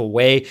meaningful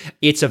way.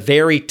 It's a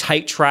very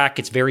tight track.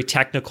 It's very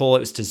technical. It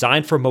was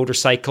designed for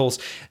motorcycles.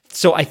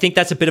 So I think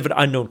that's a bit of an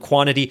unknown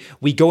quantity.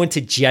 We go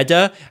into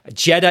Jeddah.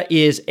 Jeddah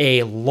is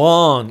a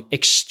long,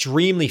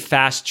 extremely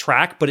fast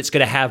track, but it's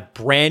going to have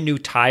brand new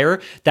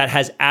tire that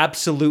has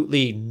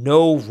absolutely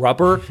no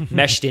rubber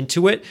meshed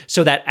into it.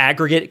 So that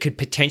aggregate could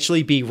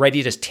potentially be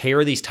ready to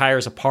tear these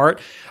tires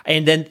apart.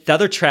 And then the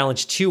other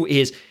challenge too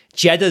is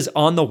Jeddah's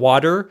on the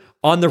water,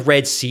 on the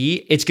Red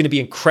Sea. It's going to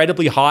be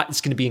incredibly hot. It's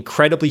going to be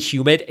incredibly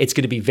humid. It's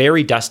going to be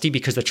very dusty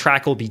because the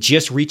track will be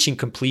just reaching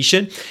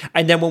completion.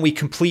 And then when we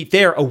complete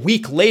there, a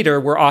week later,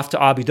 we're off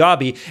to Abu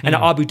Dhabi. And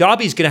Abu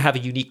Dhabi is going to have a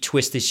unique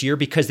twist this year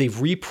because they've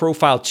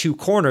reprofiled 2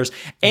 corners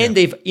and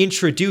they've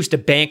introduced a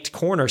banked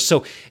corner.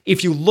 So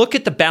if you look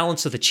at the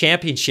balance of the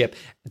championship,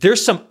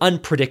 there's some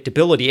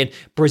unpredictability. And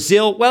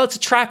Brazil, well, it's a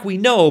track we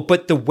know,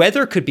 but the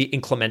weather could be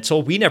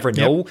inclemental. We never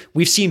know.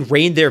 We've seen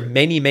rain there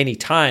many, many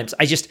times.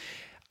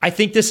 I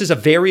think this is a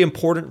very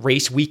important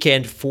race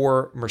weekend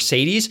for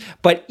Mercedes,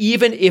 but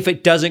even if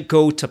it doesn't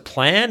go to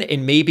plan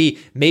and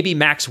maybe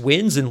Max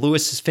wins and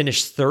Lewis is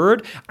finished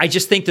 3rd, I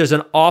just think there's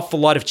an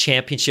awful lot of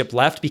championship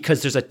left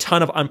because there's a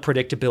ton of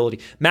unpredictability.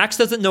 Max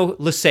doesn't know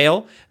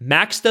Lusail.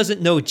 Max doesn't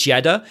know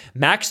Jeddah.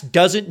 Max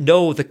doesn't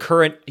know the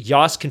current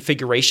Yas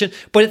configuration,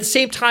 but at the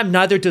same time,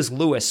 neither does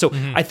Lewis. So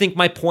I think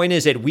my point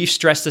is that we've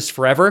stressed this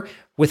forever.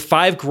 With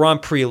 5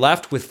 Grand Prix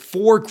left, with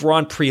 4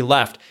 Grand Prix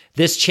left,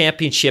 this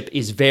championship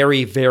is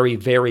very, very,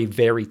 very,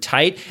 very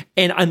tight.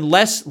 And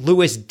unless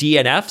Lewis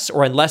DNFs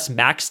or unless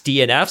Max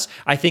DNFs,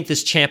 I think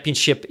this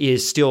championship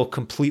is still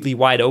completely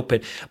wide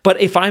open. But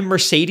if I'm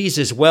Mercedes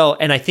as well,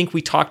 and I think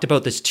we talked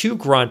about this 2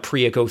 Grand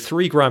Prix ago,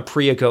 3 Grand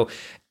Prix ago,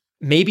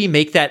 maybe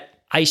make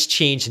that ice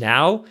change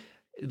now.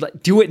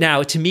 Do it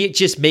now. To me, it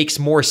just makes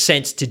more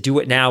sense to do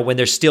it now when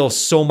there's still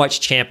so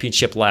much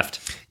championship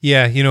left.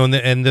 Yeah, you know,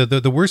 and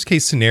the worst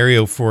case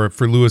scenario for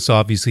Lewis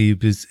obviously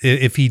is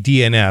if he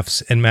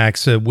DNFs and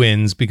Max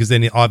wins, because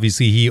then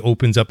obviously he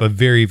opens up a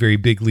very, very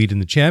big lead in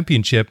the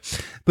championship.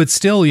 But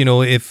still, you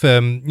know, if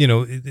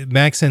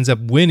Max ends up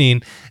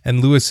winning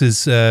and Lewis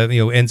is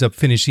ends up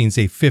finishing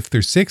say 5th or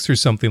 6th or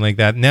something like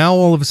that, now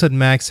all of a sudden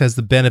Max has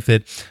the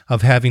benefit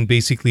of having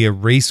basically a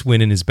race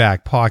win in his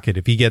back pocket.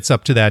 If he gets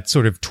up to that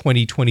sort of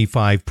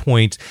 20-25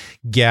 point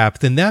gap,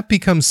 then that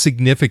becomes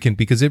significant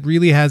because it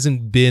really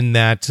hasn't been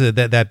that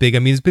big. I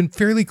mean, it's been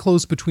fairly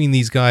close between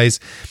these guys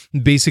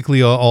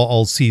basically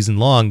all season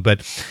long. But,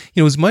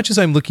 you know, as much as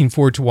I'm looking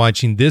forward to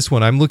watching this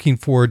one, I'm looking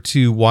forward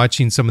to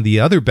watching some of the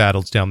other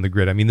battles down the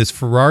grid. I mean, this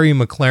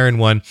Ferrari-McLaren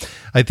one,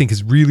 I think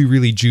is really,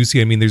 really juicy.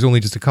 I mean, there's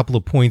only just a couple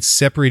of points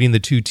separating the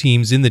 2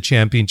 teams in the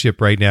championship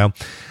right now.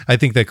 I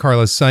think that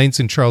Carlos Sainz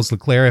and Charles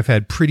Leclerc have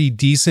had pretty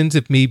decent,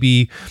 if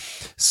maybe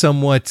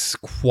somewhat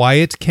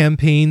quiet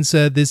campaigns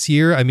this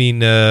year. I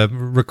mean,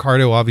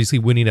 Ricciardo obviously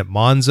winning at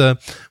Monza.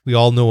 We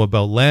all know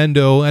about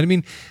Lando. go. I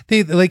mean,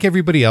 they, like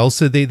everybody else,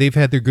 they've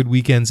had their good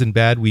weekends and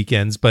bad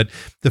weekends, but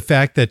the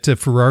fact that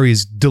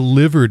Ferrari's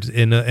delivered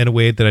in a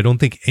way that I don't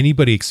think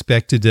anybody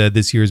expected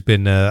this year has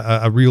been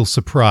a real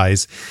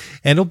surprise.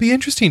 And it'll be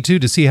interesting too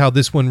to see how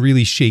this one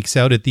really shakes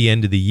out at the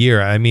end of the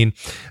year. I mean,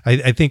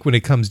 I think when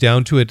it comes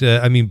down to it,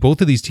 I mean,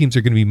 both of these teams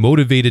are going to be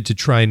motivated to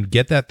try and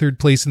get that third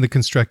place in the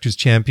Constructors'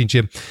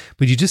 Championship,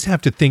 but you just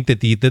have to think that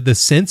the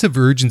sense of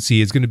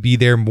urgency is going to be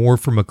there more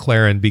for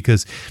McLaren,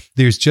 because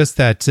there's just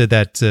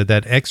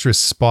that extra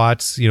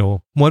spots, you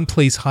know, one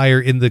place higher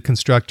in the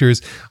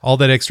Constructors, all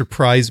that extra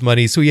prize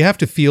money. So you have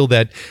to feel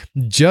that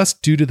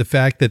just due to the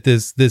fact that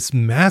this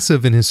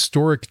massive and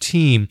historic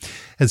team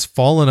has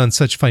fallen on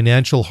such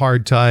financial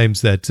hard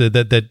times,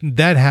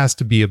 that has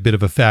to be a bit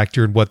of a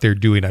factor in what they're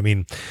doing. I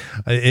mean,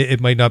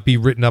 it might not be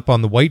written up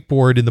on the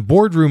whiteboard in the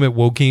boardroom at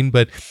Woking,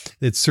 but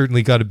it's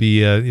certainly got to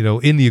be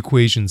in the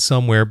equation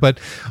somewhere. But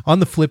on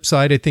the flip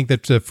side, I think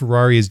that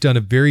Ferrari has done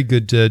a very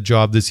good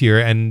job this year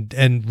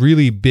and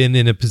really been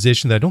in a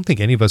position that I don't think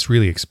any of us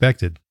really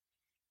expected.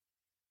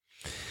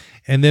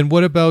 And then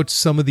what about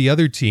some of the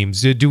other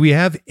teams? Do we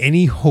have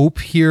any hope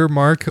here,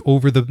 Mark,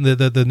 over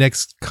the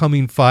next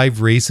coming 5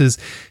 races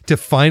to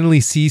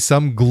finally see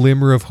some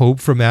glimmer of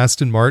hope from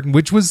Aston Martin,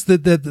 which was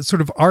the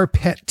sort of our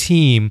pet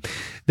team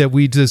that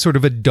we'd sort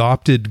of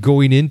adopted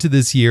going into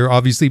this year,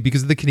 obviously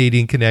because of the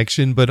Canadian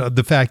connection, but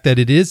the fact that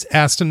it is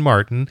Aston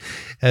Martin,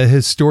 a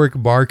historic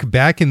mark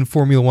back in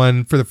Formula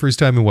One for the first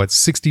time in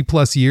 60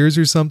 plus years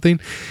or something.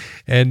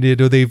 And,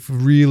 they've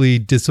really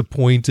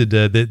disappointed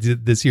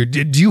this year.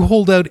 Do you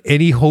hold out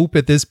any hope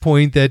at this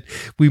point that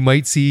we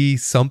might see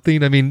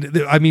something? I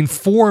mean,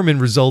 form and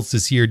results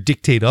this year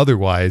dictate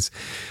otherwise.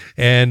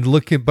 And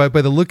by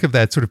the look of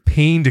that sort of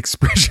pained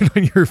expression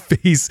on your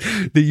face,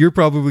 that you're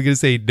probably going to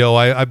say, no,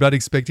 I'm not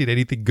expecting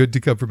anything good to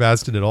come from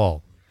Aston at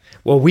all.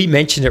 Well, we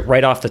mentioned it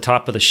right off the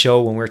top of the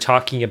show when we were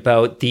talking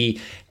about the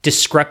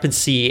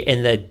discrepancy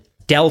in the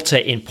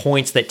delta in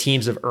points that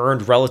teams have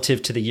earned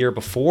relative to the year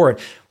before.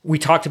 We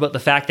talked about the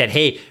fact that,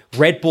 hey,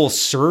 Red Bull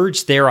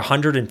surged. They're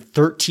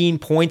 113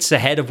 points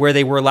ahead of where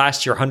they were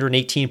last year,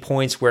 118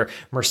 points, where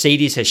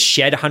Mercedes has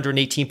shed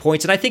 118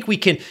 points. And I think we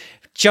can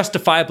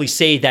justifiably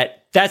say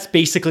that that's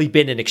basically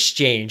been an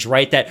exchange,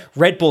 right? That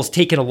Red Bull's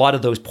taken a lot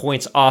of those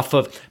points off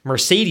of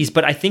Mercedes.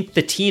 But I think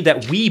the team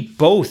that we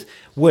both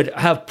would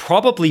have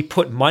probably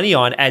put money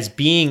on as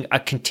being a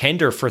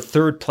contender for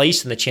third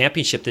place in the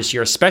championship this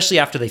year, especially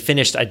after they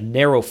finished a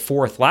narrow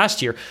 4th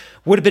last year,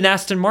 would have been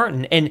Aston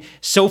Martin. And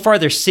so far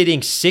they're sitting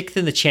 6th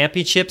in the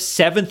championship,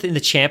 7th in the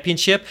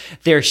championship.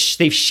 They've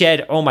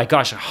shed,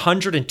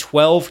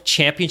 112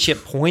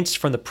 championship points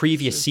from the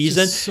previous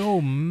season. So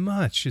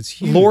much. It's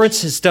huge.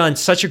 Lawrence has done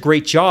such a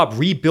great job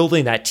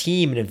rebuilding that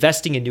team and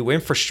investing in new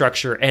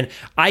infrastructure. And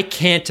I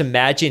can't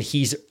imagine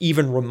he's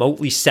even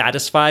remotely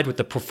satisfied with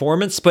the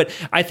performance. But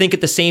I think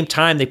at the same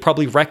time, they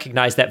probably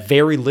recognize that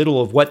very little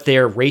of what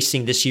they're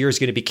racing this year is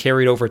going to be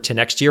carried over to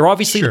next year.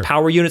 Obviously, Sure. The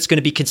power unit's going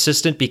to be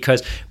consistent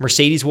because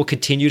Mercedes will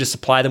continue to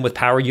supply them with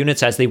power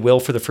units as they will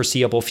for the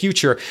foreseeable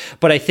future.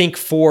 But I think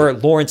for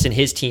Lawrence and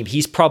his team,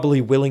 he's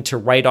probably willing to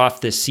write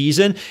off this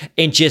season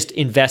and just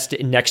invest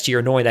in next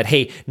year, knowing that,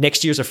 hey,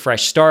 next year's a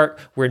fresh start.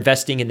 We're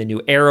investing in the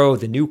new aero,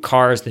 the new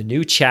cars, the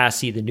new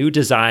chassis, the new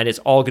design. It's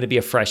all going to be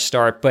a fresh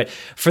start. But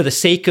for the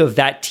sake of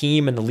that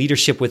team and the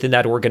leadership within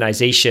that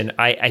organization,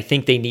 I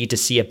think they need to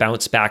see a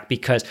bounce back,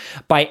 because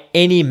by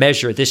any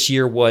measure, this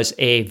year was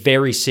a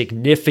very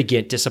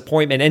significant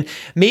disappointment. And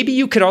maybe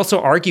you could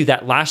also argue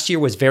that last year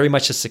was very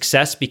much a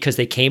success because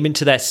they came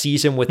into that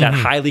season with that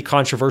highly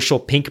controversial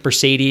pink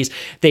Mercedes.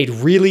 They'd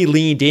really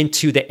leaned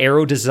into the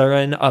aero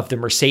design of the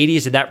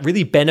Mercedes, and that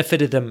really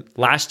benefited them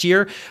last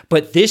year.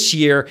 But this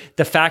year,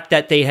 the fact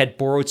that they had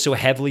borrowed so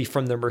heavily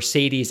from the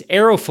Mercedes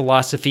aero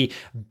philosophy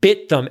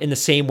bit them in the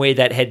same way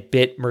that had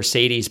bit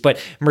Mercedes.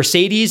 But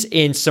Mercedes,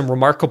 in some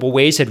remarkable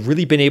ways, had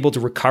really been able to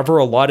recover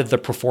a lot of the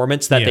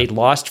performance that they'd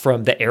lost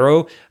from the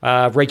aero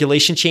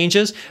regulation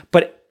changes.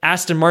 But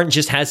Aston Martin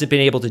just hasn't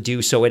been able to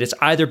do so. And it's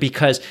either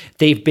because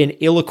they've been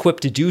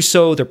ill-equipped to do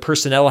so, their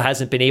personnel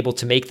hasn't been able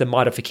to make the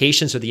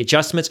modifications or the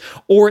adjustments,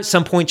 or at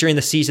some point during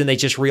the season, they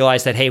just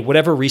realized that, hey,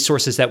 whatever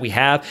resources that we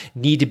have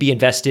need to be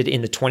invested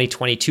in the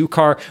 2022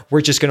 car.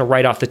 We're just going to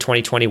write off the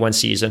 2021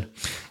 season.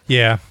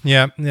 Yeah,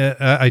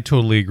 I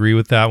totally agree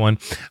with that one.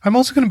 I'm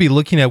also going to be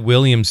looking at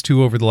Williams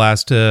too over the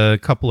last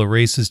couple of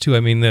races too. I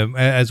mean,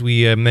 as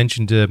we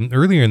mentioned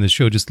earlier in the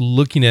show, just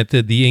looking at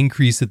the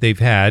increase that they've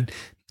had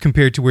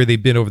compared to where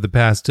they've been over the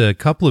past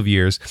couple of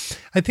years,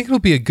 I think it'll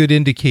be a good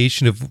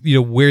indication of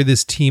where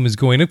this team is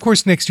going. Of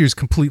course, next year is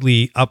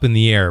completely up in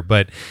the air,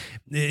 but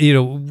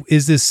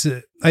is this?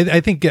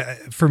 I think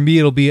for me,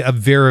 it'll be a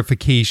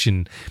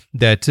verification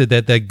that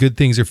good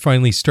things are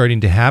finally starting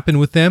to happen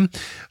with them,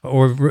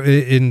 or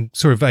in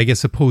sort of, I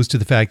guess, opposed to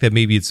the fact that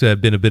maybe it's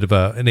been a bit of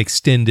an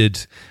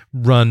extended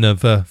run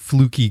of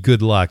fluky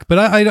good luck. But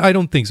I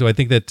don't think so. I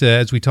think that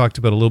as we talked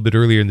about a little bit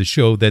earlier in the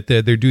show, that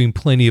they're doing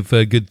plenty of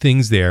good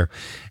things there,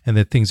 and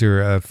that things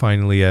are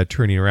finally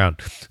turning around.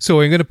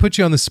 So I'm going to put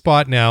you on the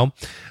spot now.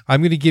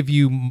 I'm going to give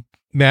you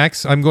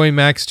Max. I'm going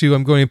Max too.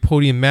 I'm going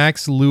podium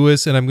Max,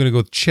 Lewis, and I'm going to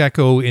go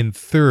Checo in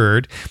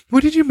third.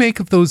 What did you make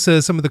of those,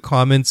 some of the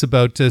comments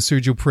about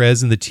Sergio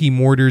Perez and the team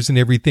orders and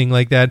everything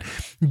like that?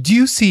 Do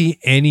you see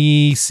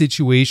any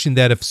situation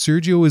that if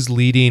Sergio is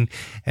leading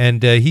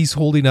and he's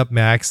holding up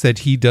Max, that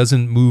he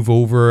doesn't move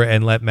over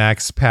and let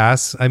Max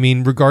pass? I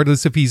mean,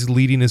 regardless if he's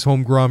leading his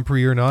home Grand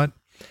Prix or not?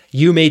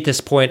 You made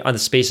this point on the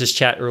Spaces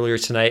chat earlier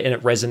tonight, and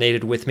it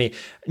resonated with me.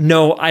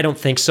 No, I don't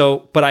think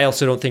so, but I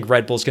also don't think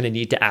Red Bull's going to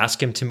need to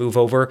ask him to move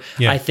over.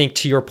 Yeah. I think,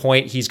 to your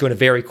point, he's going to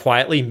very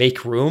quietly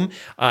make room.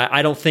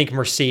 I don't think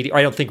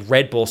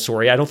Red Bull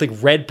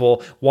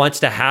wants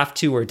to have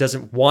to or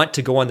doesn't want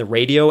to go on the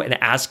radio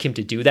and ask him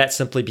to do that,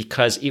 simply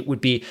because it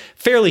would be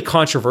fairly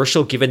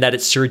controversial, given that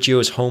it's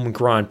Sergio's home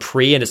Grand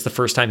Prix and it's the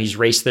first time he's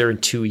raced there in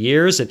 2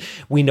 years. And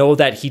we know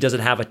that he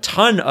doesn't have a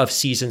ton of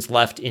seasons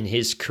left in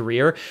his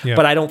career,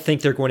 but I don't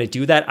think they're going to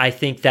do that. I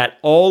think that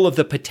all of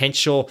the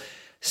potential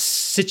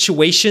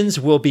situations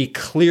will be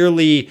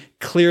clearly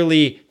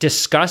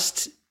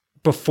discussed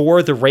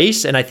before the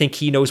race, and I think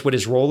he knows what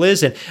his role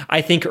is. And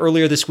I think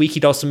earlier this week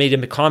he'd also made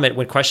a comment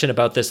when questioned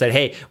about this that,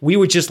 hey, we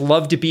would just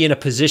love to be in a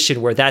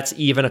position where that's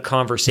even a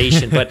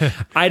conversation. But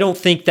I don't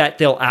think that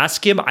they'll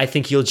ask him. I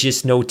think he'll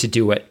just know to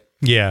do it.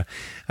 Yeah.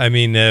 I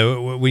mean,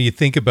 when you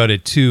think about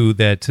it too,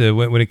 that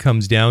when it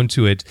comes down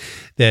to it,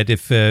 that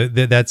if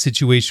that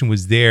situation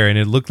was there and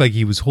it looked like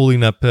he was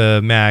holding up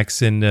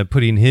Max and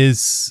putting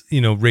his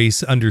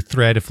race under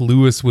threat, if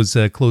Lewis was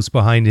close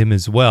behind him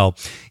as well,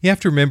 you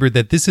have to remember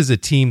that this is a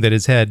team that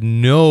has had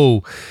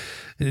no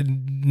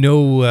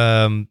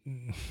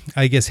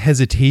I guess,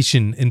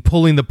 hesitation in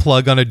pulling the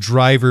plug on a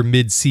driver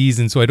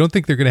mid-season. So I don't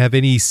think they're going to have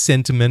any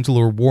sentimental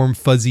or warm,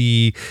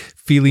 fuzzy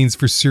feelings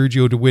for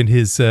Sergio to win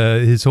his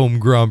home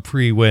Grand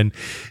Prix when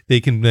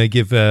they can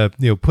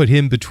put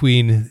him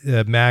between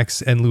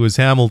Max and Lewis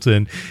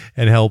Hamilton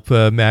and help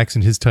Max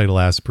in his title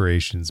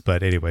aspirations.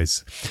 But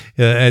anyways,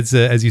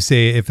 as you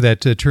say, if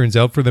that turns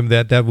out for them,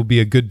 that will be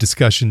a good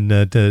discussion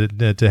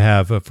to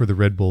have for the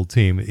Red Bull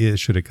team,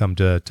 should it come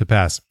to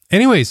pass.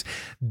 Anyways,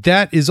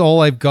 that is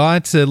all I've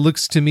got.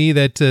 Looks to me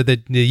that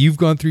you've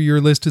gone through your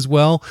list as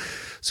well.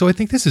 So I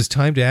think this is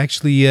time to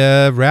actually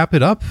wrap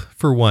it up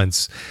for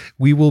once.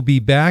 We will be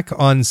back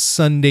on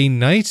Sunday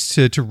night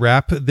to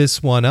wrap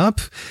this one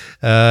up.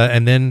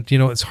 And then,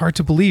 it's hard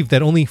to believe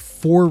that only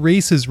 4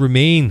 races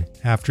remain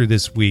after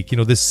this week.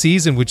 This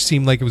season, which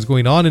seemed like it was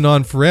going on and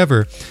on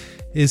forever,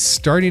 is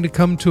starting to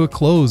come to a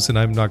close, and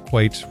I'm not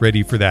quite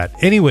ready for that.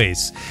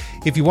 Anyways,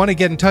 if you want to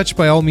get in touch,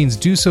 by all means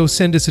do so.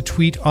 Send us a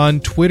tweet on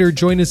Twitter.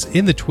 Join us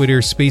in the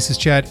Twitter Spaces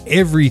chat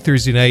every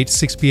Thursday night,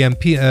 6 p.m.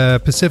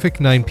 Pacific,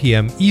 9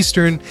 p.m.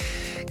 Eastern.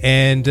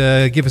 And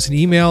give us an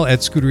email at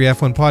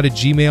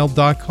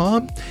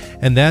scuderiaf1pod@gmail.com.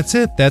 And that's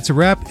it. That's a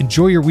wrap.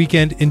 Enjoy your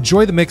weekend.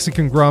 Enjoy the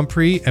Mexican Grand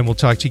Prix, and we'll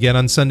talk to you again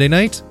on Sunday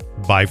night.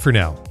 Bye for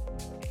now.